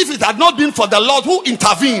 But if it had not been for the Lord who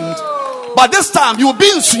intervened, by this time you will be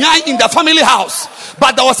in Sunyai in the family house.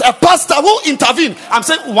 But there was a pastor who intervened. I'm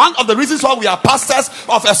saying one of the reasons why we are pastors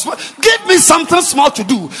of a small, give me something small to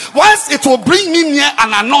do. Once it will bring me near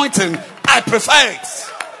an anointing, I prefer it.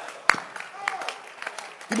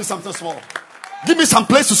 Give me something small. Give me some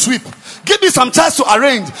place to sweep. Give me some chairs to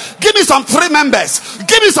arrange. Give me some 3 members.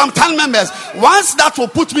 Give me some 10 members. Once that will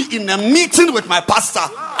put me in a meeting with my pastor,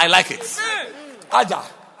 I like it. Aja.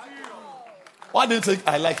 Why do you think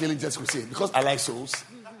I like Healing Jesus Crusade? Because I like souls.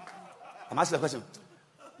 I'm asking the question.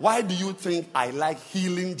 Why do you think I like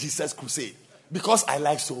Healing Jesus Crusade? Because I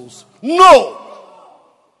like souls? No!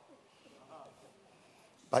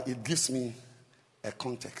 But it gives me a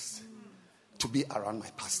context to be around my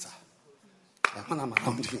pastor. And when I'm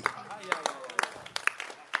around him,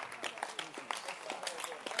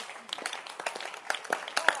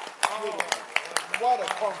 What a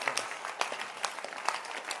conference.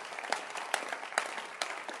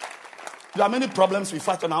 there are many problems we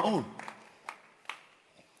fight on our own.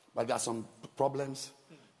 But there are some problems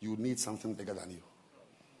you need something bigger than you.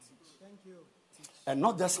 And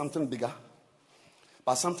not just something bigger,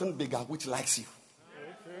 but something bigger which likes you,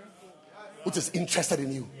 which is interested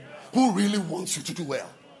in you, who really wants you to do well.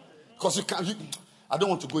 Because I don't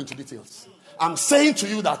want to go into details. I'm saying to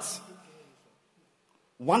you that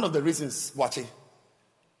one of the reasons, Wache,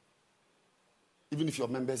 even if your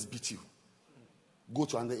members beat you, go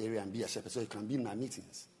to another area and be a shepherd so you can be in my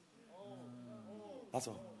meetings. That's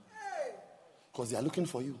all. Because they are looking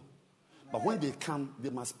for you. But when they come, they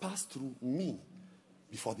must pass through me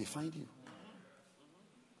before they find you.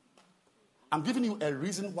 I'm giving you a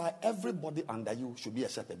reason why everybody under you should be a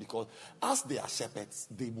shepherd. Because as they are shepherds,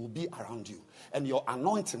 they will be around you. And your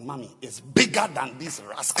anointing, mommy, is bigger than these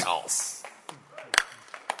rascals.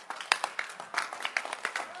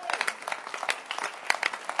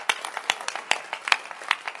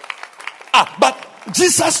 But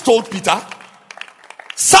Jesus told Peter,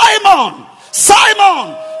 Simon,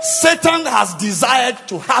 Simon, Satan has desired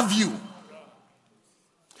to have you,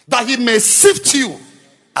 that he may sift you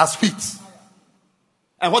as wheat.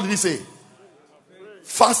 And what did he say?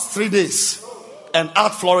 Fast 3 days and add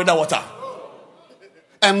Florida water.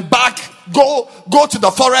 And back, go to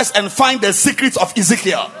the forest and find the secrets of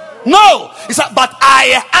Ezekiel. No, he said, but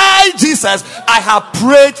I, Jesus, I have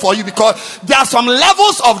prayed for you, because there are some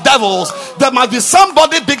levels of devils. There must be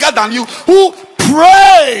somebody bigger than you who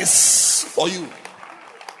prays for you.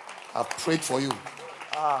 I've prayed for you.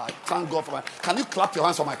 Thank God for my. Can you clap your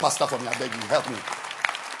hands for my pastor for me? I beg you, help me.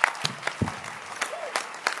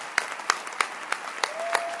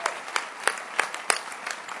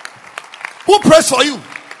 Who prays for you?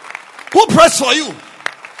 Who prays for you?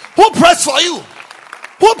 Who prays for you?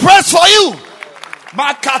 Who prays for you?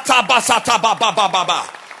 Makata basata ba ba ba ba ba.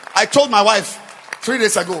 I told my wife 3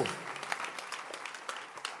 days ago.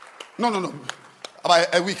 No.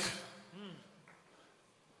 About a week.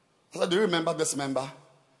 I said, do you remember this member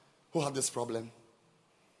who had this problem? He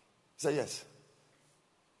said, yes.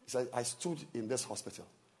 He said, I stood in this hospital,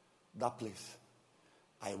 that place.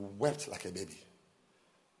 I wept like a baby.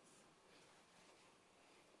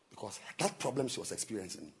 Because that problem she was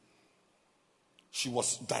experiencing, she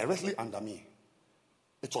was directly under me.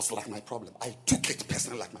 It was like my problem. I took it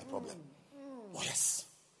personally like my problem. Oh, yes.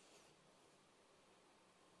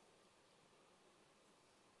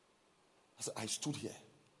 I said, I stood here.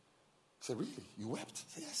 I said, really? You wept?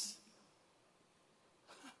 I said, yes.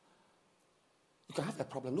 You can have a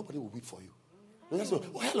problem. Nobody will weep for you.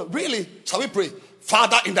 Oh, hello. Really? Shall we pray?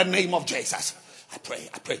 Father, in the name of Jesus, I pray.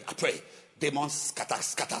 Demons scatter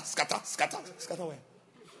where?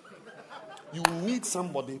 You need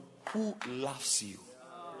somebody who loves you,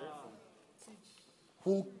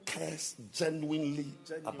 who cares genuinely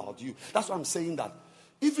about you. That's why I'm saying that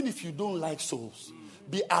even if you don't like souls,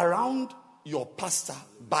 be around your pastor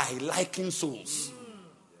by liking souls.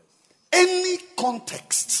 Any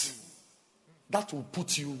context that will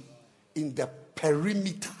put you in the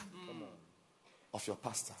perimeter of your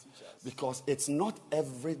pastor, because it's not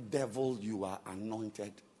every devil you are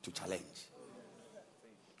anointed to challenge.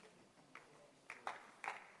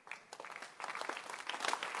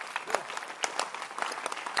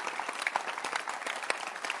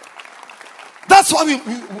 That's why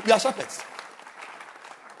we are shepherds.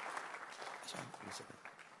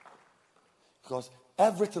 Because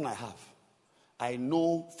everything I have, I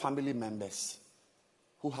know family members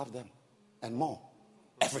who have them and more.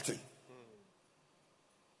 Everything.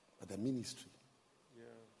 But the ministry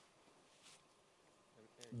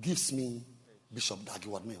gives me Bishop Dag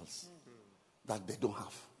Heward-Mills that they don't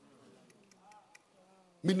have.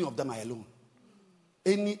 Many of them are alone.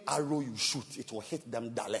 Any arrow you shoot, it will hit them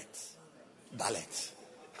direct.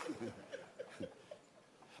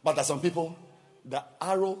 But there's some people, the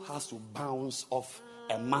arrow has to bounce off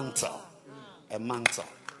a mantle.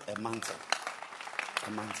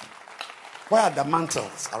 Where are the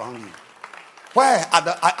mantles around you? Where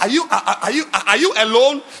are are you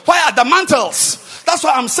alone? Where are the mantles? That's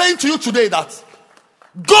why I'm saying to you today that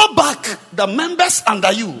go back the members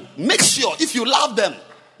under you. Make sure if you love them,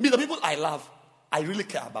 me, the people I love, I really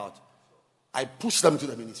care about, I push them to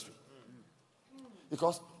the ministry.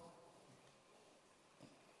 Because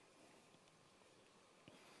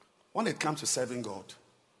when it comes to serving God,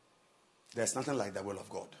 there's nothing like the will of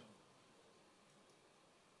God.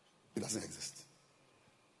 It doesn't exist.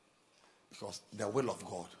 Because the will of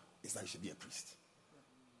God is that you should be a priest.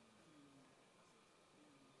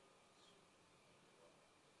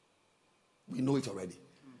 We know it already.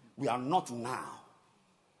 We are not now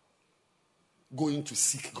going to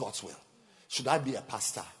seek God's will. Should I be a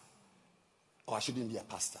pastor? Or I shouldn't be a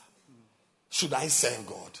pastor? Should I serve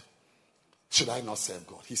God? Should I not serve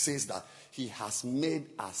God? He says that he has made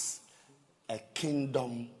us a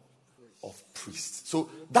kingdom of priests. So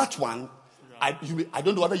that one, I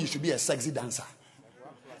don't know whether you should be a sexy dancer.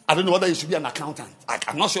 I don't know whether you should be an accountant.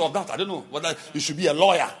 I'm not sure of that. I don't know whether you should be a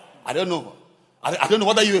lawyer. I don't know. I don't know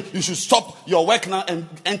whether you should stop your work now and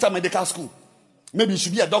enter medical school. Maybe you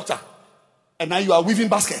should be a doctor. And now you are weaving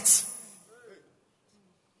baskets.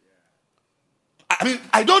 I mean,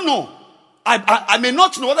 I don't know. I may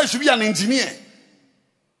not know whether you should be an engineer.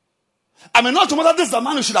 I may not know whether this is the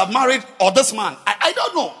man who should have married or this man. I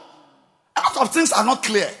don't know. A lot of things are not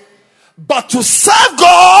clear. But to serve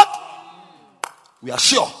God, we are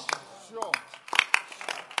sure.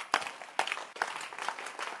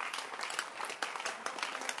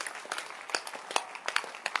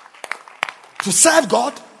 To serve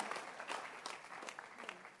God,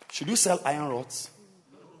 should you sell iron rods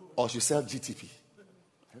or should you sell GTP?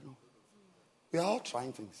 I don't know. We are all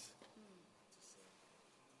trying things.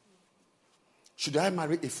 Should I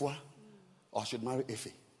marry Ifua or should I marry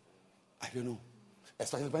Efe? I don't know.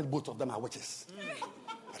 Especially when both of them are witches. I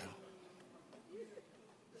don't know.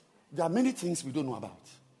 There are many things we don't know about.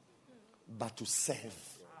 But to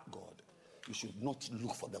serve God, you should not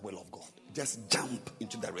look for the will of God. Just jump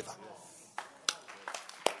into the river.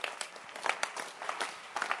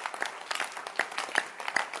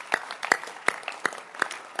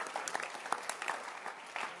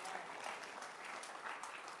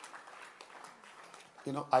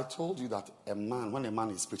 You know, I told you that when a man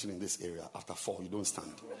is preaching in this area, after 4, you don't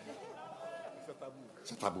stand.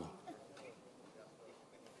 It's a taboo.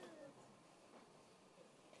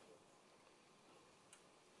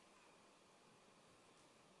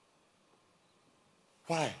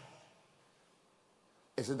 Why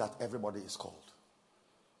is it that everybody is called?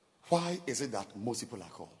 Why is it that most people are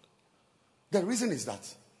called? The reason is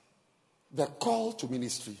that the call to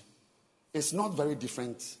ministry is not very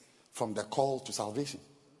different from the call to salvation.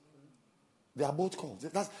 They are both called.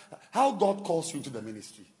 That's how God calls you into the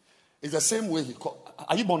ministry. It's the same way he calls.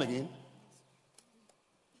 Are you born again?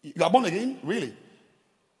 You are born again? Really?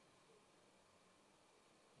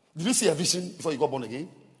 Did you see a vision before you got born again?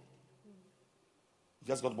 You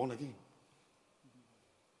just got born again.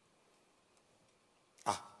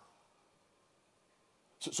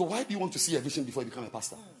 So why do you want to see a vision before you become a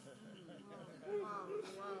pastor?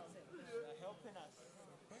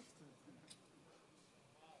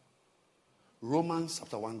 Romans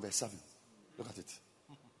chapter 1 verse 7. Look at it.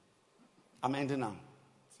 I'm ending now.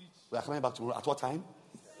 We are coming back tomorrow. At what time?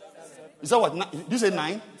 Is that what? Did you say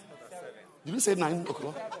 9? Did you say 9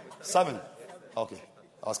 o'clock? 7. Okay.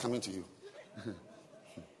 I was coming to you.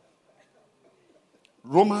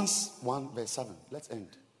 Romans 1 verse 7. Let's end.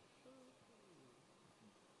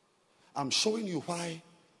 I'm showing you why,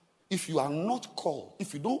 if you are not called,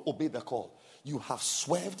 if you don't obey the call, you have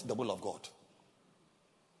swerved the will of God.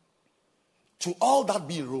 To all that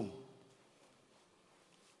be in Rome,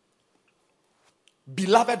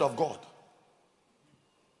 beloved of God.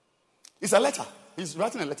 It's a letter. He's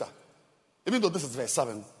writing a letter. Even though this is verse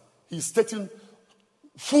 7, he's stating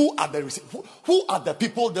who are the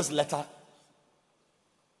people this letter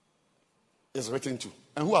is written to.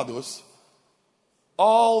 And who are those?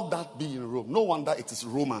 All that be in Rome. No wonder it is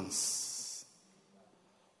Romans.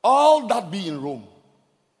 All that be in Rome.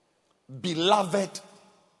 Beloved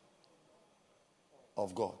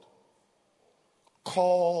of God.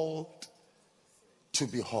 Called to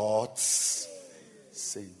be hot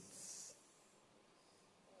saints.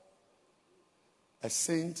 A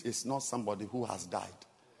saint is not somebody who has died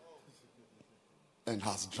and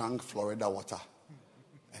has drunk Florida water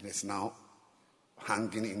and is now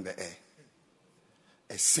hanging in the air.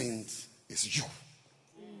 A saint is you.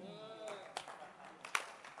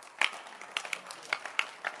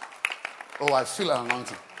 Oh, I feel an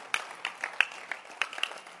anointing.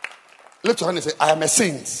 Lift your hand and say, I am a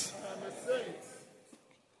saint.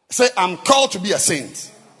 Say, I'm called to be a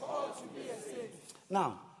saint.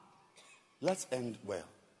 Now, let's end well.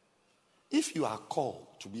 If you are called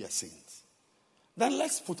to be a saint, then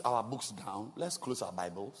let's put our books down. Let's close our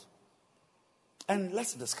Bibles. And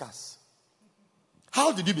let's discuss.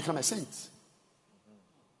 How did you become a saint?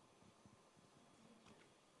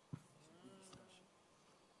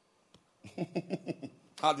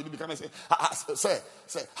 How did you become a saint?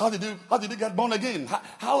 Say, how did you get born again?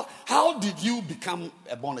 How did you become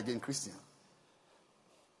a born again Christian?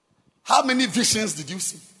 How many visions did you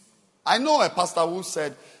see? I know a pastor who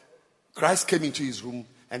said Christ came into his room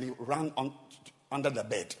and he ran under the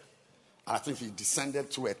bed. And I think he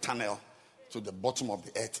descended through a tunnel to the bottom of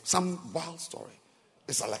the earth. Some wild story.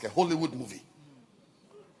 It's like a Hollywood movie.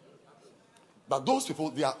 But those people,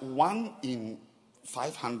 they are 1 in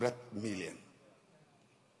 500 million.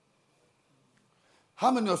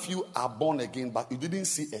 How many of you are born again, but you didn't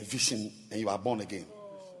see a vision and you are born again?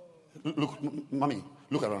 Look, mommy,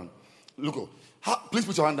 look around. Look, please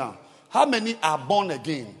put your hand down. How many are born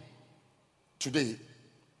again today,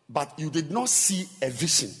 but you did not see a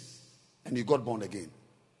vision and you got born again?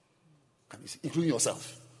 Can you see? Including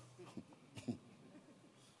yourself.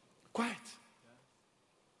 Quiet.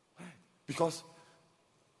 Because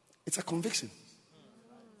it's a conviction.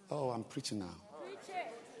 Oh, I'm preaching now.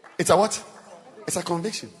 It's a what? It's a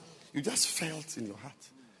conviction. You just felt in your heart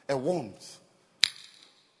a warmth.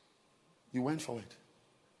 You went forward.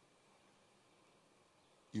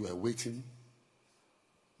 You were waiting.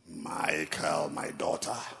 Michael, my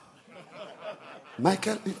daughter.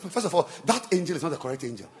 Michael, first of all, that angel is not the correct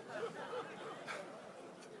angel.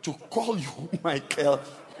 To call you Michael,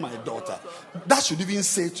 my daughter, that should even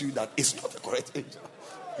say to you that it's not the correct angel.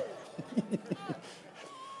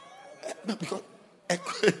 Because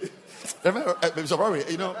remember, Mr. Rory,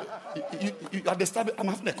 you understand. I'm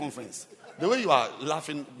having a conference. The way you are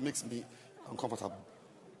laughing makes me uncomfortable.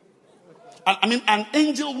 I mean, an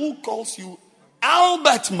angel who calls you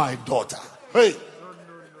Albert, my daughter. Hey.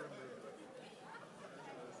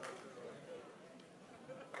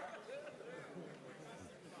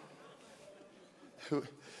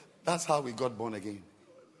 That's how we got born again.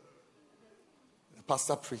 The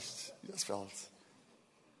pastor preached. You just felt.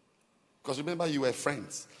 Because remember, you were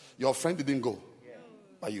friends. Your friend didn't go,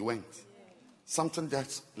 but you went. Something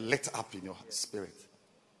just lit up in your spirit.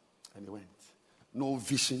 And you went. No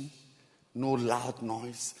vision, no loud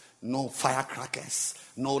noise, no firecrackers,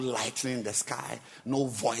 no lightning in the sky, no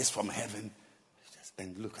voice from heaven.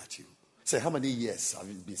 And look at you. Say, how many years have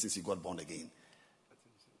it been since you got born again?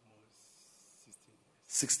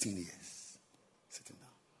 16 years. Sitting down.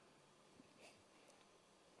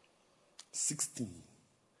 16.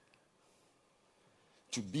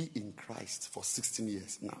 To be in Christ for 16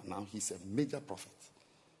 years. Now he's a major prophet.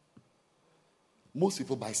 Most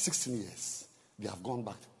people by 16 years, they have gone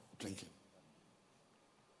back drinking.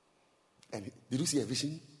 And did you see a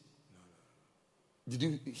vision? No. Did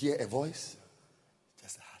you hear a voice?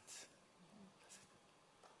 Just a heart.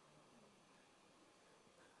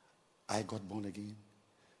 I got born again.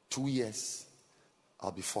 2 years,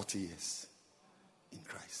 I'll be 40 years in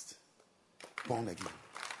Christ. Born again.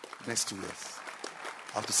 Next 2 years.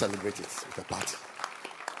 I have to celebrate it with a party.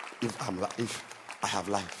 If I have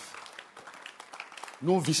life.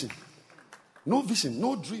 No vision. No vision.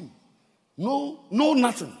 No dream. No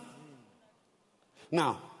nothing.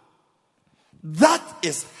 Now, that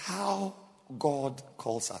is how God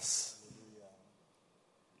calls us.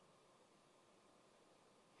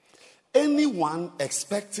 Anyone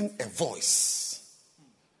expecting a voice,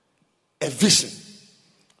 a vision,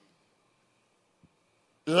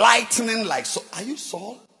 lightning like Saul. Are you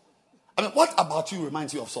Saul? I mean, what about you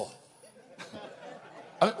reminds you of Saul?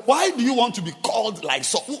 I mean, why do you want to be called like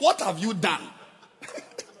Saul? What have you done?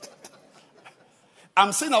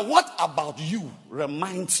 I'm saying that what about you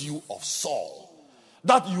reminds you of Saul?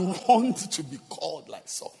 That you want to be called like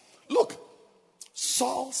Saul. Look,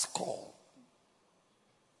 Saul's call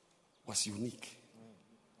was unique.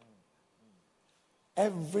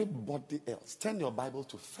 Everybody else. Turn your Bible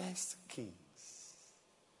to 1 Kings.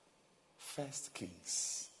 1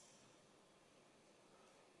 Kings.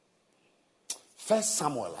 1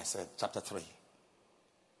 Samuel, I said, chapter 3.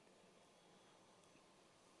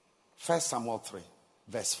 1 Samuel 3,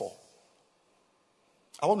 verse 4.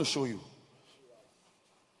 I want to show you.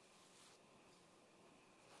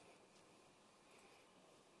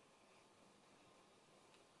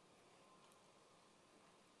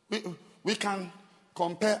 We can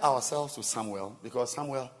compare ourselves to Samuel because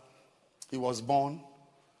Samuel, he was born,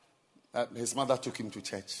 his mother took him to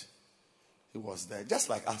church. He was there, just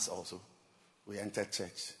like us also. We entered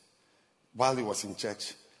church. While he was in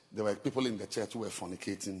church, there were people in the church who were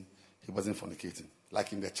fornicating. He wasn't fornicating.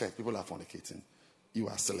 Like in the church, people are fornicating. You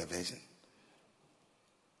are still a virgin.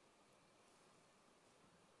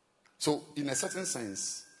 So, in a certain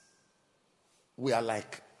sense, we are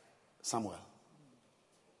like Samuel.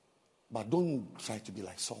 But don't try to be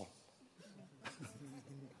like Saul,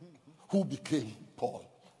 who became Paul.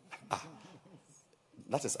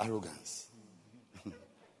 That is arrogance.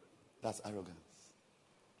 That's arrogance.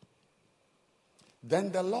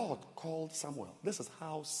 Then the Lord called Samuel. This is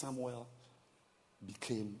how Samuel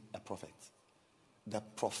became a prophet. The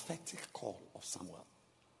prophetic call of Samuel.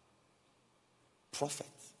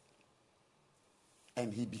 Prophet.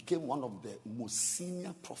 And he became one of the most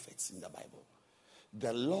senior prophets in the Bible.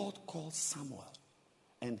 The Lord called Samuel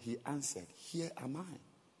and he answered, "Here am I."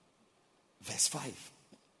 Verse 5.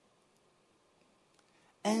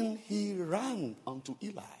 And he ran unto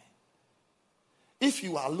Eli. If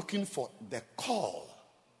you are looking for the call,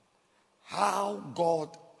 how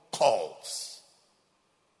God calls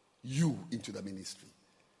you into the ministry,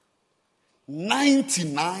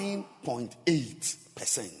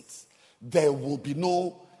 99.8% there will be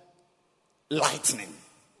no lightning.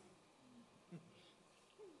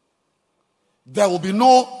 There will be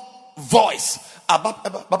no voice.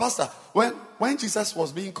 But Pastor, when Jesus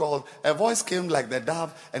was being called, a voice came like the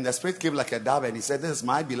dove, and the spirit came like a dove, and he said, "This is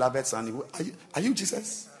my beloved son." Are you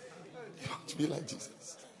Jesus? You want to be like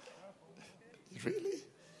Jesus? Really?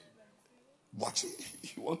 Watch it.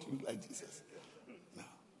 You want to be like Jesus?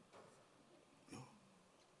 No.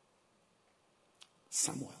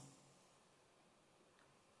 Samuel.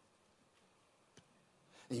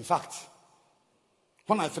 In fact,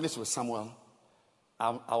 when I finish with Samuel,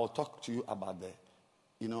 I will talk to you about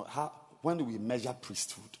how when we measure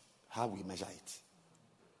priesthood, how we measure it.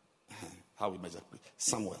 How we measure priesthood.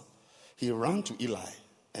 Samuel, he ran to Eli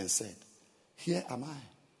and said, "Here am I."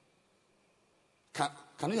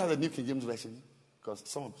 Can you have the New King James Version? Because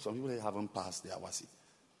some people haven't passed their wasi.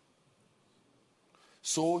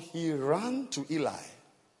 So he ran to Eli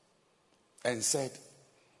and said,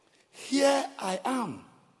 "Here I am.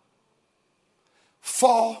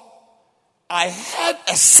 For I heard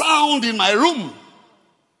a sound in my room,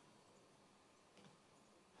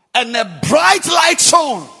 and a bright light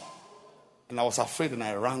shone, and I was afraid and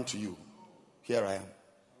I ran to you. Here I am."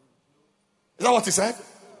 Is that what he said?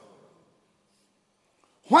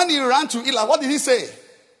 When he ran to Eli, what did he say?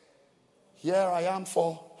 "Here I am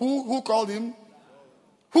for..." Who called him?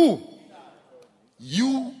 Who?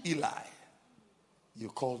 You, Eli. You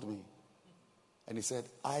called me. And he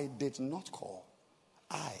said, "I did not call.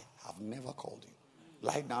 I have never called you.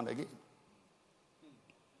 Lie down again."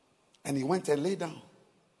 And he went and lay down.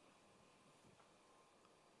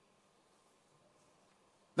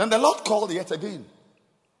 Then the Lord called yet again,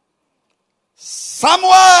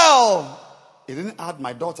 "Samuel!" He didn't add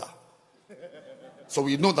 "my daughter." So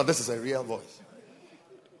we know that this is a real voice.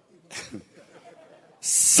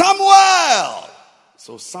 "Samuel!"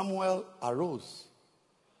 So Samuel arose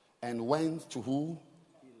and went to who?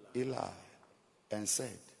 Eli. And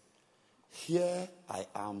said, "Here I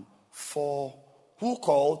am for..." Who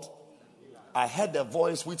called? I heard a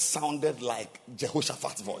voice which sounded like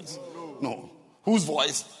Jehoshaphat's voice. No. Whose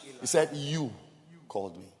voice? He said, "You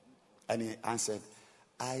called me." And he answered,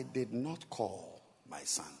 "I did not call, my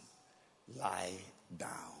son. Lie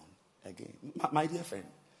down again." My dear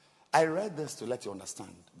friend, I read this to let you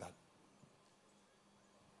understand that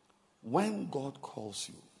when God calls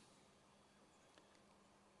you,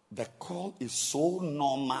 the call is so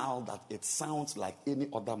normal that it sounds like any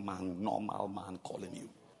other normal man calling you.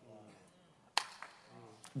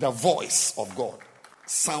 The voice of God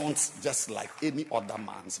sounds just like any other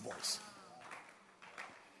man's voice.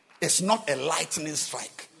 It's not a lightning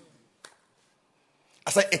strike.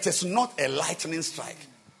 I said it is not a lightning strike.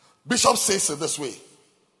 Bishop says it this way.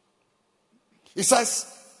 He says,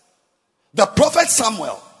 the prophet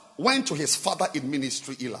Samuel went to his father in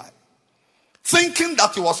ministry, Eli, thinking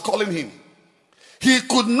that he was calling him. he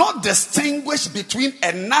could not distinguish between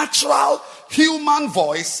a natural human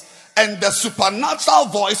voice and the supernatural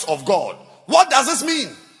voice of God. What does this mean?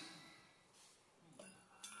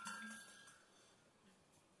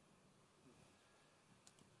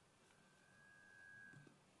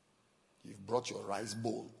 You've brought your rice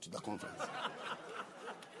bowl to the conference.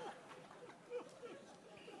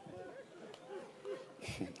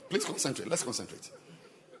 Please concentrate. Let's concentrate.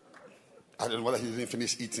 I don't know whether he didn't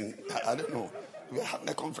finish eating. I don't know. We're having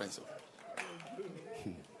a conference.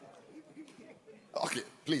 Okay,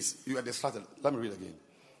 please. You are distracted. Let me read again.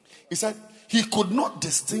 He said, he could not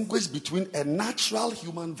distinguish between a natural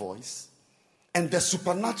human voice and the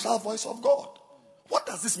supernatural voice of God. What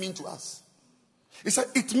does this mean to us? He said,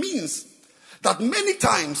 it means that many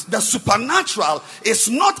times the supernatural is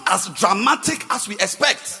not as dramatic as we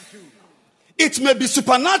expect. It may be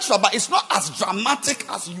supernatural, but it's not as dramatic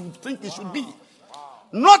as you think it should be.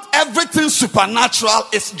 Not everything supernatural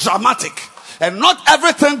is dramatic. And not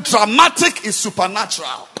everything dramatic is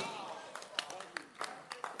supernatural.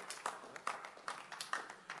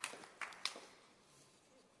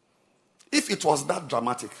 If it was that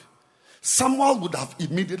dramatic, Samuel would have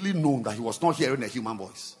immediately known that he was not hearing a human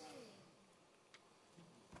voice.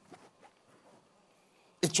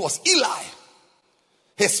 It was Eli,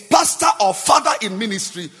 his pastor or father in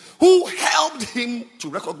ministry, who helped him to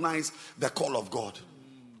recognize the call of God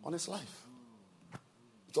on his life.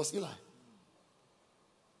 It was Eli.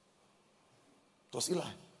 It was Eli.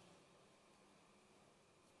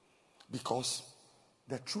 Because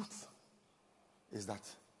the truth is that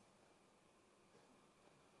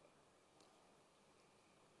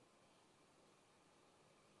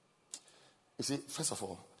you see, first of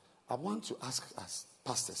all, I want to ask us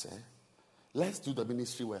pastors, let's do the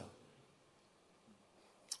ministry well.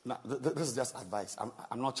 Now, this is just advice.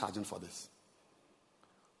 I'm not charging for this.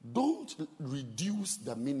 Don't reduce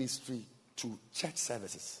the ministry to church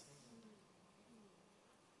services.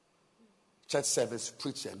 Church service,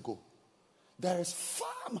 preach and go. There is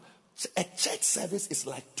far. A church service is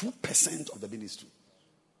like 2% of the ministry.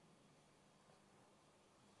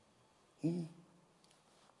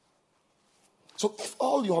 So if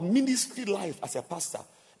all your ministry life as a pastor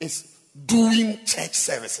is doing church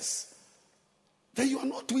services, then you are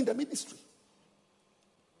not doing the ministry.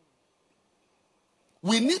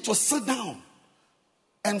 We need to sit down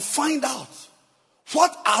and find out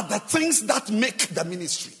what are the things that make the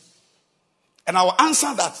ministry. And I will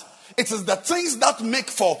answer that. It is the things that make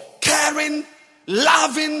for caring,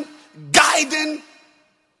 loving, guiding,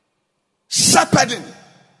 shepherding.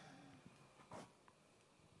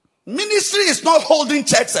 Ministry is not holding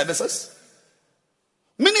church services.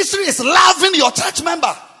 Ministry is loving your church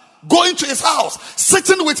member, going to his house,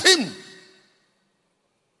 sitting with him.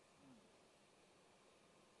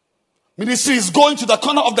 Ministry is going to the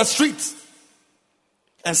corner of the street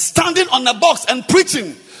and standing on a box and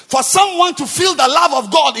preaching for someone to feel the love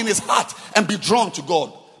of God in his heart and be drawn to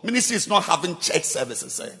God. Ministry is not having church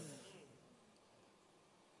services.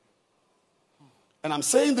 And I'm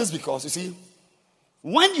saying this because, you see,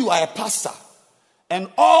 when you are a pastor and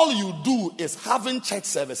all you do is having church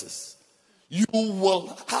services, you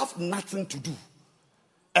will have nothing to do.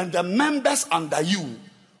 And the members under you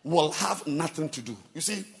will have nothing to do. You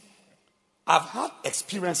see, I've had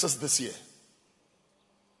experiences this year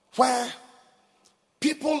where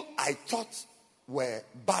people I thought were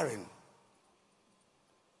barren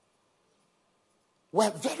were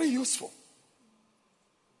very useful.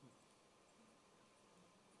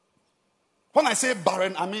 When I say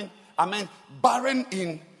barren, I mean barren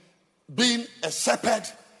in being a shepherd,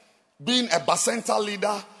 being a bacenta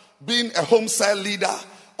leader, being a home cell leader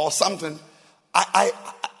or something. I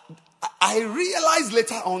realized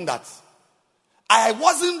later on that I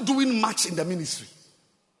wasn't doing much in the ministry.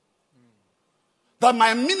 That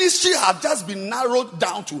my ministry had just been narrowed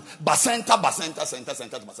down to bacenta,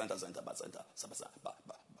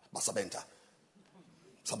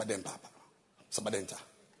 sabadenta.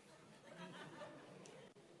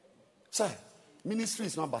 Sir, ministry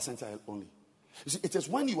is not bacenta only. You see, it is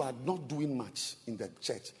when you are not doing much in the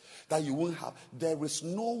church that you won't have. There is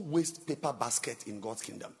no waste paper basket in God's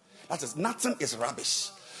kingdom. That is, nothing is rubbish.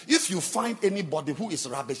 If you find anybody who is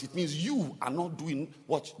rubbish, it means you are not doing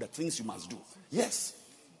the things you must do. Yes.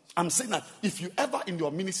 I'm saying that if you ever in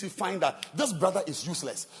your ministry find that this brother is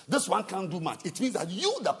useless, this one can't do much, it means that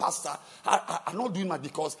you, the pastor, are not doing much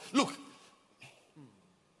because, look,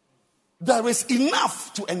 there is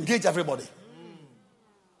enough to engage everybody.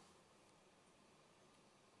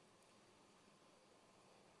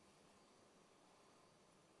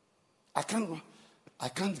 I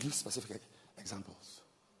can't give specific examples.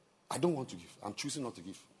 I don't want to give. I'm choosing not to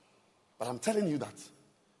give. But I'm telling you that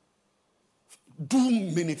do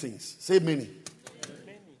many things. Say many.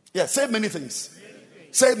 Yeah, say many things.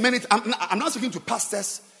 Say many. I'm not speaking to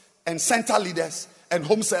pastors and center leaders and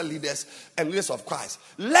home cell leaders and leaders of choirs.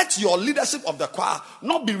 Let your leadership of the choir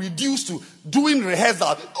not be reduced to doing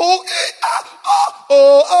rehearsal.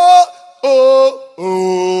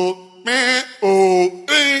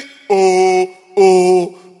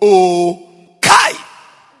 Kai.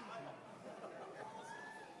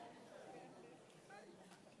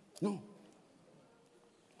 No.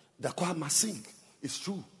 The choir must sing. It's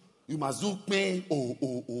true. You must do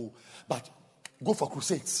but go for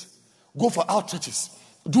crusades. Go for outreaches.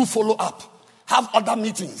 Do follow up. Have other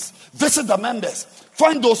meetings. Visit the members.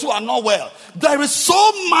 Find those who are not well. There is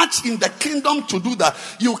so much in the kingdom to do that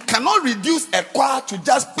you cannot reduce a choir to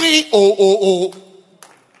just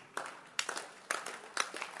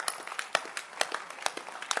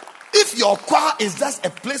If your choir is just a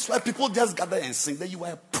place where people just gather and sing, then you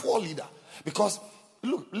are a poor leader. Because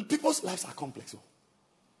look, people's lives are complex.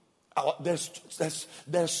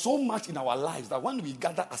 There's so much in our lives that when we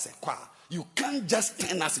gather as a choir, you can't just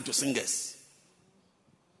turn us into singers.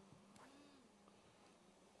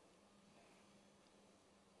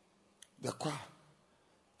 The choir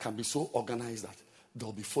can be so organized that there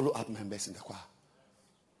will be follow-up members in the choir.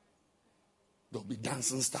 There will be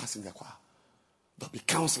dancing stars in the choir. There will be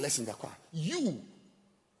counselors in the choir.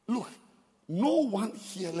 Look, no one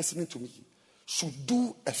here listening to me should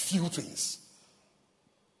do a few things.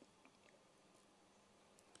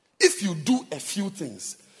 If you do a few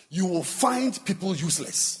things, you will find people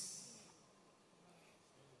useless.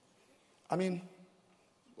 I mean,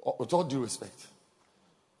 with all due respect,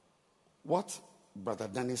 what Brother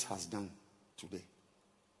Dennis has done today,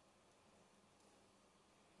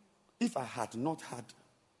 if I had not had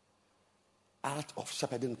Art of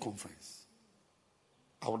Shepherding Conference,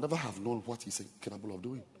 I would never have known what he's capable of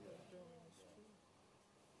doing.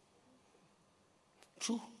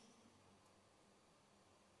 True.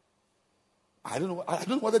 I don't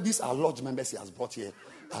know whether these are lodge members he has brought here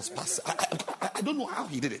as pastors. I don't know how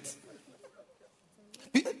he did it.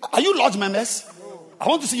 Are you lodge members? I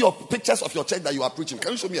want to see your pictures of your church that you are preaching.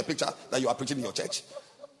 Can you show me a picture that you are preaching in your church?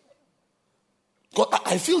 Because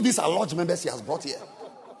I feel these are lodge members he has brought here.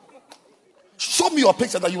 Show me your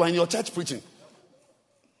picture that you are in your church preaching.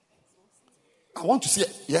 I want to see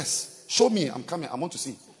it. Yes. Show me. I'm coming. I want to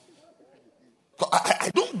see. I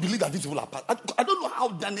don't believe that these people are pastors. I don't know how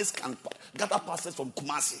Dennis can gather pastors from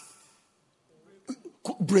Kumasi,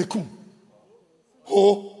 Brekum,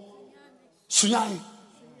 Sunyani,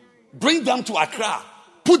 bring them to Accra,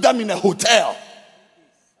 put them in a hotel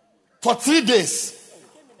for 3 days.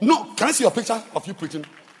 No, can I see your picture of you preaching?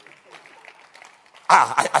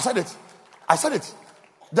 I said it. I said it.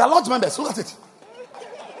 They are lodge members. Look at it.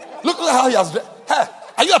 Look at how he has dressed. Hey,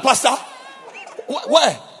 are you a pastor?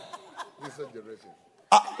 Where?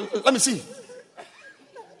 Let me see.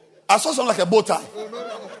 I saw something like a bow tie.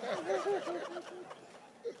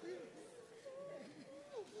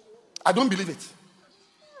 I don't believe it.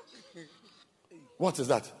 What is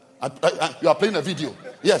that? You are playing a video.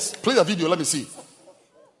 Yes, play the video. Let me see.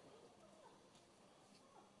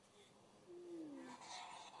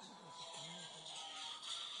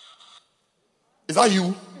 Is that you?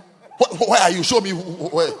 Where are you? Show me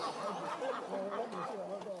where.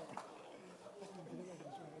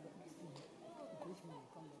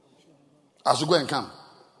 I should go and come.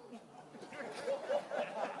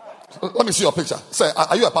 Let me see your picture. Say,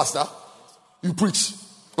 are you a pastor? You preach.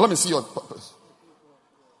 Let me see your.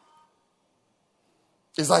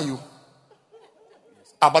 Is that you?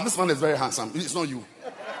 But this man is very handsome. It's not you.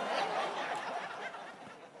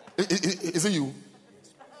 Is it you?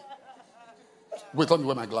 Wait, let me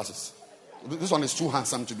wear my glasses. This one is too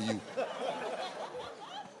handsome to be you.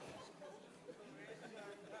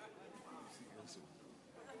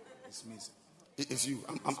 It's you.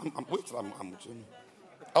 I'm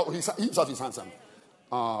oh, he himself is handsome.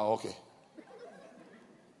 Okay.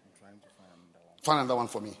 Find another one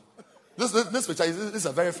for me. This picture is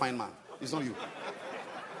a very fine man. It's not you.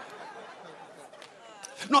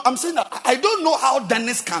 No, I'm saying that I don't know how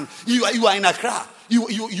Dennis can. You are in Accra. You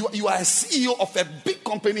are a CEO of a big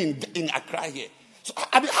company in Accra here. So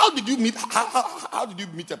I mean, how did you meet? How did you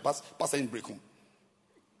meet a pastor in Brekum?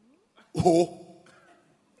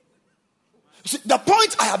 See, the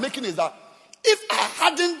point I am making is that if I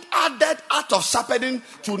hadn't added Art of Shepherding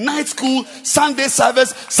to night school, Sunday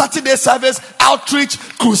service, Saturday service, outreach,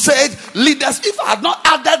 crusade, leaders, if I had not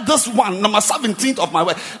added this one, number 17th of my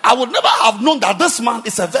way, I would never have known that this man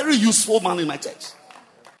is a very useful man in my church.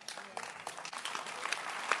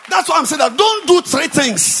 That's why I'm saying that don't do three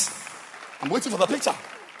things. I'm waiting for the picture.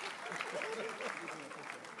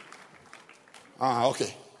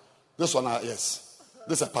 Okay. This one, yes.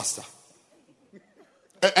 This is a pastor.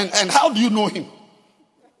 And how do you know him?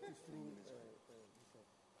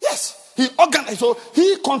 Yes. He organized. So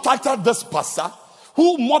he contacted this pastor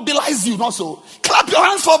who mobilized you. Not so. Clap your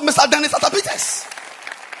hands for Mr. Dennis Atapites.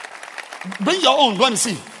 Bring your own. Go and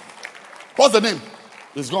see. What's the name?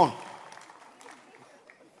 It's gone.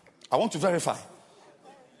 I want to verify.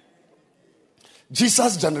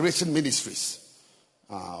 Jesus Generation Ministries.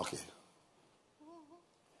 Okay.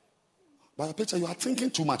 By the picture, you are thinking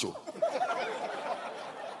too much.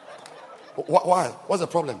 Why? What's the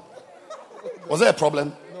problem? Was there a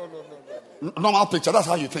problem? No. Normal picture. That's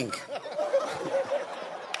how you think.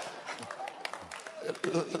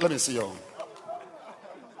 Let me see your own.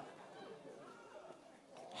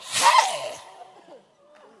 Hey!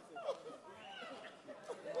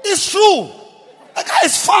 It's true. That guy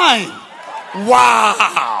is fine.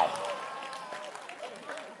 Wow.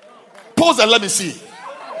 Pose and let me see.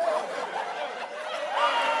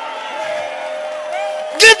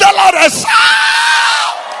 Give the Lord a shout.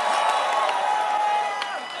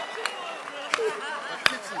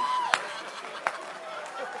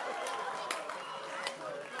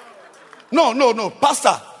 No,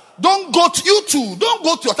 Pastor. Don't go to you two. Don't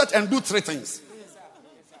go to your church and do three things.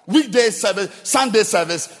 Weekday service, Sunday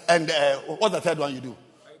service, and what's the third one you do?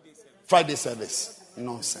 Friday service.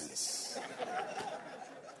 Nonsense.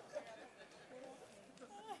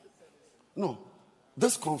 No,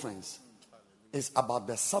 this conference is about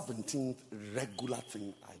the 17th regular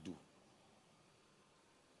thing I do.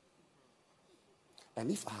 And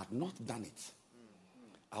if I had not done it,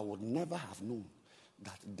 I would never have known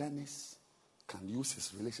that Dennis can use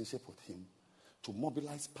his relationship with him to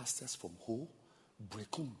mobilize pastors from Ho,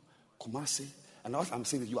 Brekum, Kumasi. And now I'm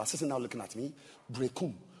saying that you are sitting down looking at me.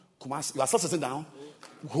 Brekum, Kumasi. You are still sitting down.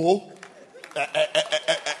 Ho,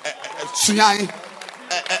 Sunyai,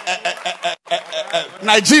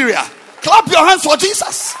 Nigeria. Clap your hands for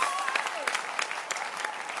Jesus.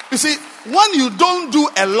 You see, when you don't do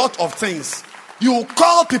a lot of things, you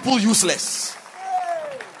call people useless.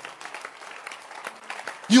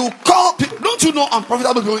 You call people, don't you know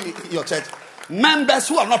unprofitable people in your church? Members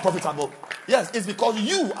who are not profitable. Yes, it's because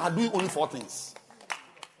you are doing only 4 things.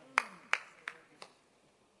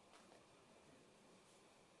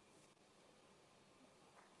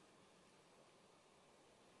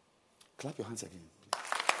 Clap your hands again.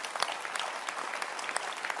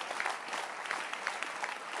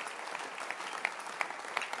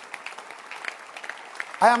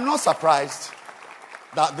 I am not surprised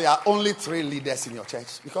that there are only 3 leaders in your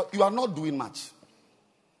church because you are not doing much.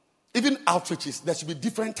 Even outreaches, there should be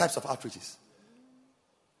different types of outreaches.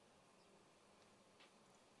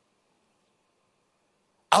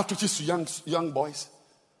 Outreaches to young boys.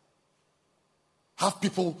 Have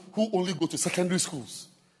people who only go to secondary schools.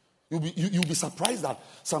 You'll be surprised that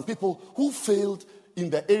some people who failed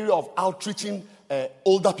in the area of outreaching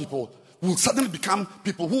older people will suddenly become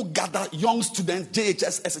people who gather young students,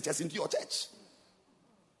 JHS, SHS into your church.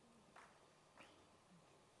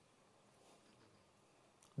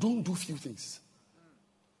 Don't do few things.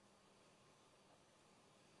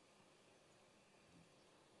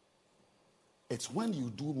 It's when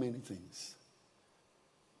you do many things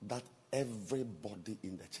that everybody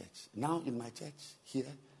in the church. Now in my church here,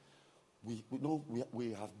 we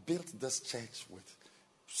have built this church with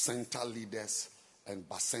center leaders and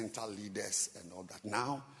bacenta leaders and all that.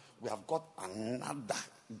 Now we have got another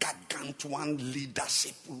gargantuan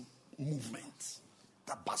leadership movement.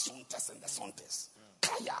 The basuntas and the sontes.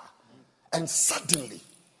 Kaya. And suddenly,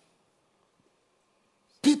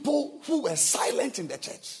 people who were silent in the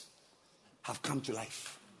church have come to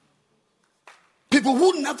life. People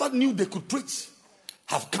who never knew they could preach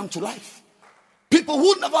have come to life. People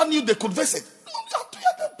who never knew they could visit. You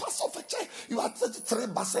are the pastor of a church. You have 33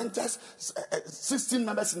 bacentas, 16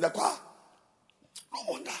 members in the choir. No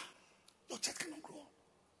wonder your church cannot grow.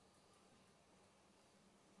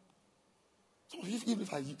 So even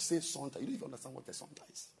if I say Sonta, you don't even understand what the Sonta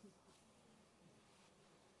is.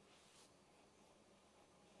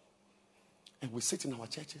 And we sit in our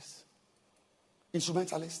churches.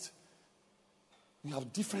 Instrumentalists. We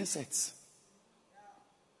have different sets.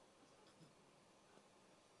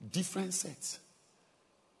 Different sets.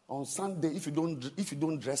 On Sunday, if you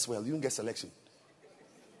don't dress well, you don't get selection.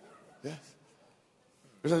 Yes.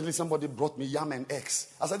 Recently, somebody brought me yam and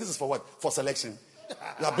eggs. I said, "This is for what? For selection.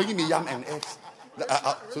 You are bringing me yam and eggs."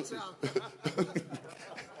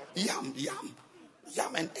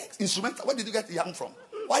 Yam and eggs. Instrumental. Where did you get yam from?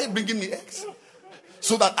 Why are you bringing me eggs?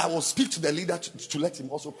 so that I will speak to the leader to let him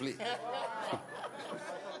also play.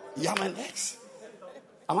 Yeah, my ex.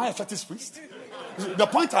 Am I a fetish priest? The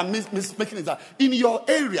point I'm making is that in your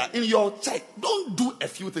area, in your church, don't do a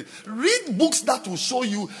few things. Read books that will show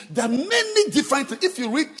you there are many different things. If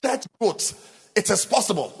you read church growth, it is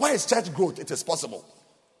possible. Where is church growth? It is possible.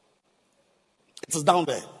 It is down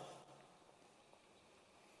there.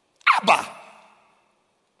 Abba,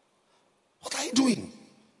 what are you doing?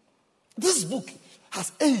 This book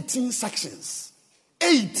has 18 sections.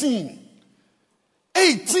 18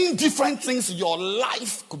 different things your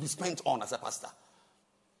life could be spent on as a pastor.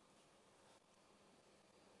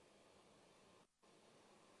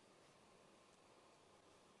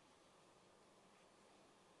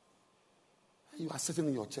 You are sitting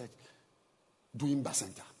in your church doing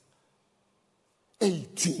Bacenta.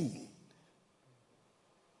 18.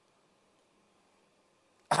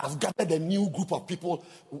 I have gathered a new group of people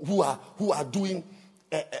who are doing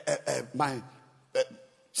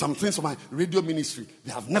some things for my radio ministry.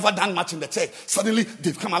 They have never done much in the church. Suddenly,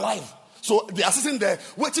 they've come alive. So they are sitting there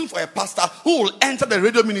waiting for a pastor who will enter the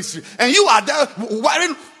radio ministry. And you are there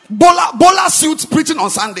wearing bowler suits preaching on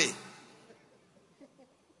Sunday.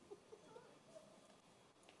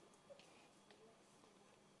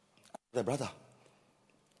 The brother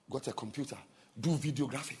got a computer, do video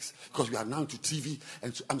graphics, because we are now into TV.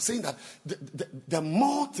 And so I'm saying that the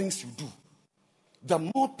more things you do,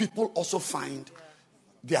 the more people also find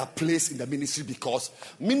their place in the ministry, because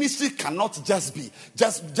ministry cannot just be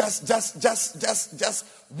just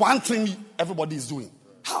one thing everybody is doing.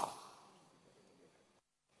 How?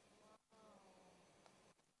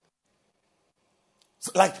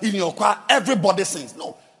 So like in your choir, everybody sings.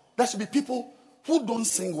 No, there should be people who don't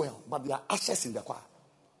sing well, but they are ushers in the choir.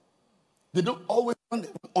 They don't always,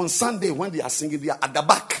 on Sunday when they are singing, they are at the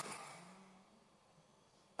back.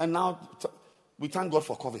 And now, we thank God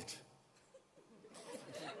for COVID.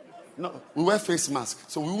 No, we wear face masks,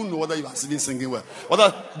 so we won't know whether you are singing well,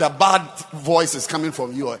 whether the bad voice is coming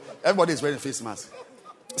from you. Or everybody is wearing face mask.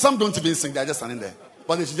 Some don't even sing; they are just standing there,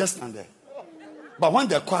 but they should just stand there. But when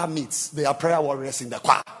the choir meets, they are prayer warriors in the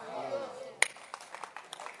choir.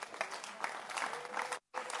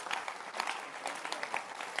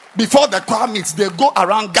 Before the choir meets, they go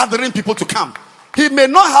around gathering people to come. He may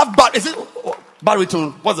not have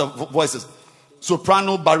baritone. What's the voices?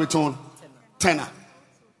 Soprano, baritone, tenor,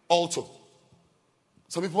 alto.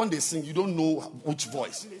 Some people, when they sing, you don't know which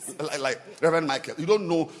voice. Like Reverend Michael, you don't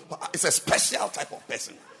know. It's a special type of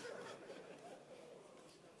person.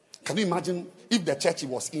 Can you imagine if the church he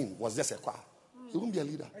was in was just a choir? He wouldn't be a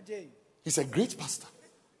leader. He's a great pastor.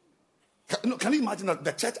 Can you imagine that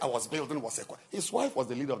the church I was building was a choir? His wife was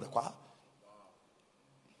the leader of the choir.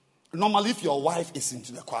 Normally, if your wife is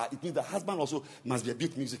into the choir, it means the husband also must be a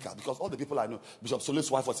bit musical, because all the people I know, Bishop Sole's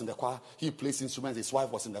wife was in the choir. He plays instruments. His wife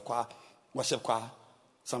was in the choir, worship choir,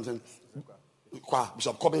 something. Choir.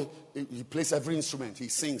 Bishop Kobe, he plays every instrument. He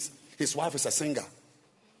sings. His wife is a singer.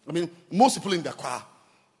 I mean, most people in the choir,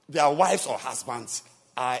 their wives or husbands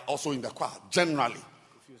are also in the choir, generally.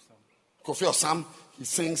 Kofi Osam, he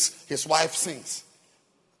sings, his wife sings.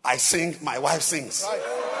 I sing, my wife sings. Right.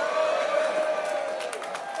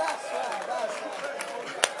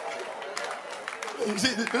 You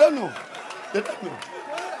see, they don't know. They don't know.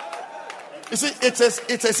 You see,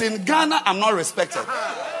 it is in Ghana I'm not respected.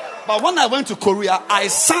 But when I went to Korea, I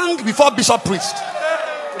sang before Bishop preached.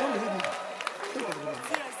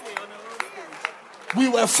 We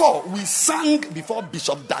were four. We sang before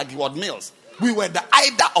Bishop Dagiwad Mills. We were the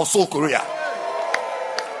Ida of Seoul, Korea.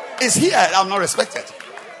 It's here I'm not respected.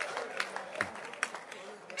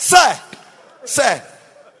 Sir,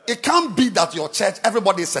 it can't be that your church,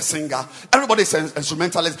 everybody is a singer, everybody is an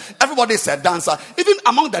instrumentalist, everybody is a dancer. Even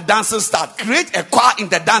among the dancing staff, create a choir in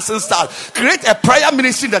the dancing staff, create a prayer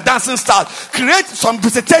ministry in the dancing staff, create some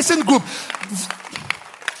visitation group.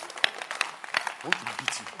 I want to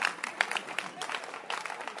beat you.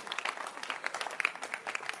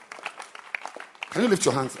 Can you lift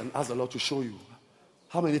your hands and ask the Lord to show you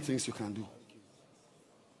how many things you can do?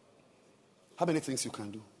 How many things you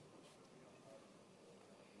can do?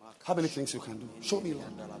 How many things you can do? Show me, Lord.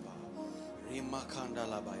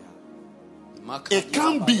 It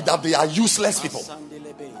can't be that they are useless people.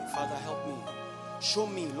 Father, help me. Show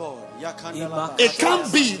me, Lord. It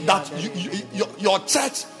can't be that your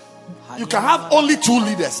church, you can have only 2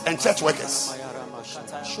 leaders and church workers.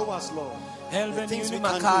 Show us, Lord. The things we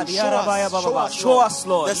can do. Show us,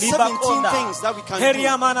 Lord. The 17 things that we can do. The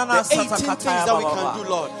 18 things that we can do,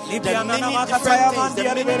 Lord. The many different things, the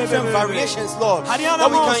many different variations, Lord, that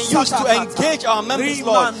we can use to engage our members,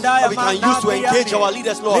 Lord. That we can use to engage our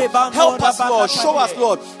leaders, Lord. Help us, Lord. Show us,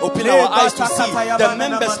 Lord. Open our eyes to see the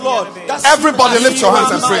members, Lord. Everybody lift your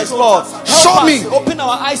hands and pray. Lord. Show me. Open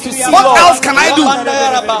our eyes to see, What Lord. else can I do? I'm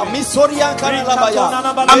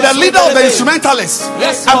the leader of the instrumentalists.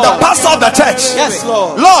 Yes, I'm the Lord. pastor of the church. Yes,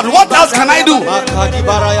 Lord. Lord, what else can I do?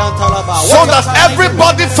 So that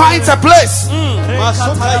everybody finds a place.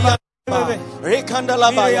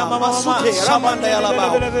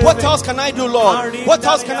 What else can I do, Lord? What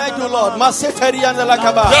else can I do, Lord?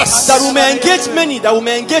 Yes. That we may engage many, that we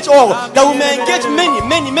may engage all, that we may engage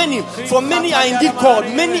many. For many are indeed called,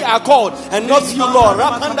 many are called, and not few, Lord.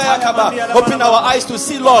 Open our eyes to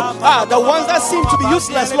see, Lord. The ones that seem to be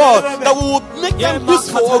useless, Lord, that we will make them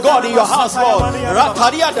useful, oh God, in your house, Lord.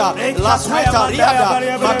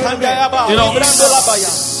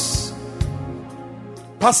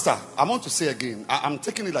 Pastor, I want to say again, I'm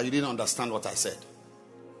taking it that you didn't understand what I said.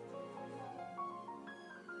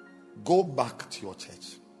 Go back to your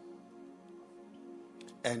church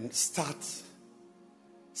and start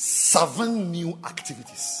 7 new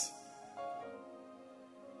activities.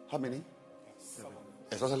 How many? 7.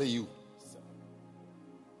 Especially you.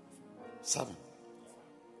 7.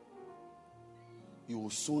 You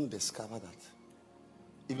will soon discover that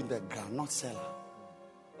even the granite seller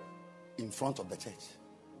in front of the church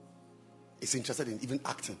is interested in even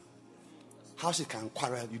acting. How she can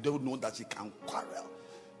quarrel, you don't know that she can quarrel.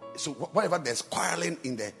 So whatever there's quarreling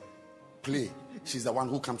in the play, she's the one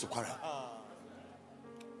who comes to quarrel.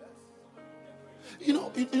 You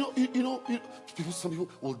know, some people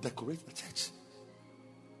will decorate the church.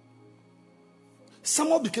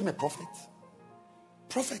 Someone became a prophet.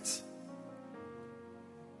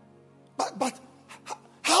 But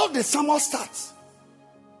how did Samuel start?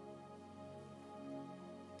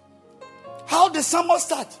 How did Samuel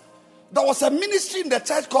start? There was a ministry in the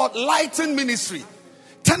church called lighting ministry.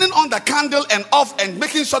 Turning on the candle and off and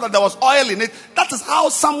making sure that there was oil in it. That is how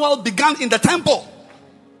Samuel began in the temple.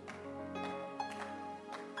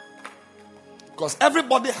 Because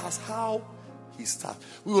everybody has how he starts.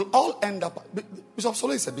 We will all end up. Bishop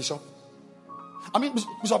Solo is a bishop. I mean,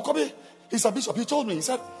 Bishop Kobe, he's a bishop. He told me, he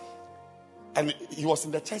said, and he was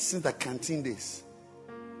in the church since the canteen days.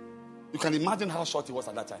 You can imagine how short he was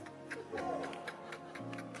at that time.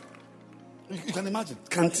 You can imagine.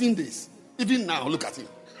 Canteen days. Even now, look at him.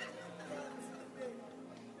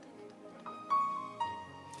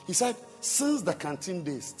 He said, since the canteen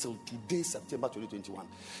days till today, September 2021,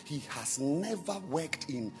 he has never worked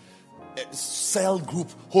in a cell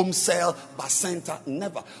group, home cell, bus center,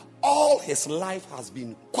 never. All his life has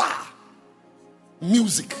been choir,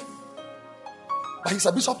 music. But he's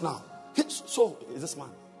a bishop now. So is this man.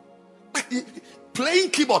 Playing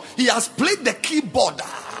keyboard. He has played the keyboard.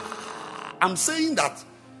 I'm saying that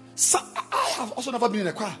I have also never been in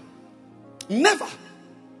a choir. Never.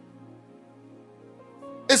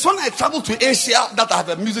 It's when I travel to Asia that I have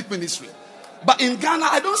a music ministry. But in Ghana,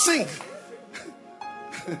 I don't sing.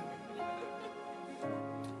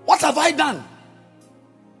 What have I done?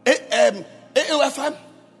 AOFM,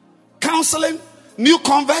 counseling, new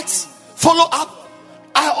converts, follow up.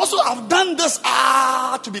 I also have done this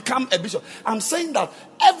to become a bishop. I'm saying that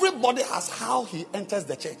everybody has how he enters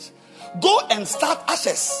the church. Go and start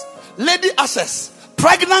ashes, lady ashes,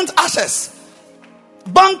 pregnant ashes,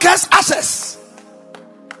 bankers ashes.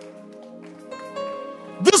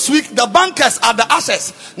 This week the bankers are the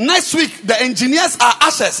ashes. Next week the engineers are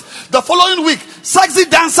ashes. The following week sexy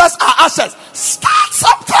dancers are ashes. Start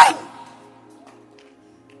something.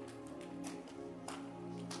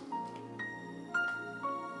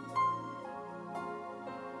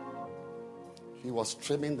 He was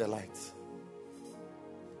trimming the lights.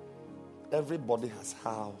 Everybody has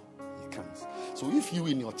how he comes. So if you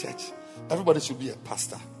in your church, everybody should be a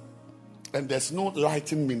pastor, and there's no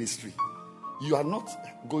lighting ministry, you are not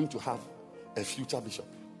going to have a future bishop.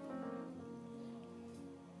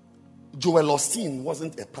 Joel Osteen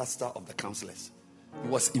wasn't a pastor of the counselors.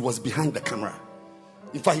 He was behind the camera.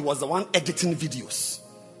 In fact, he was the one editing videos.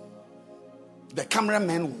 The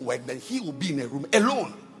cameraman will work, then he will be in a room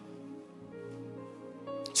alone.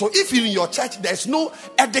 So if in your church there's no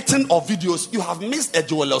editing of videos, you have missed a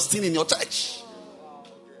Joel Osteen in your church.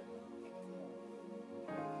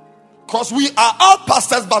 Because we are all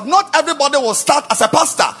pastors, but not everybody will start as a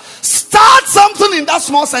pastor. Start something in that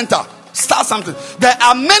small center. Start something. There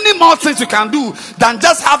are many more things you can do than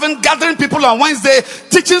just gathering people on Wednesday,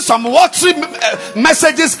 teaching some watery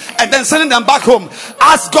messages, and then sending them back home.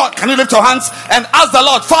 Ask God. Can you lift your hands and ask the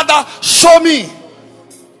Lord, Father, show me.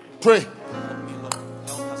 Pray.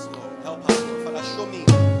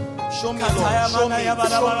 Show me, Lord.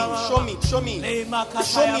 Show me,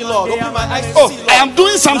 Lord. Open my eyes to see, Lord. I am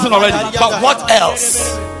doing something already, but what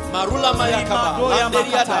else? Marula Mayakaba,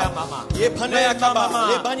 Landeriata, Yepanayakaba,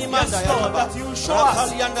 Lebanimanda, that you show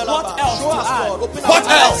us what else to add. What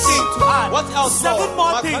else? What else? 7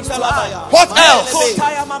 more things to add. What else?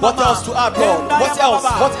 What else to add, Lord? What else?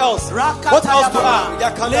 What else? What else to add?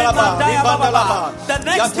 Yakandalaba, Ribandalaba, The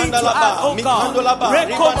next thing to add, oh God,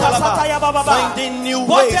 finding new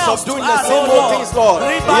ways of doing the same old things, Lord.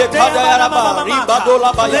 Yekadayaraba,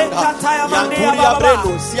 Ribadolaba Yanda, Yanturia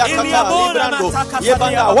Brendo, Siakata, Librando,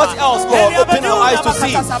 Yebanda. What else, Lord? Open our eyes to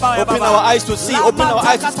see. Open our eyes to see. Open our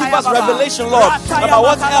eyes to give us revelation, Lord, about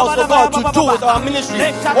what else, oh God, to do with our ministry.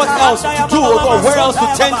 What else to do, oh God? Where else to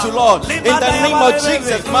tend to, Lord? In the name of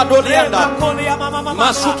Jesus. Madolianda,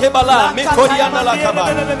 Masukebala, Mekorianda Lakaba,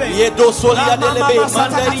 Yedo Solia Delebe,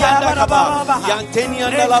 Mandarianda Kaba,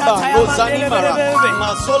 Yantenianda Laba, Rosanimara,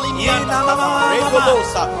 Masolinianda Kaba,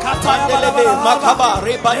 Regolosa, Mandelebe, Makaba,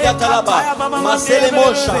 Rebaniatalaba,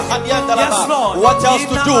 Maselemosha, Hadianda Laba. What else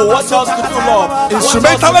to do? What else to do, Lord?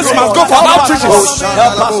 Instrumentalists must go for outreaches.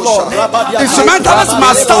 Instrumentalists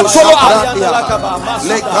must start follow up.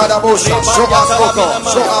 Show us, oh God.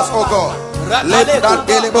 Show us, oh God. What else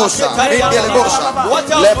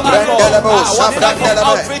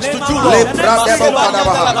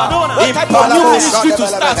to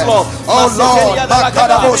start, Lord? Oh Lord,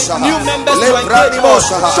 new members to engage, Lord.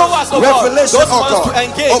 Show us, oh God, those ones to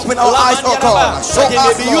engage. Open our eyes, oh God. Show that they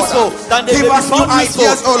may us, be useful, that they give may us be new found useful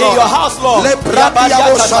ideas, oh in Lord. your house, Lord.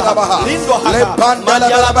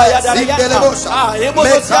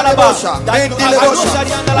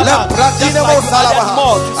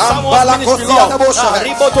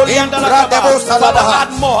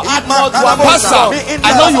 Pastor,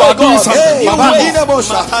 I know you are doing something. Otherwise,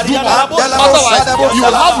 you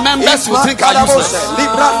will have members who think are useless.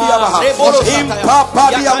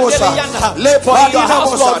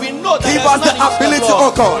 Give us the ability,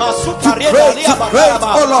 oh God, to create,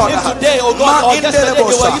 oh Lord. Today, oh God, yesterday they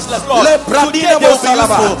were useless, Lord. Today they will be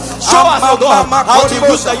useful. Show us, oh God, how to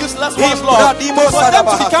use the useless ones, Lord. For them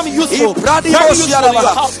to become useful, very useful in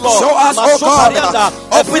your house, Lord. Show us, oh God,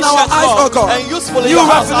 open our eyes, oh God. And useful in New your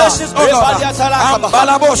house, revelations, oh Lord.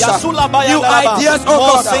 New ideas, oh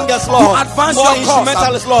more God, singers, to Lord. advance More your cause,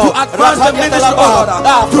 instrumentalists, Lord. to advance the ministry, oh Lord,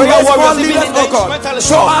 to prayer raise more warriors, leaders, even in the oh God. instrumentalists,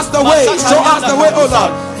 Show Lord. us the way, show us the way, oh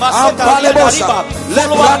Lord.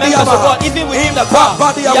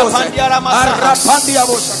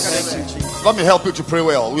 Let me help you to pray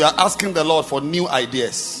well. We are asking the Lord for new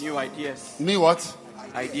ideas. New ideas. New what?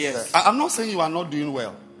 Ideas. I'm not saying you are not doing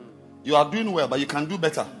well. You are doing well, but you can do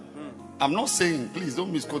better. I'm not saying, please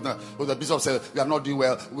don't misquote that. Oh, the bishop said, we are not doing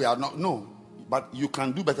well. We are not. No. But you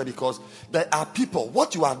can do better because there are people.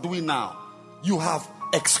 What you are doing now, you have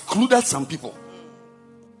excluded some people.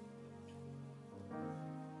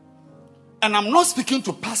 And I'm not speaking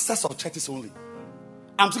to pastors of churches only.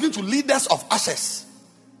 I'm speaking to leaders of ashes.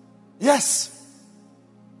 Yes.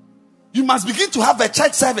 You must begin to have a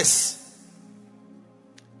church service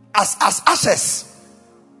as ashes.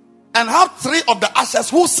 And have 3 of the ashes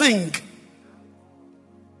who sing.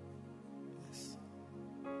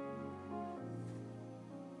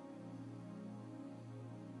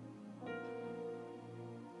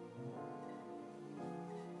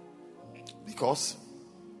 Because,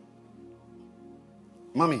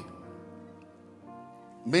 mommy,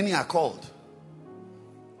 many are called.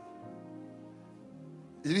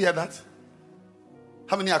 Did you hear that?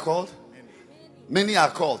 How many are called? Many are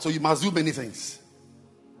called. So you must do many things.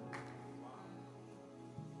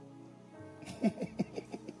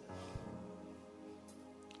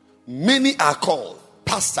 Many are called.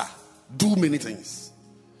 Pastor, do many things.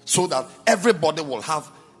 So that everybody will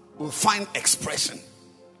find expression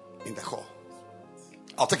in the call.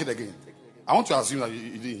 I'll take it again. I want to assume that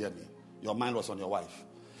you didn't hear me. Your mind was on your wife.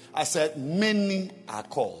 I said, many are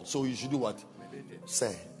called. So you should do what?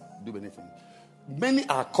 Say, do anything. Many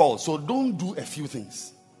are called. So don't do a few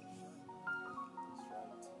things.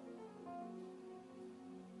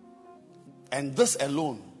 And this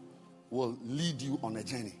alone will lead you on a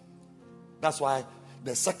journey. That's why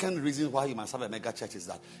the second reason why you must have a mega church is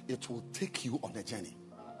that it will take you on a journey.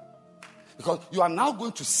 Because you are now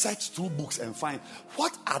going to search through books and find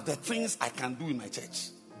what are the things I can do in my church.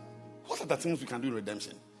 What are the things we can do in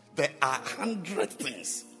redemption? There are 100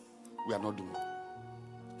 things we are not doing.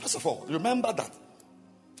 First of all, remember that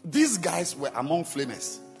these guys were among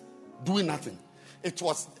flamers, doing nothing. It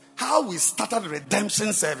was how we started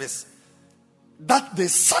redemption service that they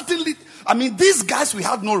suddenly, these guys we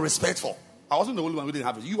had no respect for. I wasn't the only one who didn't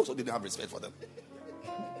have it. You also didn't have respect for them.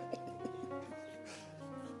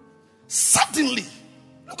 Suddenly,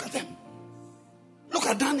 look at them. Look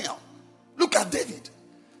at Daniel. Look at David.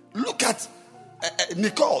 Look at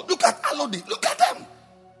Nicole. Look at Elodie. Look at them.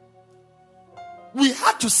 We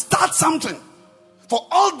had to start something for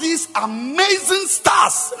all these amazing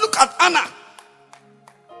stars. Look at Anna.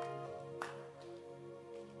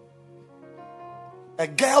 A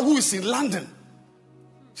girl who is in London.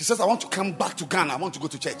 She says, I want to come back to Ghana. I want to go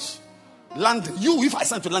to church. London. You, if I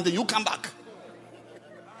send to London, you come back.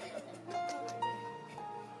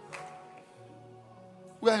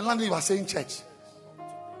 We are in London, you are saying church.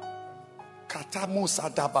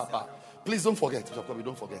 Please don't forget.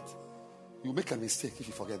 Don't forget. You make a mistake if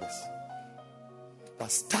you forget this.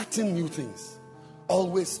 That starting new things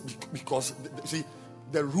always, because see,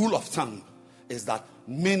 the rule of thumb is that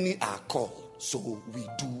many are called, so we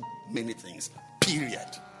do many things.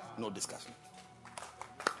 Period. No discussion.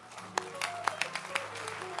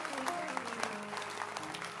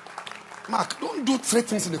 Mark, don't do 3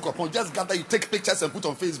 things in the couple. Just gather, you take pictures and put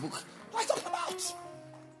on Facebook. What are you talking about?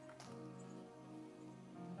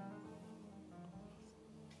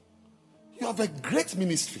 You have a great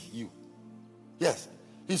ministry, you. Yes.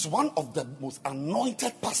 He's one of the most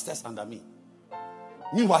anointed pastors under me.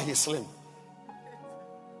 Meanwhile, he's slim.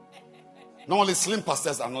 Normally, slim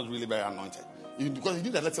pastors are not really very anointed. Because you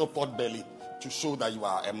need a little pot belly to show that you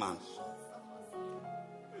are a man.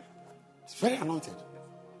 It's very anointed.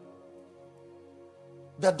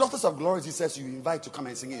 The daughters of glory, he says, you invite to come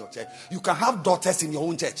and sing in your church. You can have daughters in your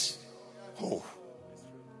own church. Oh.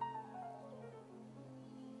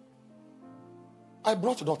 I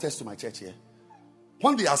brought daughters to my church here.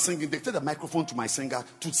 When they are singing, they take the microphone to my singer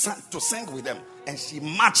to sing with them. And she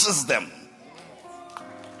matches them.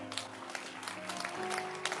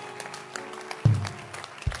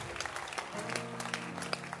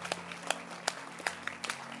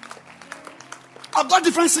 I've got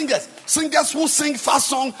different singers. Singers who sing fast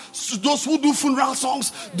songs, those who do funeral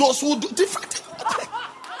songs, those who do different things.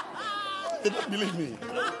 They don't believe me.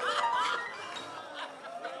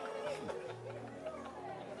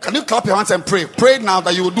 Can you clap your hands and pray? Pray now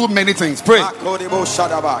that you will do many things. Pray. Pray. Clap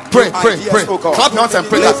your hands and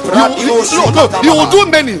pray. You will do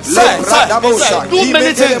many. Do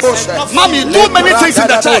many things. Mommy, do many things in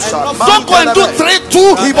the church. Don't go and do 3, 2,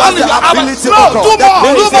 1. No, do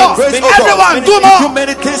more. Everyone, do more. Do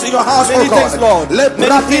many things in your house, many things, Lord.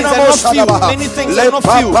 Many things are not few. Many things are not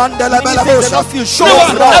few. Many things are not few. Show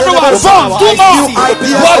us, everyone, do more.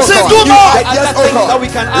 What say do more? Other things that we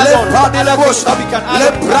can add on. Other things that we can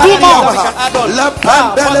add on. Do more. We can add on.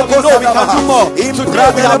 Father, we know we can do more.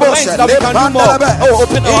 Today we have minds that we can do more. Oh,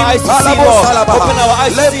 open our eyes to see, Lord. Open our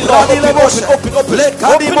eyes to see, Lord.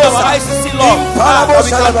 Open our eyes to see, Lord.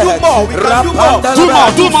 We can do more. We can do more.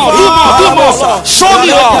 Do more. Show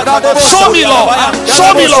me, Lord. Show me, Lord.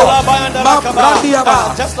 Show me, Lord.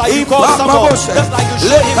 Just like you called someone, just like you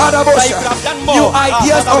showed him that you could have done more. New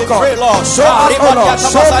ideas, oh God. Show us, oh Lord.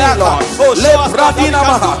 Show me, Lord. Let Bradina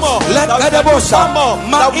Maha. Let Edebosha.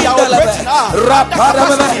 That we are operating.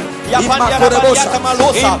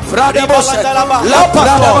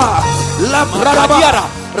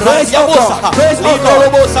 Praise God. Praise God.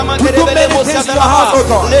 To do many things in your house, oh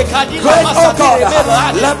God. Praise God.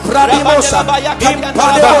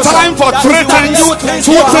 The time for 3 things,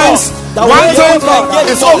 2 things, 1 thing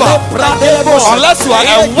is over. Unless you are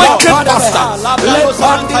a wicked pastor.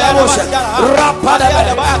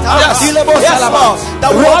 Yes, Lord.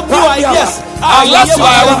 That we have new ideas. Unless you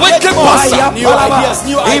are a wicked pastor. New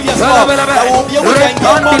ideas, Lord. That will be able to engage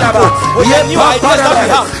more people. We have new ideas that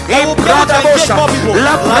we have. That will be able to engage more people.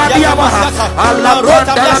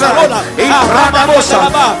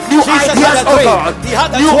 New ideas, oh God. He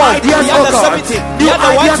had the New 12, ideas, he had oh the God. 70, he New had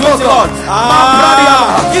the ideas, oh 120, God. Lord.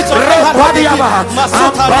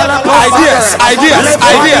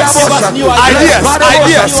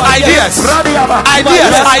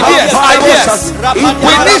 Ideas.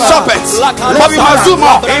 We need shepherds, but we must do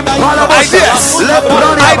more. Ideas.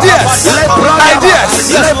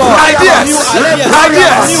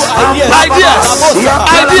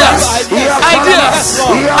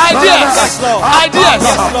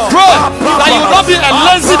 Pray that you will not be a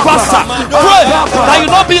lazy pastor. Pray that you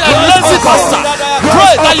will not be a lazy pastor. Pray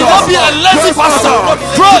Pray that you will not be a lazy pastor.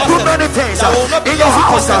 Pray to do many things in your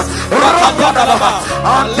house. I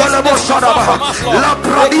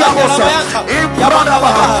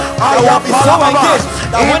will be so engaged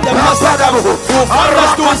that when the pastor comes, you will find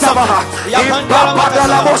us doing something.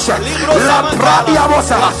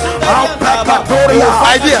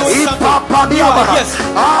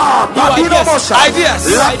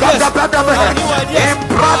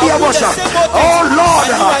 Oh Lord,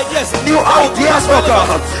 new ideas, oh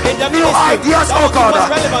God, new ideas, oh God.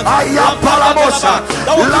 I am Palamosa,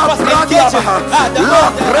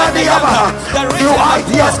 new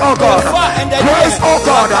ideas, oh God. Grace, oh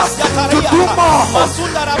God, to do more.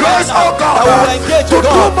 Grace, oh God, to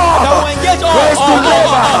do more. Grace to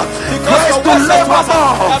labor. Grace to labor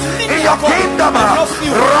more in your kingdom.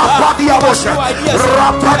 Rapadiabosha,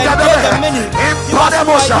 Rapadabosha,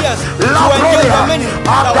 Impademosa, Labrodia,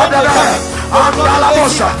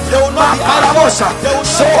 Andalabosha, Makarabosa.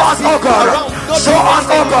 Show us, oh God. Show us,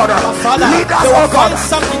 oh God. Lead us, oh God.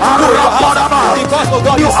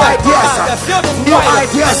 New ideas. New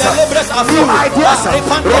ideas. New ideas.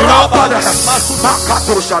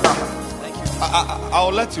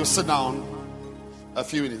 I'll let you sit down a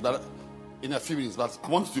few minutes, but in a few minutes, but I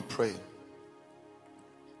want you to pray.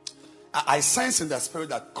 I sense in the spirit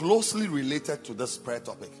that closely related to this prayer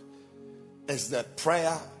topic is the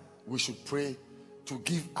prayer we should pray to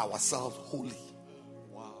give ourselves wholly.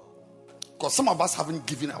 Wow. Because some of us haven't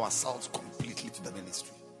given ourselves completely to the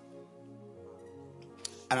ministry.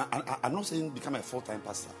 And I'm not saying become a full-time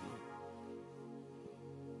pastor.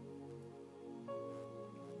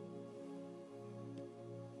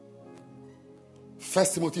 1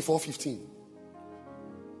 Timothy 4:15.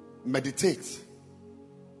 Meditate.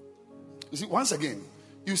 You see, once again,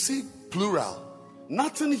 you see plural.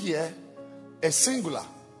 Nothing here is singular.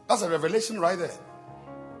 That's a revelation right there.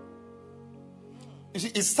 You see,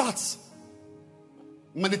 it starts.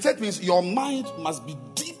 Meditate means your mind must be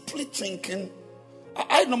deeply thinking.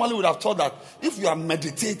 I normally would have thought that if you are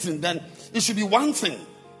meditating, then it should be one thing.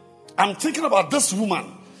 I'm thinking about this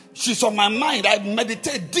woman. She's on my mind. I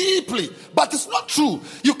meditate deeply. But it's not true.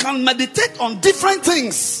 You can meditate on different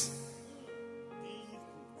things.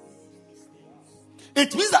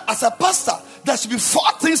 It means that as a pastor, there should be 4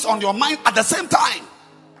 things on your mind at the same time.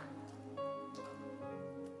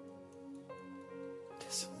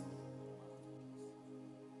 Yes.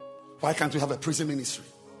 Why can't you have a prison ministry?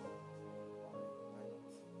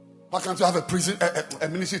 Why can't you have a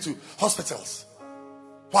ministry to hospitals?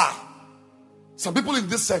 Why? Some people in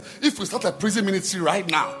this say, if we start a prison ministry right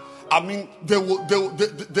now, I mean, they will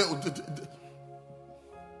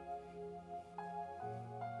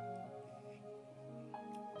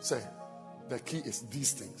say, the key is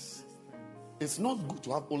these things. It's not good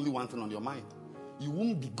to have only one thing on your mind. You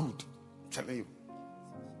won't be good, I'm telling you.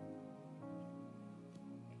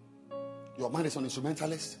 Your mind is on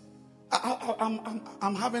instrumentalist.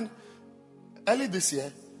 I'm having, early this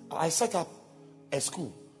year, I set up a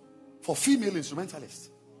school for female instrumentalists.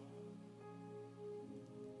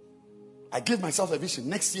 I gave myself a vision.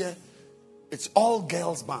 Next year, it's all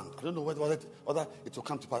girls band. I don't know whether it will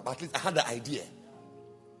come to pass, but at least I had the idea.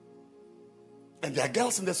 And there are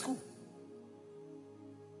girls in the school.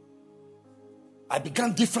 I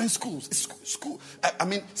began different schools.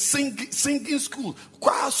 Singing school,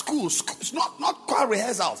 choir school. It's not choir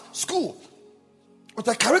rehearsals. School with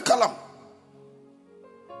a curriculum.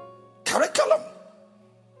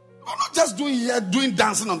 I'm not just doing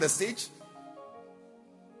dancing on the stage.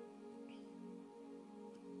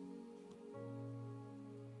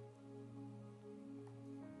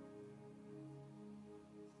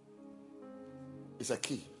 It's a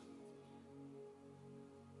key.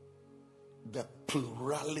 The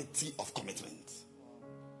plurality of commitment.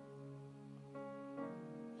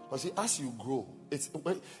 But see, as you grow, it's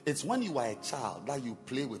when you are a child that you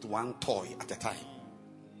play with one toy at a time.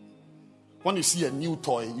 When you see a new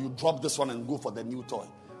toy, you drop this one and go for the new toy.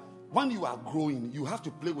 When you are growing, you have to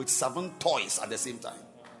play with 7 toys at the same time.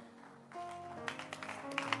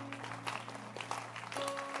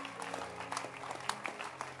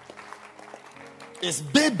 It's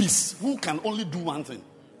babies who can only do one thing.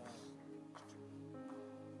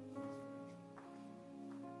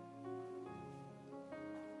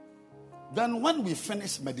 Then when we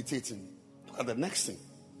finish meditating, look at the next thing.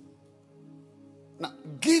 Now,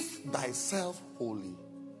 give thyself wholly.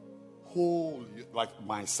 Whole, like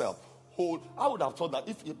myself. Whole. I would have thought that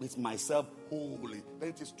if it's myself wholly, then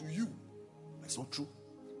it is to you. That's not true.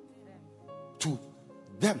 To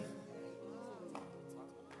them.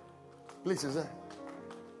 Please, is there?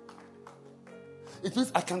 It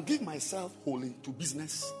means I can give myself wholly to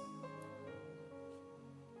business.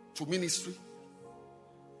 to ministry,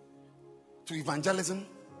 to evangelism.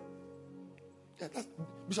 Yeah, that's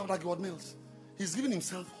Bishop Dag Heward-Mills. He's given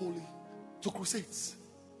himself wholly to crusades,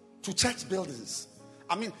 to church buildings.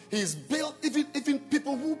 I mean, he's built, even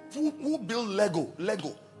people who build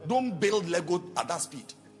Lego don't build Lego at that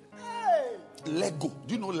speed. Lego.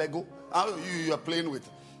 Do you know Lego? How you are playing with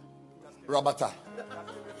Rabata.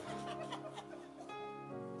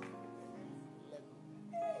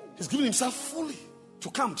 He's given himself fully to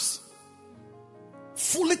camps,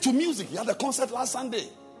 fully to music. He had a concert last Sunday.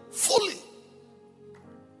 Fully.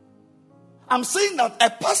 I'm saying that a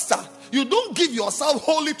pastor, you don't give yourself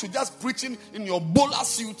wholly to just preaching in your bowler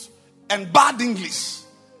suit and bad English.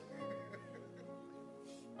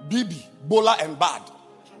 BB, bowler and bad.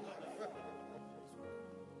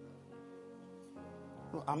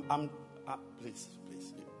 No, please,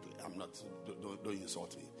 I'm not. Don't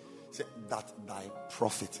insult me. Say that thy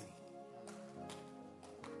profiting.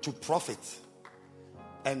 To profit,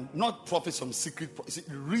 and not profit some secret.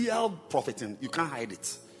 Real profiting, you can't hide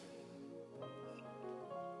it.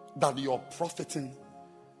 That your profiting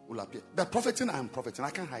will appear. The profiting I am profiting, I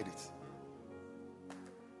can't hide it.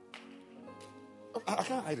 I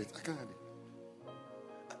can't hide it.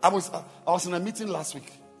 I was in a meeting last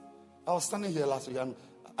week. I was standing here last week and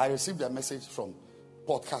I received a message from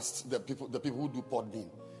podcasts, the people who do Podbean,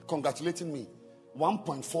 congratulating me.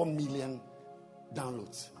 1.4 million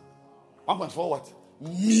downloads. 1.4 what?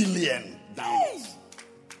 Million downloads.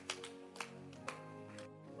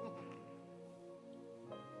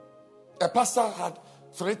 A pastor had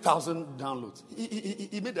 3,000 downloads.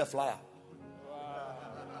 He made a flyer. Wow.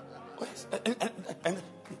 And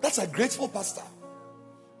that's a grateful pastor.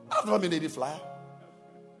 I've never made any flyer.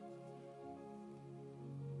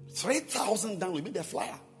 3,000 downloads. He made a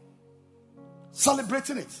flyer.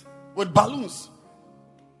 Celebrating it with balloons.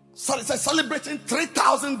 Celebrating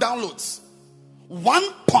 3,000 downloads.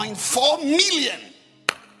 1.4 million.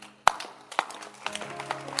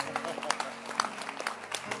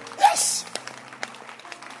 Yes.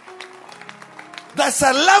 There's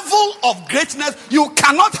a level of greatness you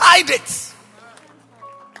cannot hide it.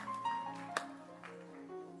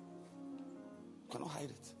 You cannot hide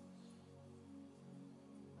it.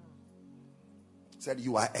 Said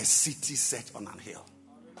you are a city set on an hill,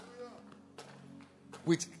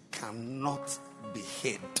 which cannot be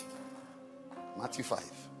hid. Matthew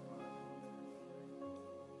 5.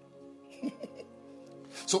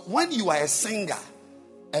 So when you are a singer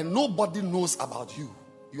and nobody knows about you,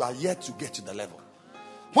 you are yet to get to the level.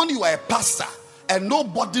 When you are a pastor and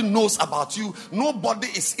nobody knows about you, nobody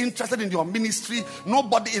is interested in your ministry,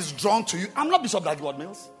 nobody is drawn to you. I'm not Bishop Dag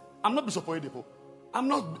Heward-Mills. I'm not Bishop Oyedepo. I'm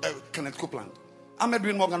not Kenneth Copeland. I'm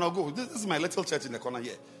Edwin Morgan Ogo. This is my little church in the corner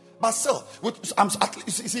here. But still, you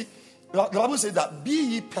see, the Bible says that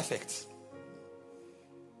be ye perfect,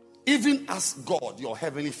 even as God, your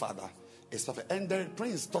heavenly Father, is perfect. And the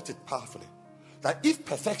Prince taught it powerfully. That if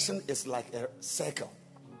perfection is like a circle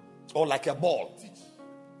or like a ball,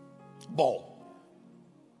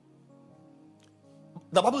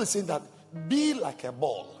 the Bible is saying that be like a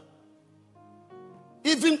ball,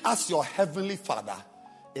 even as your heavenly Father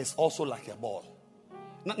is also like a ball.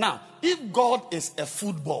 Now, if God is a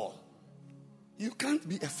football, you can't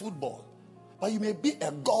be a football, but you may be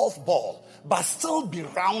a golf ball, but still be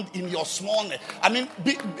round in your smallness. I mean,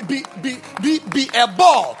 be a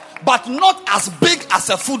ball, but not as big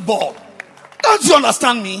as a football. Don't you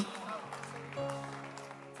understand me?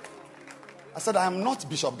 I said, I am not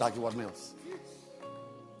Bishop Dag Heward-Mills.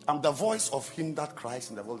 I'm the voice of him that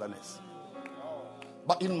cries in the wilderness.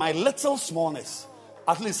 But in my little smallness,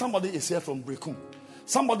 at least somebody is here from Brekum.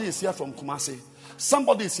 Somebody is here from Kumasi.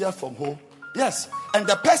 Somebody is here from Ho. Yes. And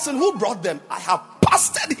the person who brought them, I have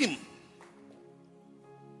pastored him.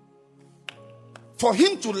 For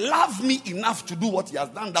him to love me enough to do what he has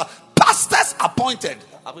done, that pastors appointed.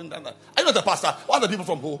 I haven't done that. Are you not a pastor? What are the people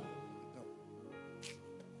from Ho?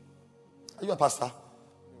 Are you a pastor?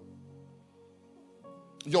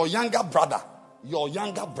 Your younger brother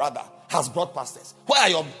has brought pastors. Where are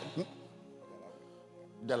your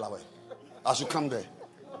Delaware? I should come there.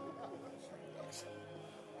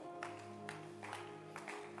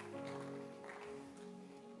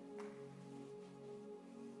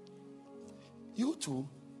 You too.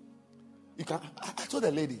 You can. I told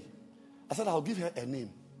the lady, I said I'll give her a name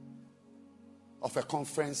of a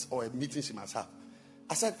conference or a meeting she must have.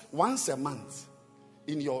 I said once a month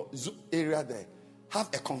in your area there, have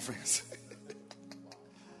a conference.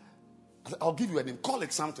 I said, I'll give you a name. Call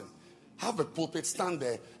it something. Have a pulpit, stand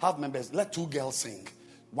there, have members, let 2 girls sing,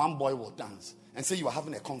 1 boy will dance, and say you are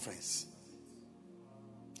having a conference.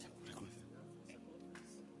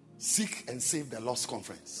 Seek and Save the Lost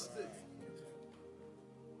Conference.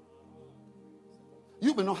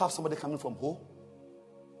 You may not have somebody coming from home,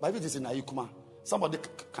 but if it is in Ayukuma, somebody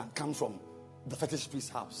can come from the fetish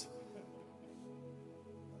priest's house.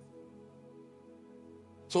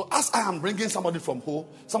 So as I am bringing somebody from home,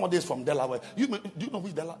 somebody is from Delaware. Do you know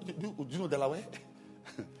which Delaware? Do you know Delaware?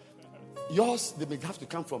 Yours, they may have to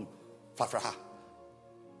come from Fafraha.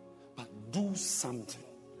 But do something.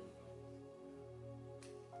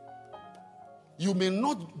 You may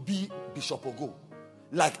not be Bishop Ogo,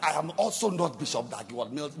 like I am also not Bishop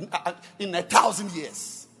Dagiwad Mills in 1,000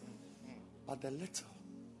 years. But the little.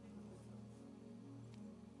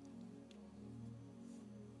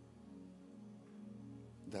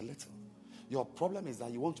 The little. Your problem is that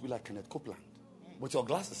you want to be like Kenneth Copeland with your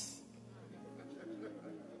glasses.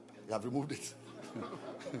 You have removed it.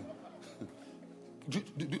 do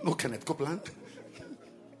you know Kenneth Copeland?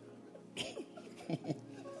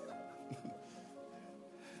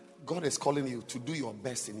 God is calling you to do your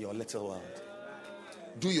best in your little world.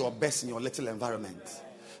 Do your best in your little environment.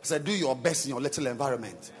 I said, do your best in your little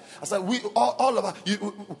environment. I said, we all of us,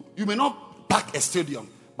 you may not pack a stadium,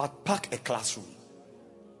 but pack a classroom.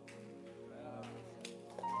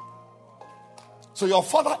 So your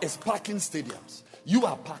father is packing stadiums. You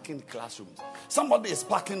are packing classrooms. Somebody is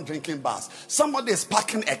packing drinking bars. Somebody is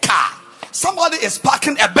packing a car. Somebody is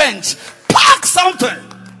packing a bench. Pack something.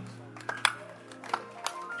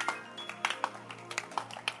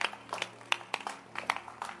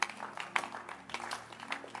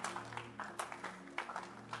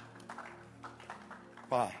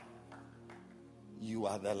 Why? You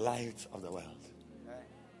are the light of the world.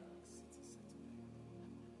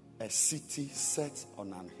 A city set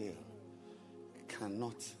on an hill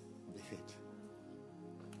cannot be hid.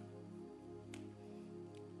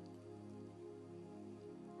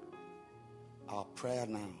 Our prayer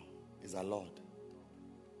now is, our Lord,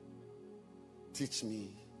 teach me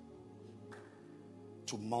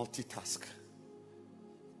to multitask.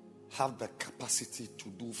 Have the capacity to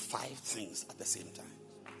do 5 things at the same time.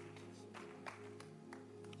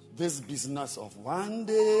 This business of one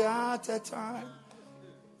day at a time.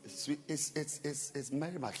 It's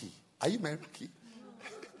Mary Maki. Are you Mary Maki?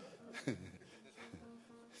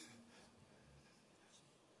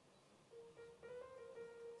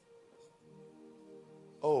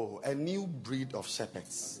 Oh, a new breed of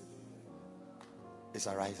shepherds is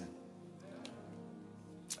arising.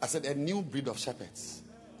 I said a new breed of shepherds.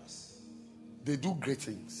 They do great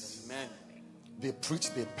things. Amen. They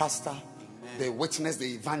preach, they pastor, they witness, they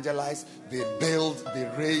evangelize, they build, they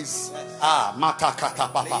raise. Mata kata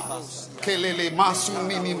papa. Kelele masu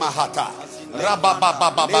mimi mahata.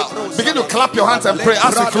 Begin to clap your hands and pray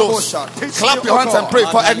as we close. Clap your hands and pray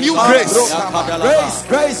for a new grace.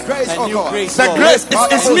 Grace, oh God. The grace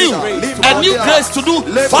is new. A new grace to do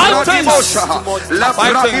 5 things. 5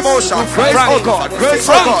 things. Grace, oh God. Grace,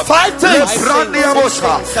 oh God. 5 things.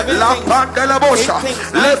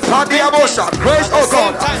 Grace, oh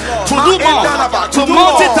God. To do more. To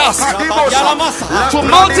multitask. To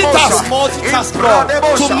multitask.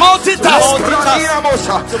 To multitask.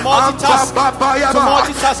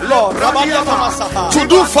 To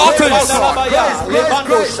do 4 things.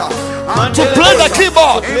 To play the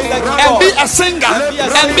keyboard and be a singer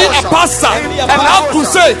and be a pastor and have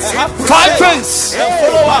crusades. 5 things.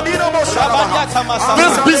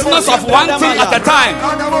 This business of one thing at a time,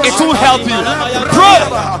 it will help you. Pray.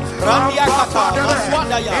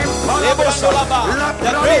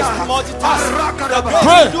 The grace to multitask, the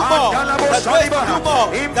grace to do more, the grace to do more,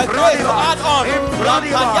 the grace to add on.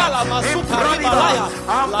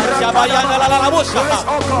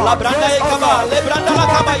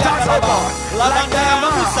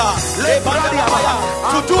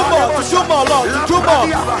 To do more, Lord, to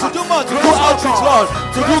do outreach, Lord,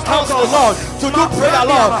 to do counsel, Lord, to do prayer,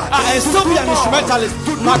 Lord, and still be an instrumentalist.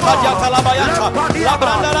 To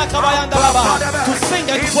sing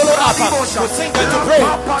and to follow up, to sing and to pray,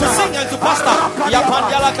 to sing and to pastor.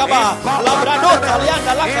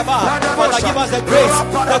 Father, give us the grace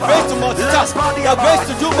to multitask, the grace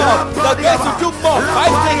to do more, the grace to do more.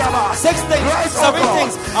 5 things, 6 things, 7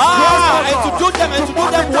 things, and to do them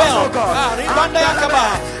well.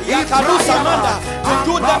 To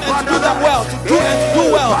do them and to do them well, to do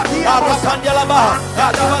well. Give us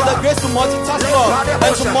the grace to multitask, Lord,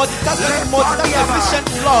 and to multitask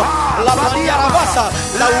efficiently, Lord.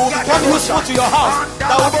 That will become useful to your house,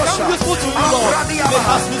 that will become useful to you, Lord. Make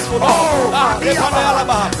us useful, Lord. By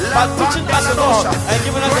teaching us, Lord, and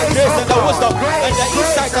giving us the grace and the wisdom and the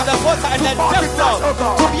insight and the foresight and the depth, Lord,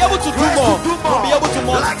 to be able to do more, to be able to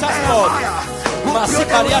multitask, Lord.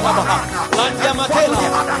 Mandia Matela,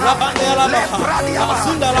 Rabandea Labaha,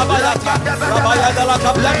 Masunda Labayata, Rabayada La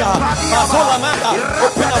Capiata, Masola Manda.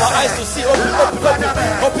 Open our eyes to see,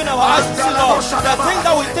 open our eyes to see, Lord. The thing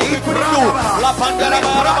that we think we couldn't do. La Pandela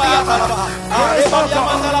Rabayata Labaha, Rebadia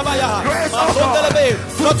Mandalabaya, Masunda Labe,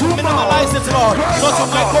 not to minimalize it, Lord, not to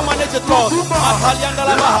micromanage it, Lord. Atalianda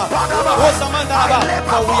Labaha, Rosamanda Labaha,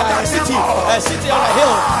 for we are a city on a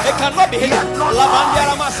hill. It cannot be hidden. Labandia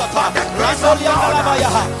Lamasata, Rasolianda Labaya,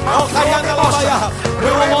 Okayanda Labaya. We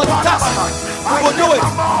will multitask. We will do it.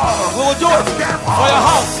 We will do it for your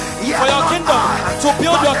house, for your kingdom, to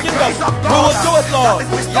build your kingdom. We will do it, Lord.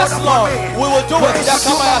 Yes, Lord. We will do it.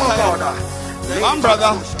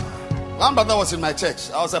 One brother was in my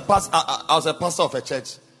church. I was a pastor of a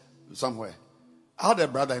church somewhere. I had a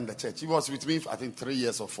brother in the church. He was with me for, I think, 3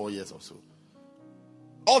 years or 4 years or so.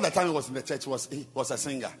 All the time he was in the church, he was a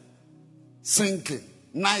singer. Singing.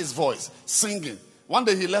 Nice voice. Singing. One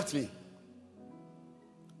day he left me.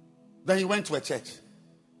 Then he went to a church.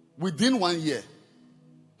 Within 1 year,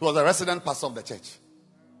 he was a resident pastor of the church.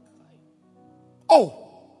 Oh!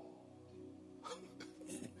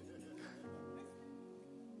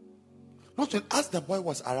 Not when, as the boy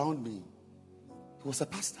was around me, he was a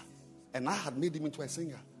pastor. And I had made him into a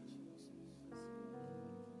singer.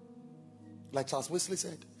 Like Charles Wesley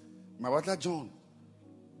said, my brother John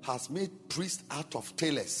has made priests out of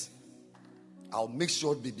tailors. I'll make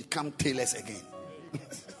sure they become tailors again.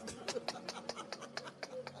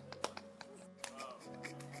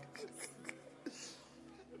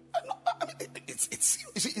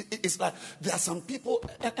 It's like there are some people,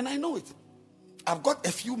 and I know it. I've got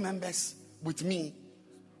a few members with me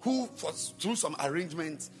who, through some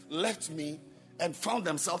arrangements, left me and found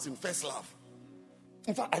themselves in First Love.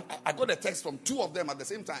 In fact, I got a text from 2 of them at the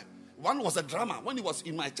same time. One was a drummer. When he was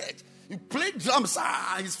in my church, he played drums.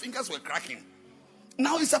 His fingers were cracking.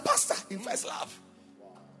 Now he's a pastor in First Love.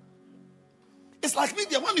 It's like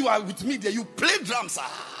media. When you are with media, you play drums.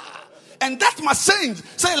 And that must change.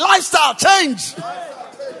 Say lifestyle change.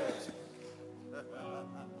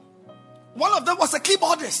 One of them was a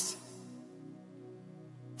keyboardist.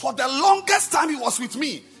 For the longest time he was with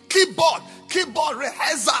me. Keyboard,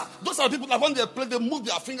 rehearsal. Those are the people that when they play, they move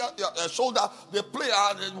their finger, their shoulder. They play.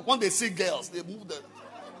 When they see girls, they move them.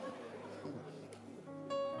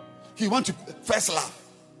 He went to First Love.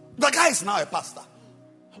 The guy is now a pastor.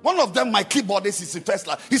 One of them, my keyboardist, is in First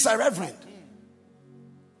Love. He's a reverend.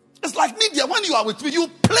 It's like media. When you are with me, you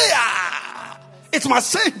play. It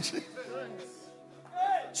must change.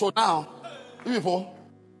 So now, people,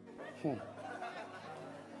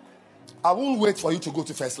 I won't wait for you to go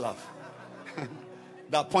to First Love.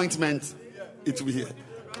 The appointment, it will be here.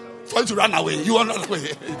 For you to run away, you won't run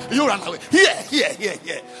away. You run away. Here.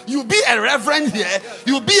 You be a reverend here.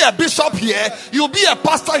 You be a bishop here. You be a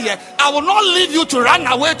pastor here. I will not leave you to run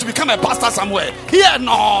away to become a pastor somewhere. Here,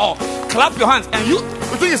 no. Clap your hands. And you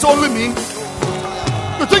think it's only me?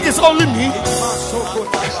 You think it's only me?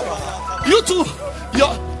 You too,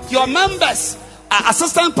 your members are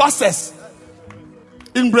assistant pastors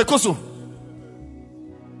in Brekoso.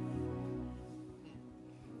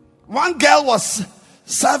 One girl was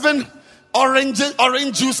serving orange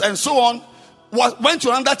juice and so on. Went to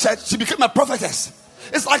another church. She became a prophetess.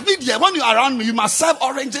 It's like me, dear. When you are around me, you must serve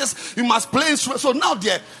oranges. You must play instruments. So now,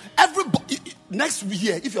 dear, everybody. Next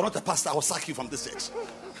year, if you're not a pastor, I will sack you from this church.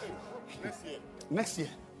 Next year,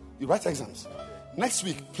 you write exams. Next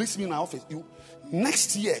week, please me in my office.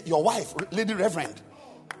 Next year, your wife, Lady Reverend,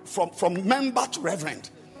 from member to reverend.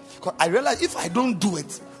 Because I realize if I don't do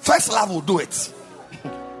it, First Love will do it.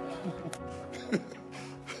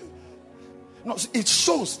 No, it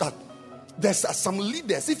shows that there's some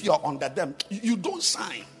leaders, if you're under them, you don't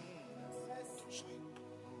shine.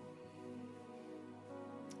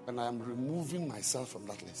 And I am removing myself from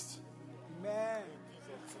that list. Amen.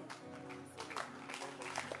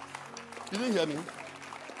 You didn't hear me?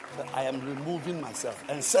 But I am removing myself.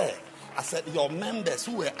 And I said, your members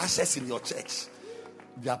who were ushers in your church,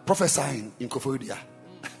 they are prophesying in Koforidua.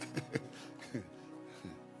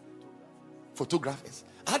 Photographers.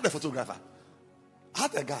 I had the photographer. I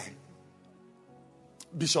had a guy,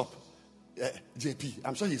 Bishop JP.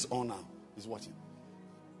 I'm sure he's on now. He's watching.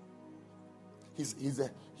 He's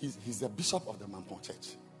the bishop of the Mampong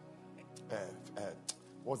Church.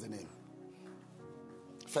 What's the name?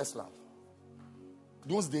 First Love.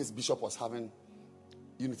 Those days, Bishop was having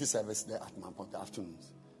unity service there at Mampong the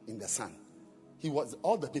afternoons in the sun.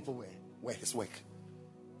 All the people were his work.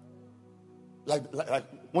 Like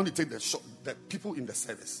when you take the people in the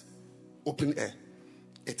service, open air.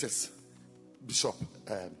 It is Bishop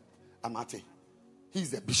Amate.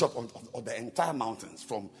 He's the bishop of the entire mountains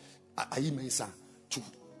from Ayi mensa to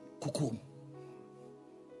kukum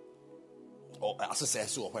or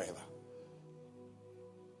assess or wherever.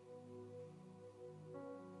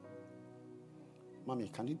 Mommy,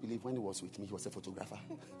 can you believe when he was with me, he was a photographer?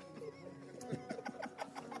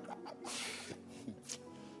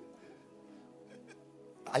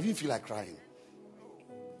 I didn't feel like crying.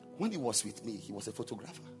 When he was with me, he was a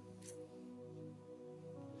photographer.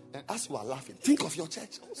 And as you are laughing, think of your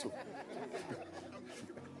church also.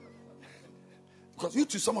 Because you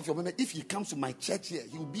to some of your members, if he comes to my church here,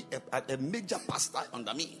 he will be a major pastor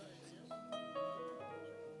under me.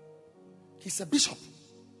 He's a bishop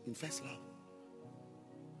in First Love.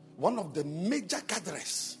 One of the major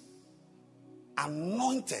gatherers,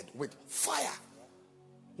 anointed with fire.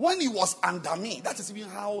 When he was under me, that is even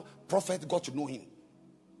how prophet got to know him.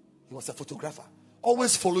 He was a photographer,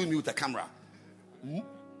 always following me with a camera.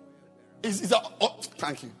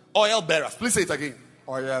 Thank you. Oil bearer. Please say it again.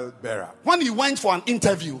 Oil bearer. When he went for an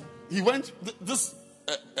interview, this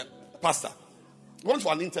pastor went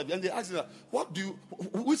for an interview, and they asked him, "What do you?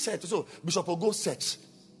 Which church?" So Bishop Ogo's church.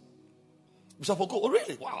 Bishop Ogo, oh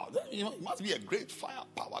really? Wow, he must be a great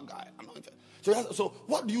firepower guy. So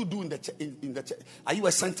what do you do in the church? Are you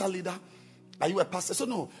a center leader? Are you a pastor? So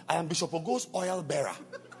no, I am Bishop Ogo's oil bearer.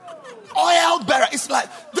 Oil bearer. It's like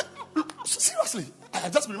seriously. I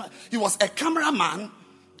just remember he was a cameraman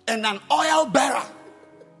and an oil bearer.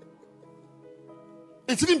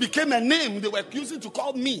 It even became a name they were using to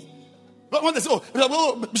call me. But when they say, "Oh,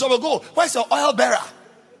 Bishop Ogo, where's your oil bearer?"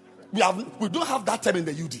 We don't have that term in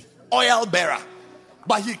the UD. Oil bearer.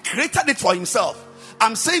 But he created it for himself.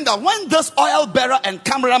 I'm saying that when this oil bearer and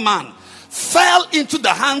cameraman fell into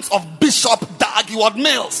the hands of Bishop Dag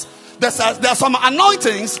Heward-Mills, there's some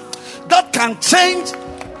anointings that can change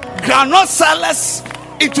groundnut sellers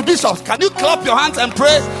into bishops. Can you clap your hands and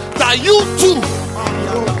pray that you too,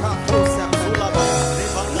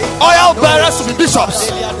 oil bearers, to be bishops?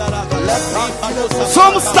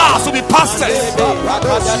 Some stars will be pastors.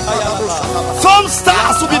 Some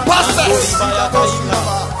stars will be pastors.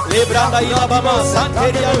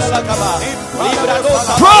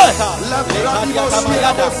 Pray.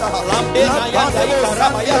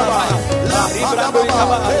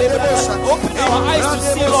 Open our eyes to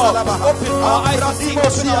see, Lord. Open our eyes to see.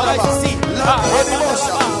 Open our eyes to see.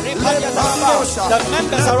 The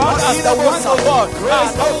members around us, the ones of God,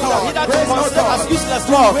 either to consider as useless,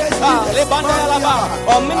 Lord,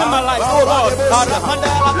 or minimalize, oh Lord,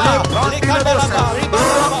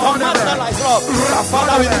 or marginalize, Lord.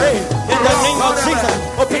 Father, we pray in the name of Jesus.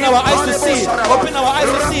 Open our eyes to see. Open our eyes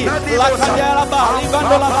to see.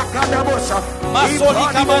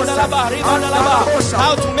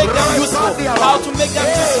 How to make them useful. How to make them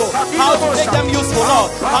useful. How to make them useful,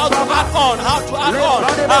 Lord. How to add on. How to add on.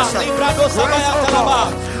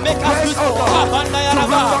 Make us useful.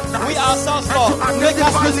 We ourselves, Lord. Make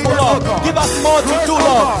us useful, Lord. Give us more to do,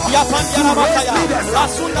 Lord. We will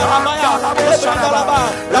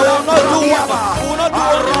not do one. We will not do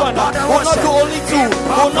only one. We will not do only two. We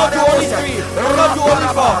will not do only three. We will not do only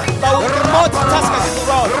four. But we will multitask as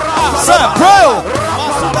Lord. Sir, pray.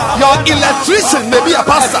 Your electrician may be a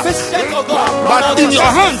pastor, but in your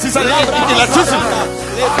hands is an electrician.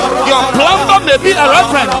 Your plumber may be a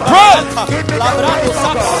reverend. Pray.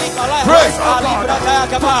 Pray.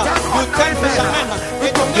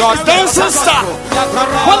 Your dancing star,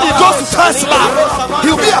 when he goes to Tesla,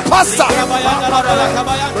 he'll be a pastor.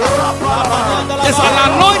 It's an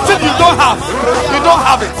anointing you don't have. You don't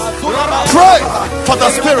have it. Pray for the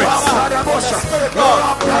Spirit.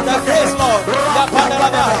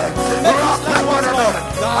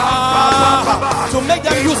 To make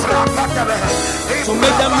them useful. To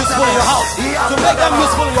make them useful in your house. To make them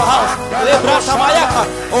useful in your house.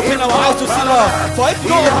 Open our eyes to see, Lord. For if you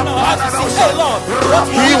don't open our eyes to see, hey Lord,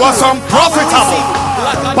 he was unprofitable,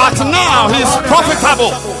 but now he is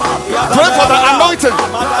profitable. Pray for the anointing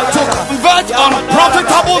to convert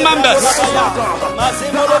unprofitable members.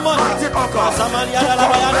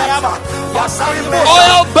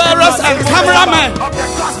 Oil bearers and cameramen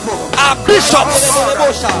are bishops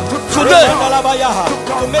today.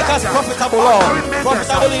 To make us profitable, Lord.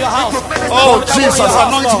 Profitable in your house. Oh Jesus,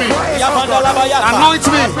 anoint me. Anoint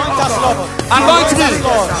me. Anoint me.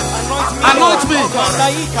 Anoint me.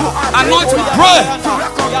 Anoint me. Pray.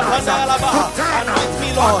 Anoint me,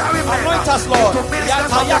 Lord. Anoint us, Lord.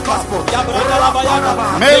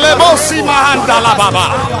 Melebosi mahandala baba.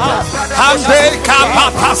 Hande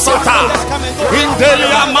kapata sota.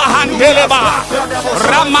 Indelia mahandeleba.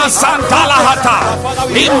 Ramasantala hata.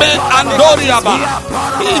 Ime andoriaba.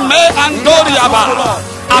 Ime andoriaba.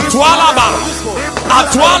 Atwalaba,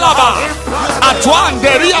 Atwalaba,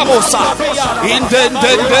 Atwanderia Mosa,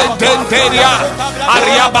 Indendendendenderia,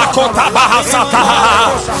 Ariabakota Bahasata,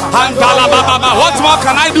 Andalababa. What more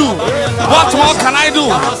can I do? What more can I do?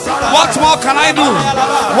 What more can I do?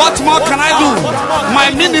 What more can I do? My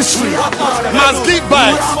ministry must give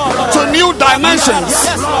birth to new dimensions.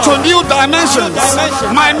 To new dimensions.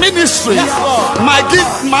 My ministry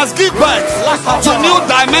must give birth to new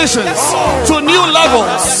dimensions. To new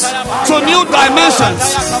levels. To new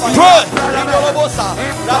dimensions. Pray.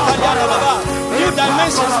 New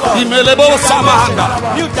dimensions, Lord. Imelebo Samahanda.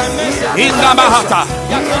 New dimensions. Inamahata.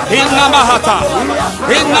 Inamahata.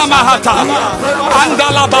 Inamahata.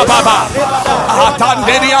 Andala Baba.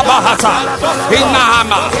 Hatanderia Bahata.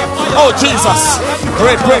 Inahama. Oh Jesus.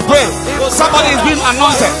 Pray, pray, pray. Somebody is being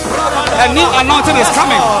anointed. A new anointing is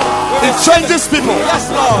coming. It changes people.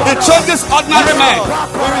 It changes ordinary men.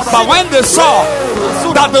 But when they saw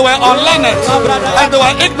that they were unlearned and they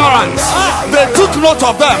were ignorant, they took note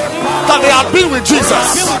of them that they had been with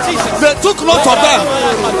Jesus. They took note of them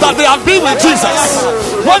that they had been with Jesus.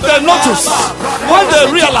 When they noticed, when they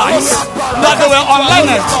realized that they were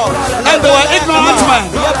unlearned and they were ignorant men,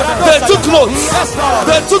 they took note.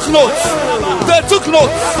 They took note. They took note.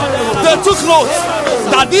 They took note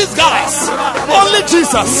that these guys, only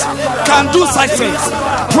Jesus can do such things.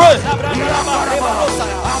 Pray.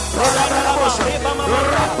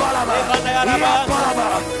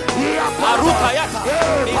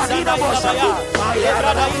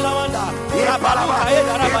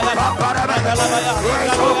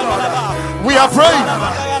 We are praying.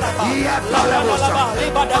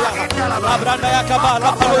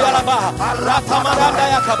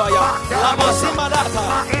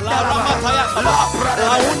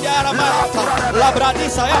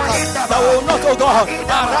 That will not, oh God,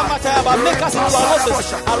 make us into our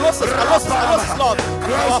losses, Lord.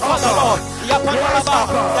 Our Father, Lord, the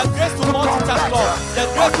grace to multitask, Lord, the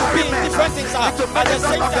grace to be in different things at the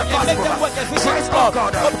same time and make them work efficiently, Lord.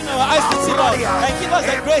 Open our eyes to see, Lord, and give us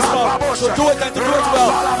the grace, Lord, to do it and to do it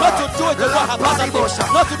well, not to do it the way haphazardly,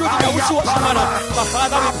 not to do it in a wishy-washy manner. But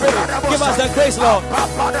Father, we pray, give us the grace, Lord.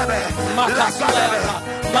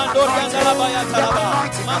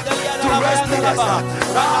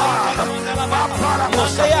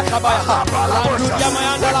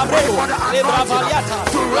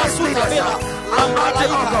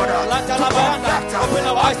 Open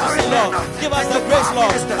our eyes to see, Lord. Give us the grace,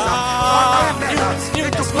 Lord.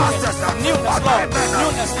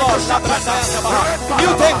 Newness, Lord.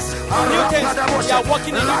 New things. We are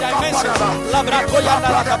walking in new dimensions. Our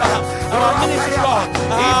ministry, Lord,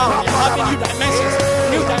 having new dimensions.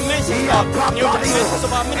 New dimensions, Lord. New dimensions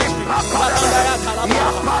of our ministry.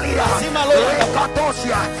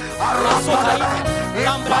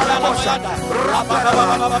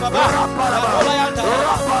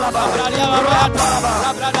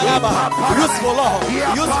 Useful Lord.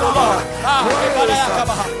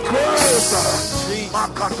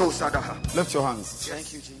 Lift your hands.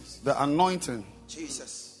 Thank you, Jesus. The anointing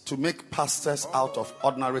Jesus. to make pastors out of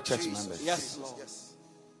ordinary church members. Yes, Lord.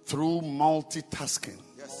 Through multitasking,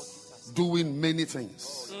 doing many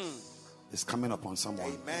things, is coming upon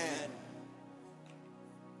someone. Amen.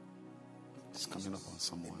 It's coming upon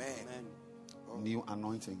someone. Amen. New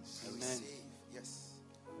anointings. Amen. Yes.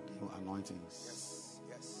 New anointings.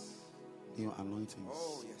 Yes. New anointings.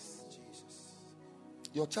 Oh, yes, Jesus.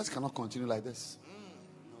 Your church cannot continue like this.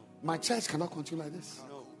 My church cannot continue like this.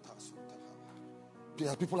 No.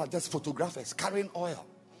 People are just photographers carrying oil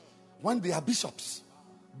when they are bishops.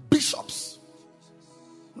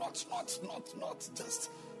 Not just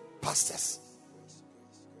pastors.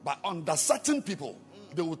 But under certain people,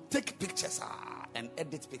 they will take pictures and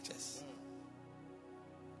edit pictures.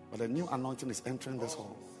 But a new anointing is entering this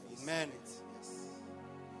hall. Amen.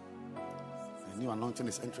 A new anointing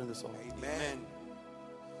is entering this hall. Amen.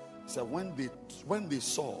 So when they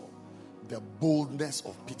saw the boldness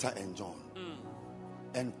of Peter and John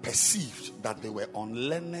and perceived that they were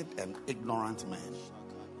unlearned and ignorant men,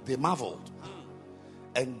 they marveled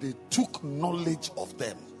and they took knowledge of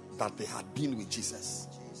them that they had been with Jesus.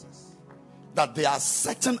 That there are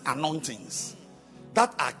certain anointings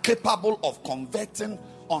that are capable of converting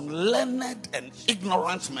unlearned and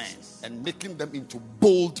ignorant men and making them into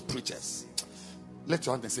bold preachers. Let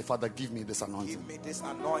your hand and say, Father, give me this anointing. Give me this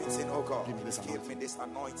anointing, oh God. Give me this anointing. Give me this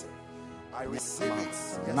anointing. I receive it.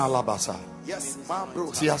 Nalabasa. Yes,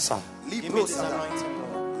 Mambro. Tiasa. Give me this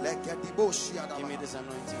anointing, Lord. Give me this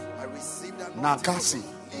anointing. I receive that Nakasi.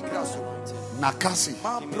 anointing. Nakasi.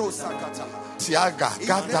 Mabrosakata. Tiaga.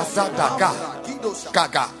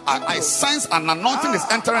 Gaga. I sense an anointing is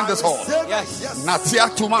entering this hall. Yes. Natia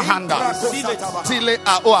Tuma Handa. Tile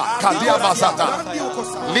Aoa. Kadia Basata.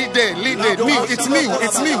 Lide. New. It's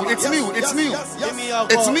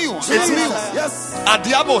new.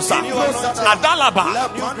 Adiabosa. Adalaba.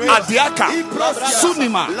 Adiaka.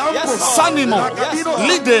 Sunima. Sanimo.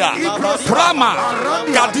 Lidea. Prama.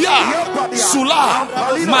 Gadia. Sula.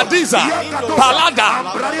 Madiza. Palada.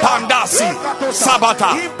 Pandasi. Sabata.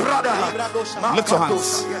 Lift your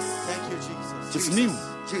hands. Thank you, Jesus. It's new.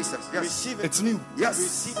 Jesus. Yes. Receive it. It's new.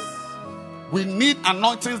 Yes. We need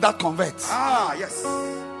anointings that convert. Yes.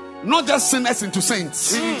 Not just sinners into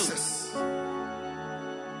saints, Jesus.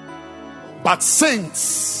 but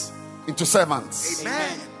saints into servants.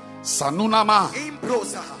 Amen. Sanunama.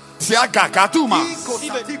 Imbrosaha. Tiaga Katuma.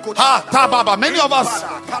 Ha Tababa. Many of us,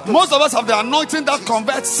 most of us have the anointing that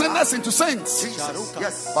converts sinners into saints. Jesus.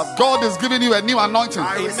 Yes. But God is giving you a new anointing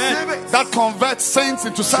I receive it. that converts saints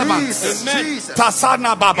into servants. Jesus. Amen. Jesus.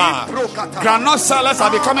 Tasana Baba. Granola sellers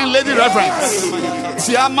are becoming lady reverends.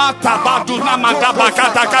 Tiama Tabaduna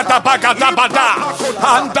Madabakata Katabakata Bada.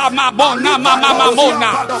 Andamabona Mama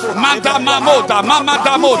Mona. Madamamoda. Mama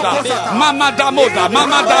Damoda.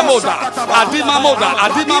 Adima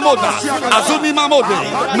Moda. Azuni Mamode.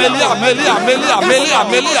 Melia.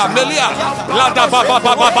 Lada Baba.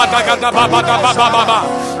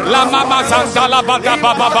 La Mama Zandala Baba.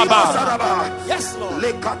 Yes, Lord.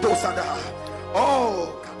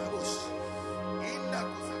 Oh,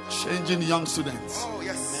 Changing young students. oh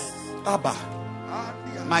yes. Abba.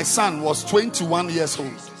 My son was 21 years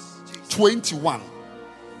old. 21.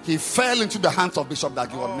 He fell into the hands of Bishop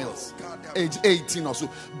Dagion Mills. Age 18 or so.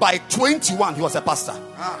 By 21, he was a pastor.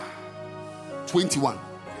 21.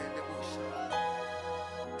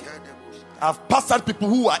 I've pastored people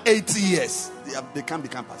who are 80 years. They can't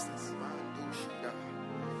become pastors.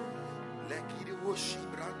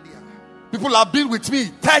 People have been with me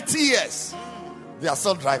 30 years. They are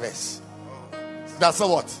still drivers. They are still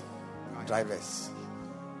what? Drivers.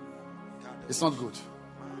 It's not good.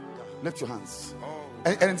 Lift your hands.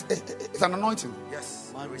 And it's an anointing. Yes.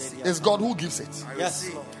 It's God who gives it. Yes,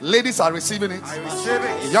 Lord. Ladies are receiving it. I receive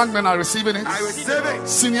it. Young men are receiving it. I receive it.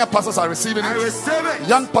 Senior pastors are receiving I it. receive it.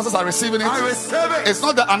 Young pastors are receiving it. I receive it. It's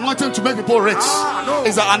not the anointing to make people rich. No.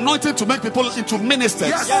 It's the anointing to make people into ministers.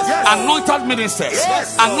 Yes. Yes. Anointed ministers.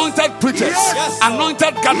 Yes. Anointed preachers. Yes.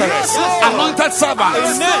 Anointed gatherers. Yes. Anointed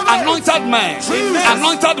servants. Amen. Anointed men.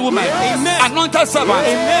 Anointed women. Anointed servants.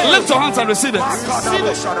 Lift your hands and receive it.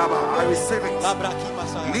 I receive it.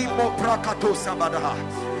 Limo prakato sabadaha.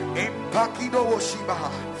 Empakido woshibaha.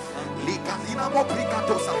 Likadina mo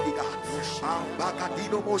prikato sahiga.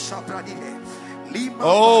 Ambakadino mo shapradine.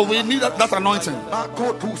 Oh, we need that anointing.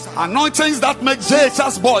 Anointings that make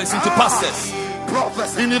JHS boys into pastors.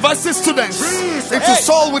 University students into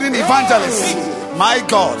soul winning evangelists. My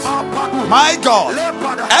God.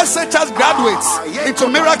 SHS graduates into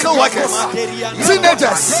miracle workers.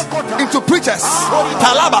 Teenagers into preachers.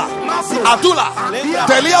 Talaba, Adula,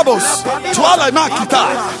 Deliabos, Tuala Makita,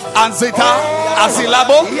 Anzeta,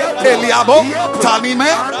 Azilabo, Eliabo,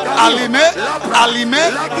 Tanime, Alime,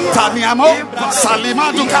 Taniamo,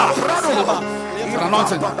 Salima Duka.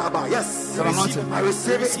 Anointing. Yes. Anointing. I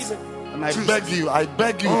receive it. And I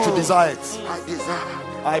beg you to desire it.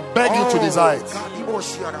 I beg you to desire it.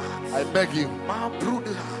 I beg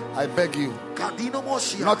you.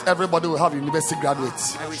 Not everybody will have university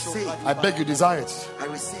graduates. I beg you, desire it.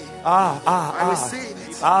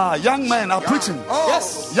 Young men are preaching.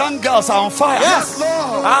 Yes. Young girls are on fire. Yes,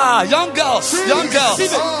 Lord. Young girls.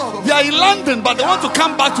 They are in London, but they want to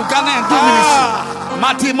come back to Ghana and do ministry.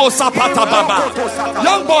 Matimo Sapata Baba.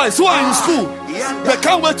 Young boys who are in school, they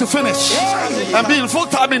can't wait to finish and be in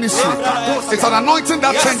full-time ministry. It's an anointing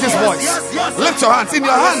that changes voice. Lift your hands. In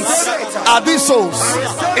your hands are these souls.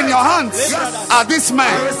 In your hands are these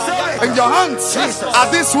men. In your hands are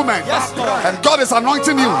these women. And God is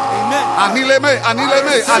anointing you. Anileme,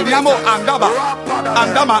 Aniamo,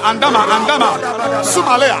 Andama,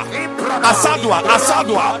 Sumalea, Asadua,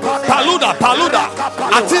 Paluda,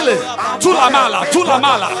 Atile, Tulamala,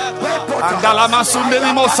 Andalama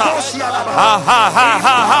Sundelimosa.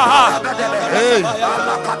 Hey.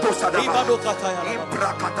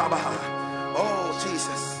 Oh,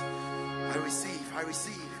 Jesus. I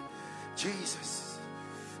receive. Jesus.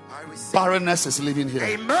 I receive. Barrenness is living here.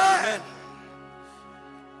 Amen.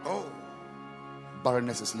 Oh.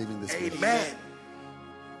 Barrenness is living this place. Amen.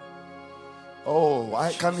 Oh,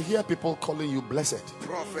 I can hear people calling you blessed.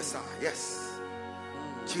 Professor. Yes.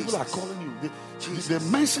 People are calling you. They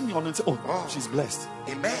mention your name and say, oh, she's blessed.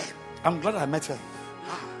 Amen. I'm glad I met her.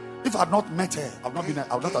 If I had not met her, I would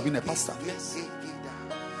not have been a pastor.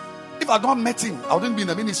 If I had not met him, I wouldn't be in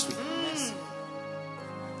the ministry.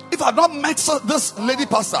 If I had not met this lady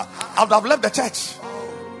pastor, I would have left the church.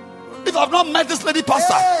 If I had not met this lady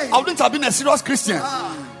pastor, I wouldn't have been a serious Christian.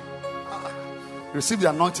 Receive the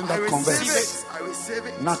anointing that converts. I receive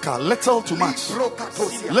it. Naka, little to much,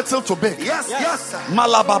 little to big. Yes.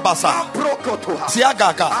 Malababasa,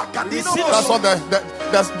 Tiagaga. That's what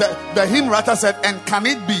the hymn writer said. And can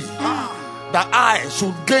it be that I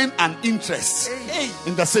should gain an interest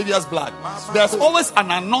in the Savior's blood? There's always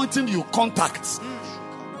an anointing you contact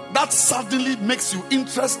that suddenly makes you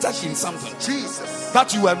interested in something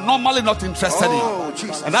that you were normally not interested in.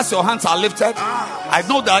 Jesus. And as your hands are lifted, I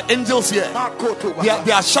know there are angels here.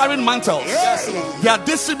 They are sharing mantles. They are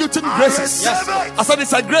distributing graces. I said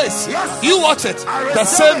it's a grace. You watch it. The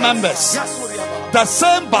same members, the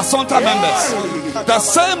same Basonta members, the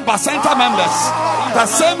same Basenta members, the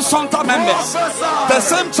same Sonta members, the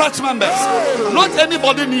same church members. Not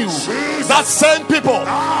anybody new. That same people.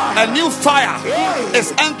 A new fire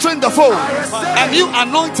is entering the fold. A new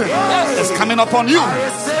anointing is coming upon you.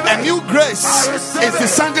 A new grace is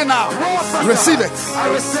descending now. Receive it. I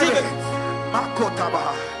receive it.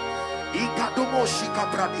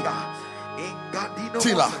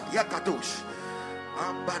 Tila.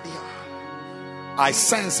 I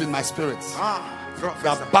sense in my spirit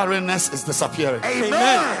that barrenness is disappearing.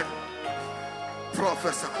 Amen.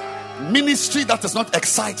 Professor. Ministry that is not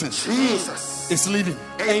exciting is leaving.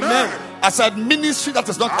 Amen. I said ministry that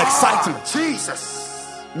is not exciting. Jesus.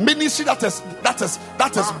 Ministry that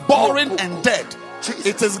is boring and dead.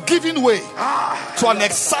 It is giving way to an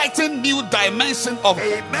exciting new dimension of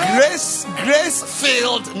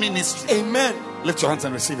grace-filled ministry. Amen. Lift your hands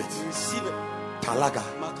and receive it. Receive it. Talaga.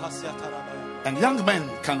 And young men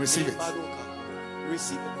can receive it.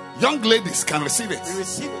 Receive it. Young ladies can receive it.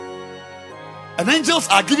 Receive it. And angels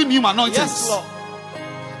are giving you anointings. Yes, Lord.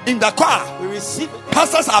 In the choir, We receive it.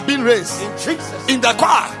 pastors are being raised. In Jesus. In the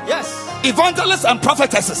choir, Yes. evangelists and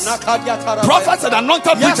prophetesses, Nakadiatarabaya. prophets and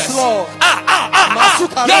anointed Yes, preachers. Lord.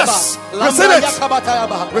 Yes, receive it.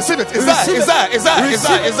 Receive it. Is there? Is there? Is there? Is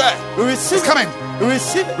there? Is there? We receive It's coming. We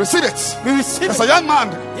receive it. Receive it. We receive As it. a young man,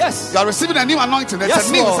 Yes. you are receiving a new anointing. It's Yes,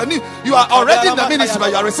 a new. It's Lord. a new. You are already in the ministry, but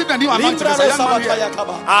you are receiving a new anointing. As a young man here.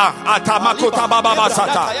 Atamakota baba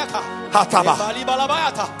basata. Hataba.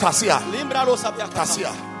 Tasia.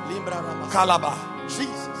 Tasia. Kalaba.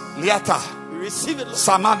 Jesus. Liata. We receive it, Lord.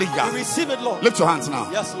 Samadiga. We receive it, Lord. Lift your hands now.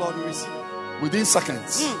 Yes, Lord, we receive it. Within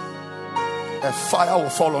seconds, a fire will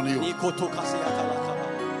fall on you.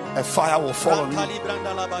 A fire will fall on you.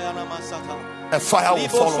 A fire will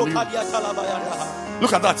fall on you.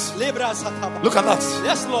 Look at that. Look at that.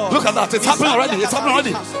 Yes, Lord. Look at that. It's happening already. It's happening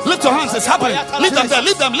already. Lift your hands. It's happening. Leave them there.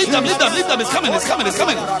 Leave them. Leave them. Leave them. Leave them. It's coming. It's coming. It's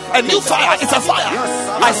coming. A new fire. It's a fire.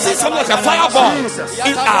 I see something like a fireball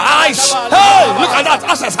in our eyes. Hey, look at that.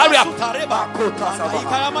 Ushers, hurry up.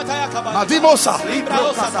 Nadimosa.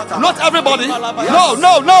 Not everybody. No,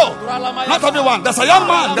 no, no. Not everyone. There's a young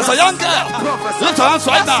man. There's a young girl. Lift your hands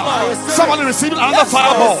right now. Somebody receiving another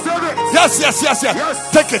fireball. Yes, yes, yes, yes.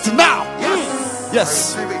 Take it now.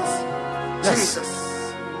 Yes. Yes.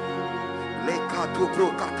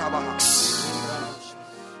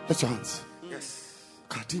 Lift your hands. Yes.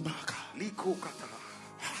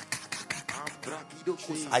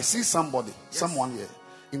 I see somebody, someone here.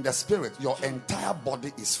 In the spirit, your entire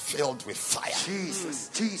body is filled with fire. Jesus.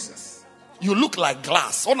 Jesus. You look like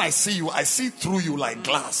glass. When I see you, I see through you like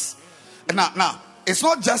glass. And now, it's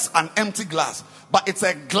not just an empty glass, but it's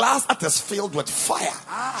a glass that is filled with fire.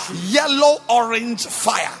 Yellow, orange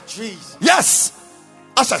fire. Jesus. Yes.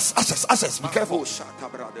 Ushers, ushers, ushers. Be careful.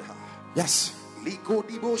 Yes.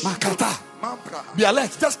 Makata. Be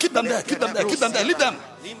alert. Just keep them there. Keep them there. Keep them there. Leave them.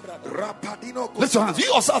 Lift your hands.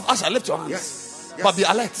 You yourself, usher, lift your hands. Yes. But be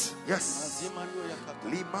alert. Yes.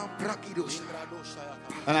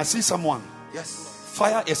 And I see someone. Yes.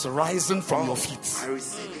 Fire is rising from your feet. I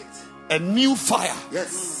receive it. A new fire.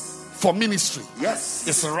 Yes. For ministry. Yes.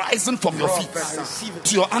 It's rising from your feet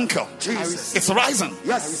to your ankle. Jesus. It's rising.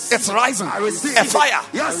 Yes. It's rising. I receive A fire.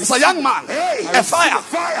 Yes. It's a young man. Hey. A fire.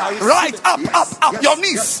 Fire. Right up, up, up. Yes. Your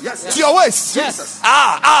knees. Yes. To your waist. Yes.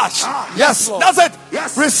 Yes. Yes, Lord. That's it.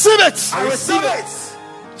 Yes. Receive it. I receive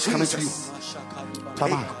it. Coming to you. Jesus.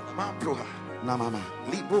 Come on. Na mama.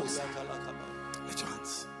 Lift your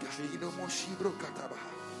hands.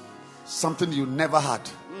 Something you never had.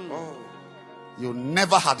 You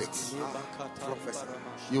never had it.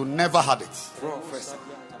 You never had it.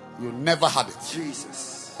 You never had it.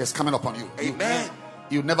 Jesus. It's coming upon you. Amen.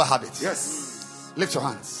 you never had it. Yes. Lift your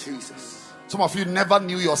hands. Jesus. Some of you never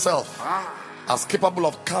knew yourself as capable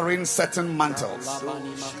of carrying certain mantles,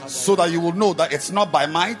 so that you will know that it's not by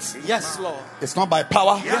might. Yes, Lord. It's not by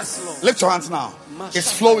power. Yes, Lord. Lift your hands now.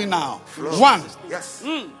 It's flowing now. 1, Yes.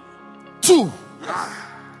 2,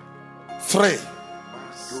 3.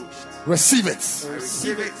 Receive it. I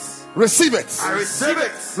receive it. Receive it. I receive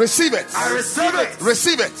it. Receive it. I receive it.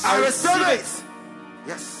 Receive it. I receive it.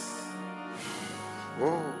 Yes.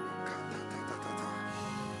 Oh.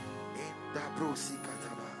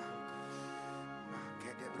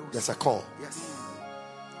 There's a call. Yes.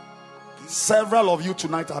 Several of you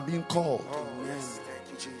tonight are being called. Oh, yes.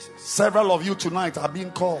 Thank you, Jesus. Several of you tonight are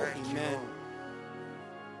being called. Amen.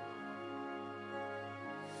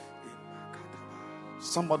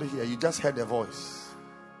 Somebody here, you just heard a voice.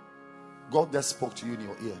 God just spoke to you in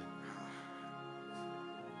your ear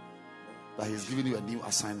that He's giving you a new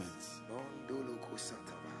assignment.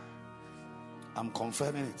 I'm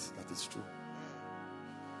confirming it that it's true.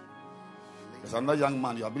 There's another young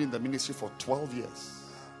man, you have been in the ministry for 12 years.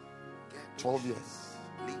 12 years.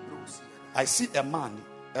 I see a man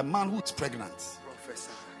who is pregnant.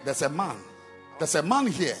 There's a man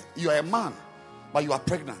here. You are a man, but you are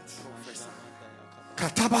pregnant.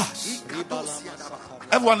 Katabas.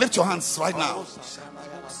 Everyone lift your hands right now.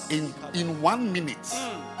 In 1 minute,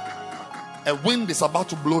 a wind is about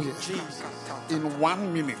to blow here. In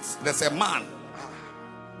 1 minute, there's a man.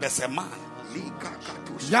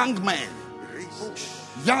 Young man.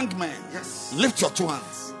 Lift your 2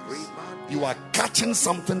 hands. You are catching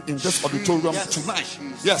something in this auditorium tonight.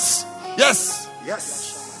 Yes. Yes.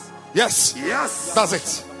 That's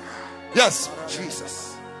it. Yes.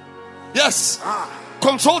 Jesus. Yes.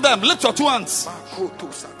 Control them. Lift your 2 hands.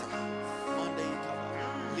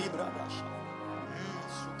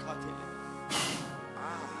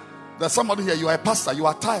 There's somebody here. You are a pastor. You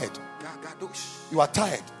are tired. You are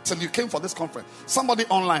tired till you came for this conference. Somebody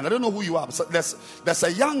online. I don't know who you are. But there's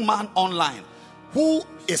a young man online who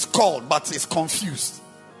is called but is confused.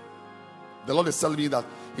 The Lord is telling me that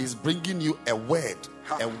He's bringing you a word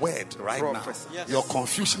right now. Yes. Your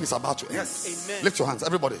confusion is about to end. Yes. Amen. Lift your hands,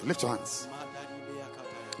 everybody. Lift your hands.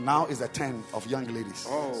 Now is the turn of young ladies.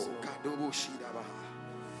 Oh.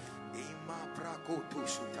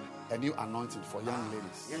 A new anointing for young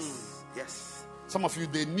ladies. Yes. Some of you,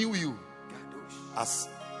 they knew you as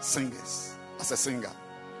singers, as a singer,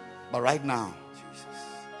 but right now,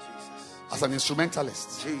 as an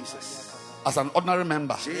instrumentalist, Jesus. as an ordinary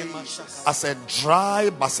member, Jesus. as a dry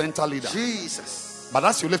bacenta leader. Jesus. But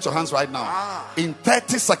as you lift your hands right now, in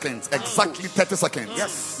 30 seconds, exactly 30 seconds,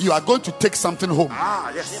 Yes. you are going to take something home.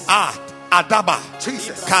 Yes. Adaba,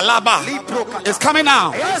 Jesus. Kalaba, it's coming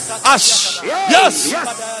now. Yes. Ash, yes.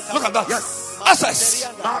 Yes. Look at that. Yes. Access.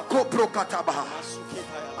 Mako prokatabaha.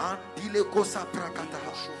 Andile kosa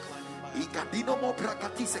prakataha. Igadino mo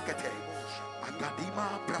prakati sekete. Agadima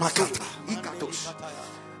praso. Makata. Ikatos.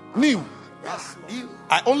 New. Yes. New.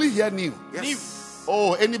 I only hear new. Yes.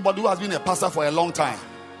 Oh, anybody who has been a pastor for a long time,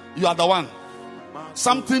 you are the one.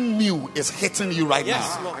 Something new is hitting you right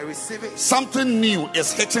now. I receive it. Something new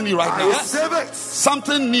is hitting you right I now. receive it.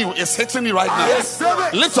 Something new is hitting you right I now. receive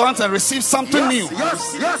it. Lift your hands and receive something new.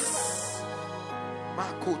 Yes.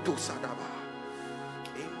 Makoto sadaba.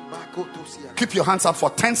 Makoto siya. Keep your hands up for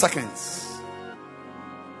 10 seconds.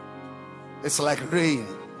 It's like rain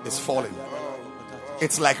is falling.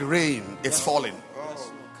 It's like rain, it's falling.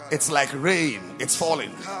 It's like rain, it's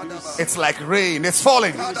falling. It's like rain, it's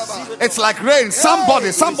falling. It's like rain.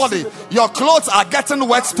 Somebody, your clothes are getting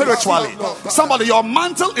wet spiritually. Somebody, your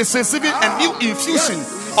mantle is receiving a new infusion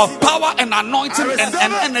of power and anointing and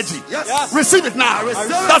energy. Receive it now.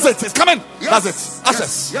 That's it, it's coming. That's it.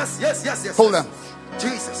 Access. Yes. Hold them.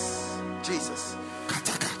 Jesus.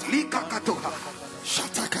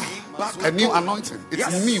 A new anointing.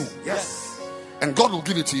 It's new. Yes. And God will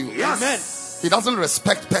give it to you. Amen. He doesn't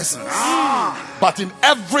respect persons. But in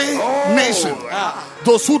every nation,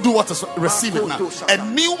 those who do what is receive it now. A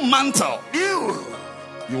new mantle. You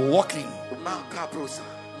walk in.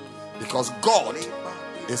 Because God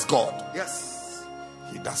is God. Yes.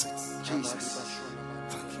 He does it. Jesus.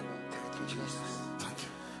 Thank you. Thank you, Jesus. Thank you.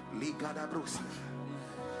 Ligada brusa.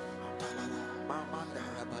 Mamanda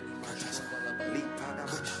rabali. Litada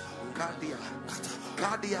brusa.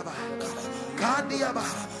 Kadiaba.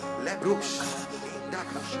 Lebrush.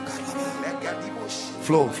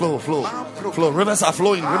 Flow. Rivers are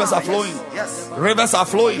flowing. Yes. Rivers are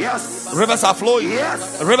flowing. Yes. Rivers are flowing.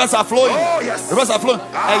 Yes. Rivers are flowing. Oh, yes. Rivers are flowing.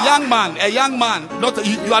 A young man. Not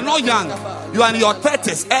you are not young. You are in your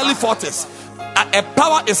 30s, early 40s. A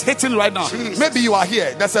power is hitting right now. Jesus. Maybe you are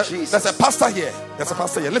here. There's a pastor here. There's a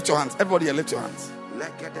pastor here. Lift your hands. Everybody here, lift your hands.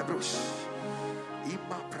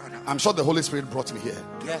 I'm sure the Holy Spirit brought me here.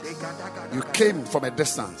 Yes. You came from a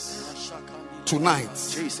distance. Tonight,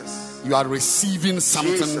 Jesus, you are receiving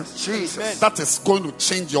something Jesus. that is going to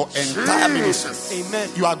change your entire ministry. Amen.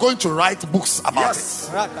 You are going to write books about Yes.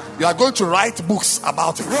 it. You are going to write books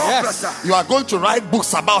about it. Yes. You are going to write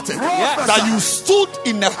books about it. Yes. That you stood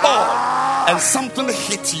in a hall and something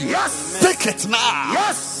hit you. Yes. Take it now.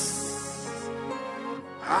 Yes.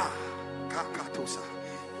 Kakatosa.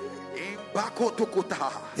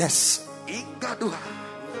 Imbakotokuta. Yes. Ingaduha.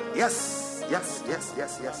 Yes. Yes. Yes.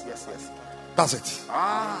 Yes. Yes. Yes. Yes. That's it.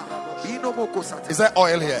 Binomokosata. Is there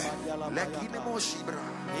oil here? Lekinemo shibra.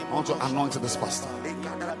 I want to anoint this pastor.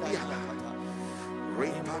 Lekadadiala.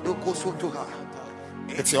 Repadokosotoha.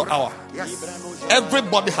 It's your hour. Yes.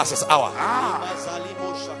 Everybody has his hour.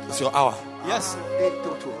 It's your hour. Yes.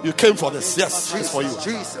 You came for this. Yes, it's for you.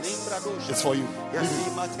 Jesus. It's for you. Yes.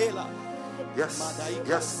 Yes.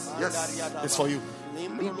 Yes. Yes. It's for you.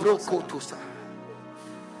 Librokotosa.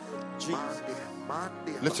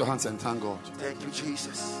 Lift your hands and thank God. Thank you,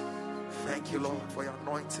 Jesus. Thank you, Lord, for your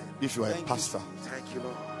anointing. If you are a pastor, Thank you,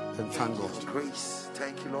 Lord. then thank God. Grace.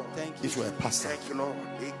 Thank you, Lord. If you are a pastor, Thank you, Lord.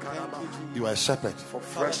 you are a shepherd, For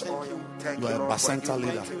fresh oil. Thank you you, are a Lord. for bacenta new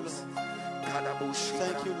leader. mentors.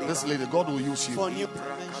 Thank you, Lord. This lady, God will use For you. new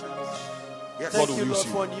dimensions. Yes. God Thank will you,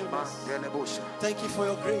 use Lord, you. for newness. Thank you for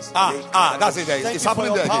your grace. That's it. Thank It's you for happening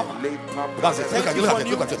your there power. again. That's it. Look at it. Look at it.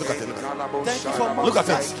 Look at it. Look at it. Thank you for Look at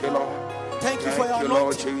it. Thank you, Lord. Thank you for your Thank you, Lord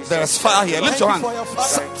anointing. Jesus. There is fire here. Lift Thank your you for your hand.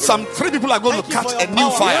 fire. Some 3 people are going Thank to you catch for a your new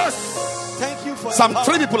power. fire. Thank you for Some your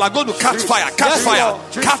 3 power. people are going to catch fire. Catch Yes, fire.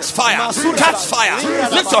 Lord. Catch fire. Jesus. Catch fire.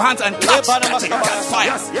 Jesus. Lift your hands and catch. Jesus. Catch it. Catch fire.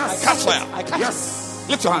 Yes, yes. Catch fire. I catch Yes.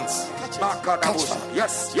 Lift your hands. Makadabosha.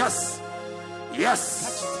 Yes, yes.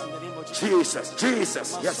 Yes. Jesus,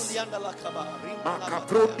 Jesus, yes.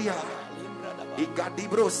 Makaprondia.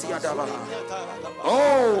 Igadibrosia dava.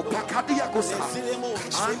 Oh, Pakadia Kosa.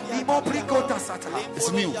 Andimo Prikota Sata.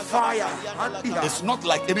 It's new. Fire. Andia. It's not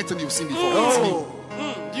like anything you've seen before. It's new.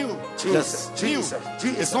 you. Jesus, Jesus, It's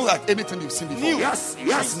Jesus. not like anything you've seen before. Yes,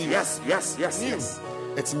 yes, yes, yes, yes, yes.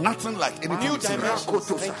 It's nothing like anything New you've seen before.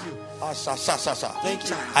 dimensions. Thank you. Thank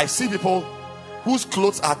you. I see people whose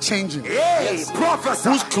clothes are changing. Hey, prophesy.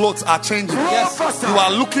 Whose clothes are changing. Prophesy. You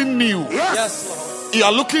are looking new. Yes. Yes, Lord. You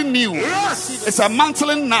are looking new. Yes. It's a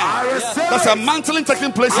mantling now. I receive There's a it. mantling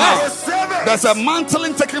taking place I now. receive it. There's a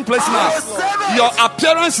mantling taking place I now. receive it. Your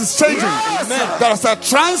appearance is changing. Yes. There's a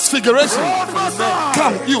transfiguration. Prophesy.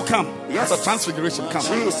 Come, you come. Yes. There's a transfiguration. Come.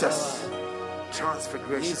 Jesus.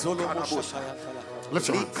 Transfiguration. Lift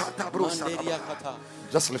your hands.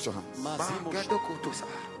 Just lift your hands.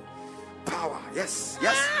 Power. Yes,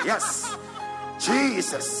 yes, yes.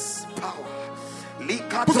 Jesus. Power.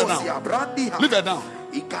 Put it down. Leave it down.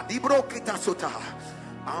 Ikadibro kitasota.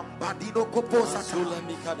 Ambadino koposata.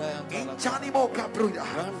 Inchanimo kapruda.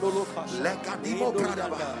 Lekadimo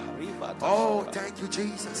pradaba. Oh, thank you,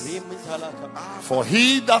 Jesus. For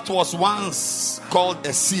he that was once called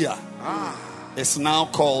a seer is now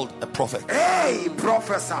called a prophet. Hey,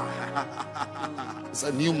 professor. It's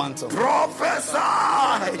a new mantle Professor.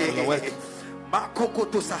 for your work.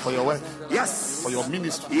 For your work. Yes. For your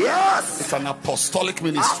ministry. Yes. It's an apostolic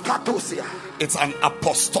ministry. Akatosia. It's an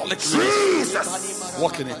apostolic ministry. Jesus.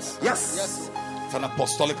 Walk in it. Yes. It's an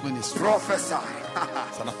apostolic ministry. Professor.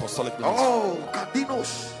 It's an apostolic ministry. Oh,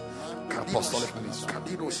 Kadinos. Apostolic ministry.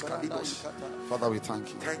 Kadinos. Kadinos. Father, we thank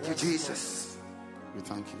you. Thank you, Jesus. We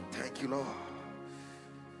thank you. Thank you, Lord.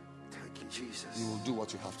 Thank you, Jesus. You will do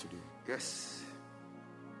what you have to do. Yes.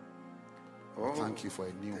 We Oh, thank you for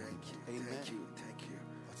a new thank wind you. Thank you. Thank you.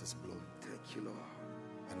 that is blowing. Thank you, Lord.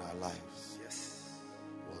 And our lives Yes.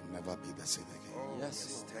 will never be the same again. Oh, Yes,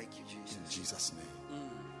 yes. Thank you, Jesus. In Jesus'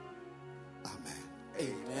 name.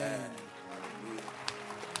 Amen. Amen.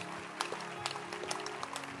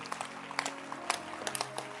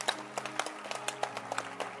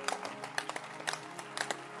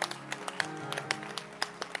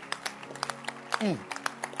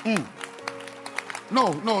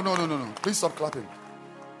 No. Please stop clapping.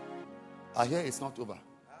 I hear it's not over.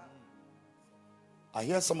 I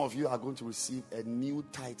hear some of you are going to receive a new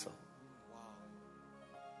title.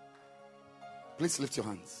 Please lift your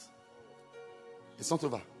hands. It's not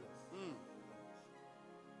over.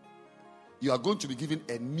 You are going to be given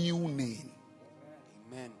a new name.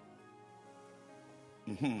 Amen.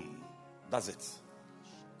 That's it.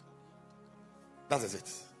 That is it.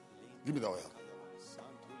 Give me the oil.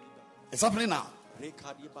 It's happening now.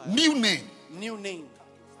 New name. New name.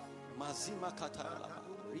 Mazima Katala.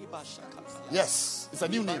 Riba Shakata. Yes, it's a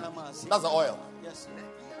new name. That's the oil. Yes.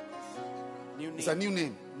 It's a new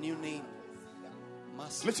name. New name.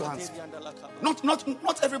 Lift your hands.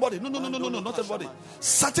 Not everybody. No, not everybody.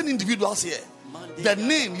 Certain individuals here. The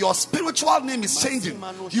name, your spiritual name is changing.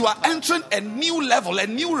 You are entering a new level, a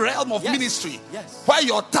new realm of ministry. Yes. Where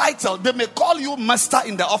your title, they may call you master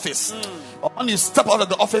in the office. Or when you step out of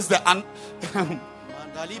the office, you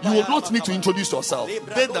will not need to introduce yourself.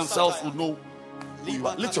 They themselves will know who you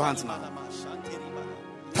are. Lift your hands now.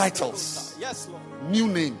 Titles. Yes, Lord. New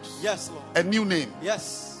names. Yes, Lord. A new name.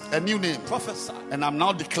 Yes. A new name. Prophesy. And I'm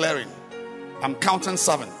now declaring. I'm counting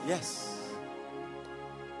 7. Yes.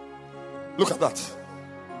 Look at that.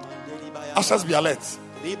 Ushers, be alert.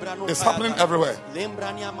 It's happening everywhere.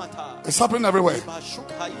 It's happening everywhere.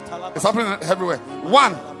 It's happening everywhere.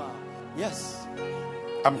 1. Yes.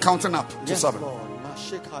 I'm counting up to 7.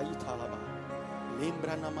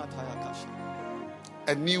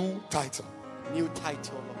 A new title. New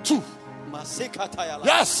title. 2.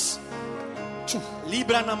 Yes. 2.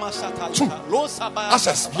 2.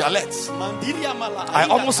 Ushers, be alert. I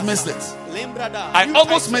almost missed it. I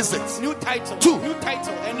almost missed it. New title. 2. New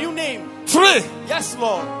title. A new name. 3. Yes,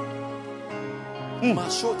 Lord.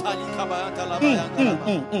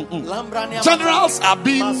 Generals are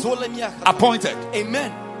being appointed.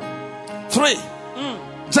 Amen. 3.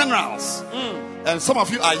 Generals. And some of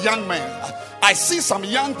you are young men. I see some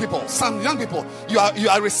young people. You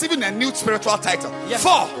are receiving a new spiritual title. Yes.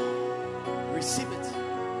 4. Receive it.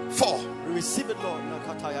 4. Receive it, Lord.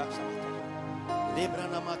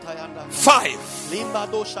 5.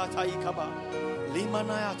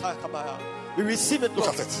 We receive it, Lord.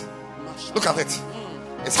 Look at it. Look at it.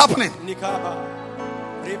 It's happening.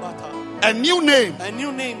 A new name. A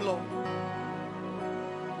new name, Lord.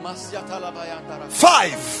 5.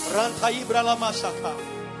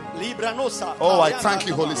 Oh, I thank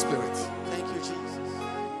you, Holy Spirit. Thank you, Jesus.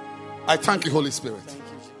 I thank you, Holy Spirit. Thank you,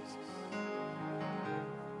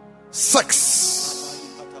 Jesus.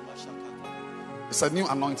 6. It's a new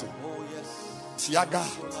anointing. Oh, yes. Tiaga.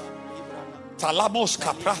 Talamos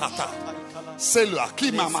kaprahata. Selua.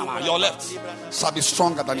 Kimamama. Your left shall be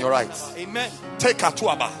stronger than your right. Amen. Take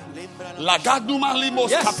atuaba. Lagaduma limos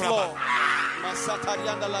Yes, kapraba. Lord.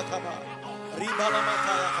 Masatarianda lakaba. Ribala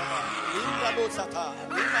mataya kaba. Limbrado sata.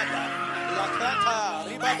 Limada. Lakrata.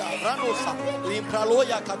 Ribada. Branosa.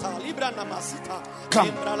 Limpraloya kata. Libra namasita. Come.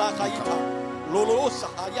 Limbrala kaita. Lolosa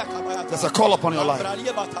ayakaba. There's a call upon your life. Yes.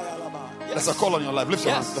 There's a call on your life. Lift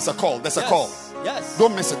your Yes. hands. There's a call. There's a Yes. call. Yes.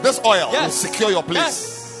 Don't miss it. This oil will Yes. secure your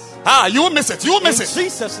place. Yes. You won't miss it. You won't miss In it.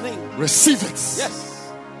 Jesus' name. Receive it. Yes.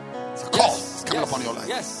 It's a call. Yes. It's coming Yes. upon your life.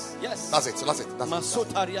 Yes. Yes. That's it. That's it. That's it.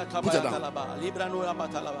 Masotaria Put it kabaya down. talaba. Libranora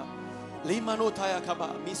batalaba. Limanotaya kaba.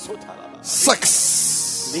 Misotalaba.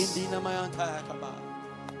 6. Lindina mayantaya kaba.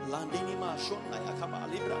 Landini ma shonna yakaba.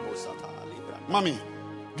 Libranosata. Libran. Mommy,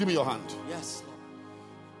 give me your hand. Yes.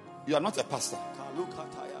 You are not a pastor,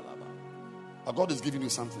 Kalukataya laba. but God is giving you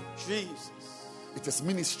something. Jesus. It is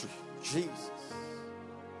ministry. Jesus.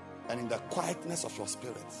 And in the quietness of your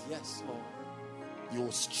spirit, Yes, Lord. you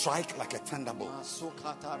will strike like a thunderbolt.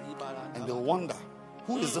 Masokata ribaranta. And they'll wonder,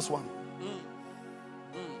 who is this one?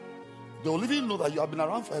 They will even know that you have been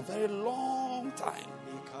around for a very long time.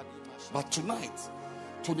 But tonight,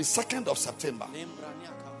 22nd of September,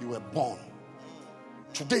 you were born.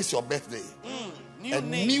 Today is your birthday. New A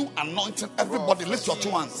name. new anointing. Everybody lift your 2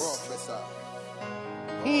 hands.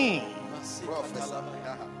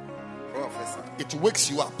 Professor. It wakes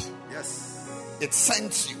you up. Yes. It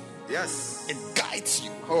sends you. Yes. It guides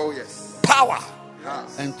you. Oh, yes. Power.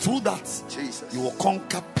 Yes. And through that, Jesus. you will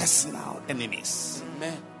conquer personal enemies,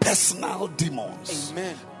 Amen. personal demons,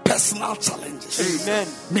 Amen. personal challenges, Amen.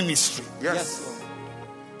 ministry. Yes. Yes, Lord.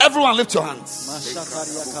 Everyone lift your hands.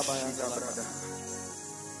 Mashataria kabaya talaba.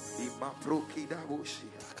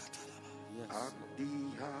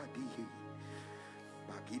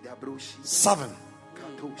 7.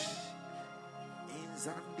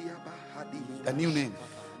 A new name.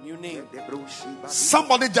 New name.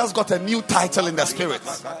 Somebody just got a new title in the spirit.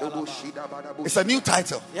 It's a new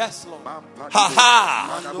title. Yes, Lord. Ha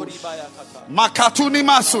ha. Mandoribaya kata. Makatuni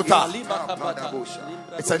Masuta. Liba kabata.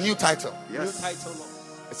 It's a new title. New title, Lord.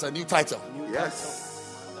 It's a new title. New Yes. title.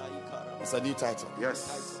 It's a new title.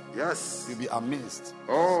 Yes. Yes. You'll be amazed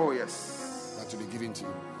Oh, yes. that will be given to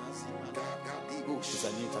you. It's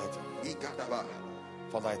a new title.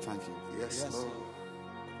 Father, I thank you Yes, Lord.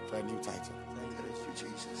 for a new title. Thank you,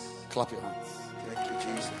 Jesus. Clap your hands. Thank you,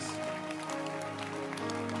 Jesus.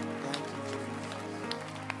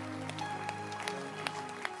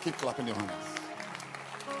 Keep clapping your hands.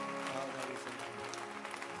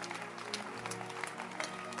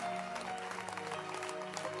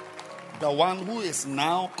 The one who is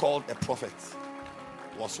now called a prophet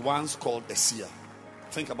was once called a seer.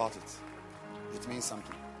 Think about it. It means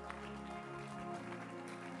something.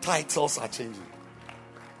 Titles are changing.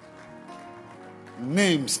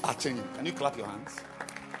 Names are changing. Can you clap your hands?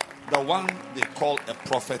 The one they call a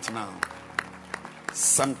prophet now,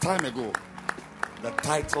 some time ago, the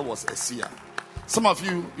title was a seer. Some of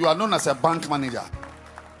you are known as a bank manager,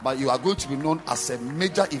 but you are going to be known as a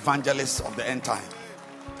major evangelist of the end time.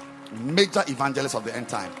 Major evangelist of the end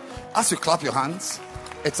time. As you clap your hands,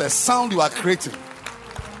 it's a sound you are creating.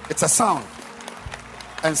 It's a sound.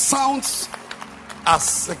 And sounds are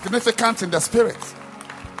significant in the spirit.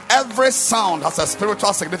 Every sound has a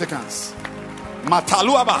spiritual significance.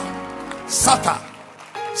 Mataluaba, Sata,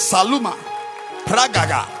 Saluma,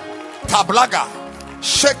 Pragaga, Tablaga,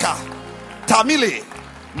 Sheka, Tamili,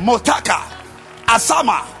 Motaka,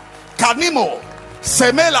 Asama, Kanimo,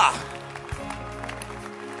 Semela,